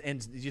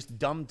and just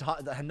dumb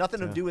talk, had nothing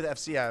to do with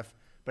FCF,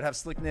 but have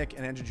Slick Nick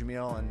and Andrew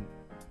Jamil, and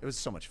it was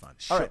so much fun.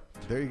 All right,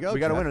 There you go. we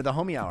got a Jeff. winner, the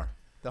homie hour.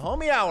 The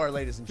homie hour,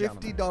 ladies and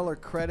gentlemen. $50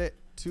 credit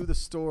to the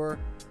store.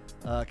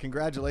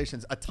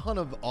 Congratulations. A ton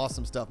of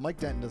awesome stuff. Mike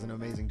Denton does an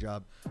amazing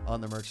job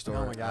on the merch store.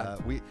 Oh my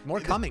God. More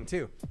coming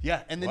too.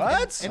 Yeah. And then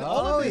What? And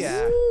all of this.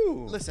 yeah.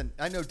 Woo. Listen,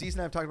 I know Deez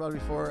and I have talked about it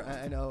before.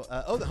 I know.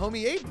 The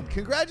homie Aiden.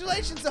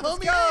 Congratulations to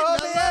homie go, Aiden.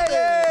 homie I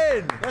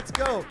love it. Aiden. Let's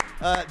go.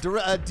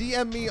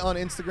 DM me on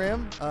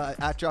Instagram,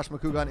 at Josh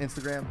McCoog on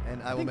Instagram,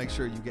 and I will make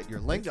sure you get your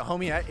I think link. the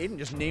homie Aiden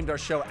just named our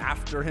show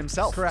after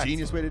himself. Correct.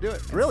 Genius way to do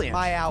it. Brilliant.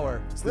 My hour.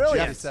 It's the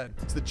Brilliant. Jeff,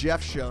 it's the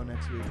Jeff show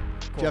next week.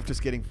 Jeff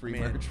just getting free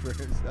Man. merch for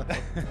himself.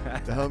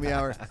 The homie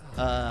hour.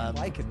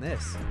 Liking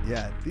this.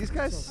 Yeah, these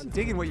guys. I'm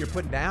digging what you're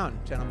putting down,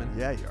 gentlemen.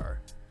 Yeah, you are.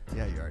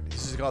 Yeah, you are. Dude.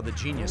 This is called the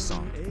Genius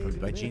Song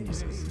by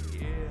Geniuses.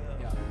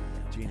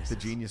 Genius. The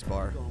Genius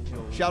Bar.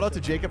 Shout out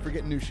to Jacob for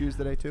getting new shoes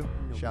today too.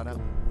 Shout out.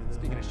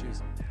 Speaking of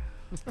shoes.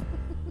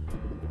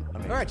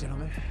 All right,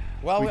 gentlemen.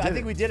 Well, We I did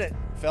think it. we did it,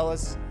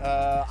 fellas.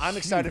 I'm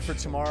excited for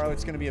tomorrow.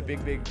 It's going to be a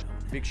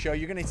big show.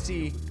 You're going to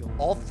see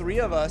all three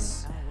of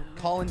us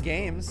calling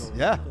games.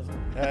 Yeah.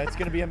 It's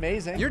going to be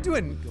amazing. You're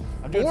doing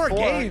I'm doing 4 4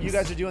 games. You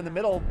guys are doing the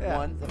middle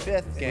one, the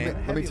 5th game.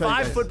 let me tell you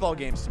 5 guys. football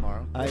games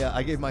tomorrow.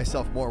 I gave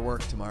myself more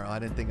work tomorrow. I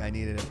didn't think I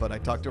needed it, but I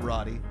talked to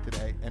Roddy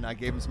today, and I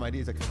gave him some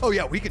ideas. Like, oh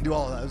yeah, we can do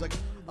all of that. I was like,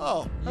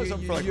 oh, that was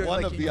up for like you're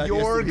one like, of the ideas.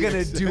 you're that gonna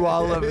needed. do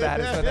all of that.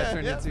 Is what that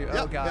turned Yeah, into.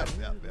 yeah, Oh God.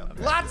 yeah.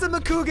 Lots of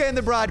Makuga in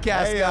the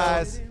broadcast, Hey,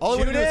 guys. all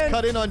we're Tune gonna do is in.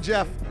 cut in on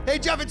Jeff. Hey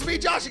Jeff, it's me,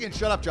 Josh again.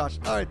 Shut up, Josh.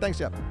 All right, thanks,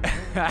 Jeff.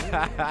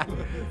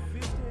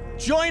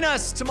 Join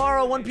us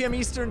tomorrow, 1 p.m.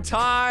 Eastern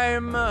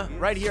Time,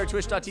 right here at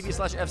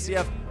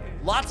twitch.tv/FCF.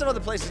 Lots of other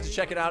places to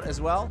check it out as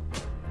well.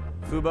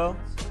 Fubo,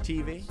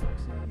 TV,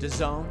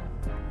 DAZN,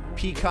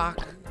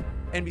 Peacock,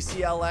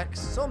 NBC LX,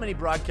 so many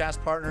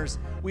broadcast partners.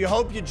 We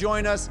hope you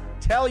join us.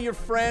 Tell your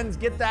friends,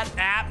 get that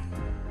app.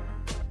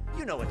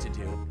 You know what to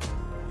do.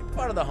 You're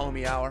part of the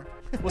homie hour.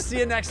 We'll see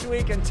you next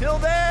week. Until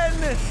then,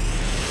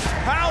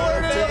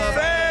 power to the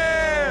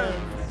fans!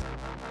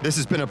 This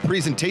has been a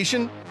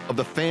presentation of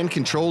the Fan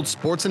Controlled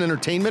Sports and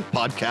Entertainment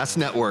Podcast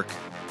Network.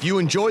 If you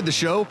enjoyed the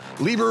show,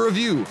 leave a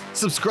review,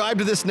 subscribe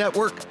to this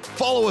network,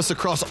 follow us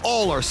across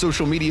all our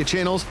social media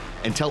channels,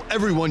 and tell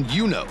everyone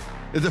you know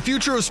that the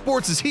future of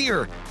sports is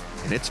here,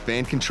 and it's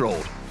fan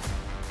controlled.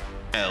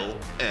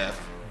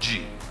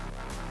 LFG.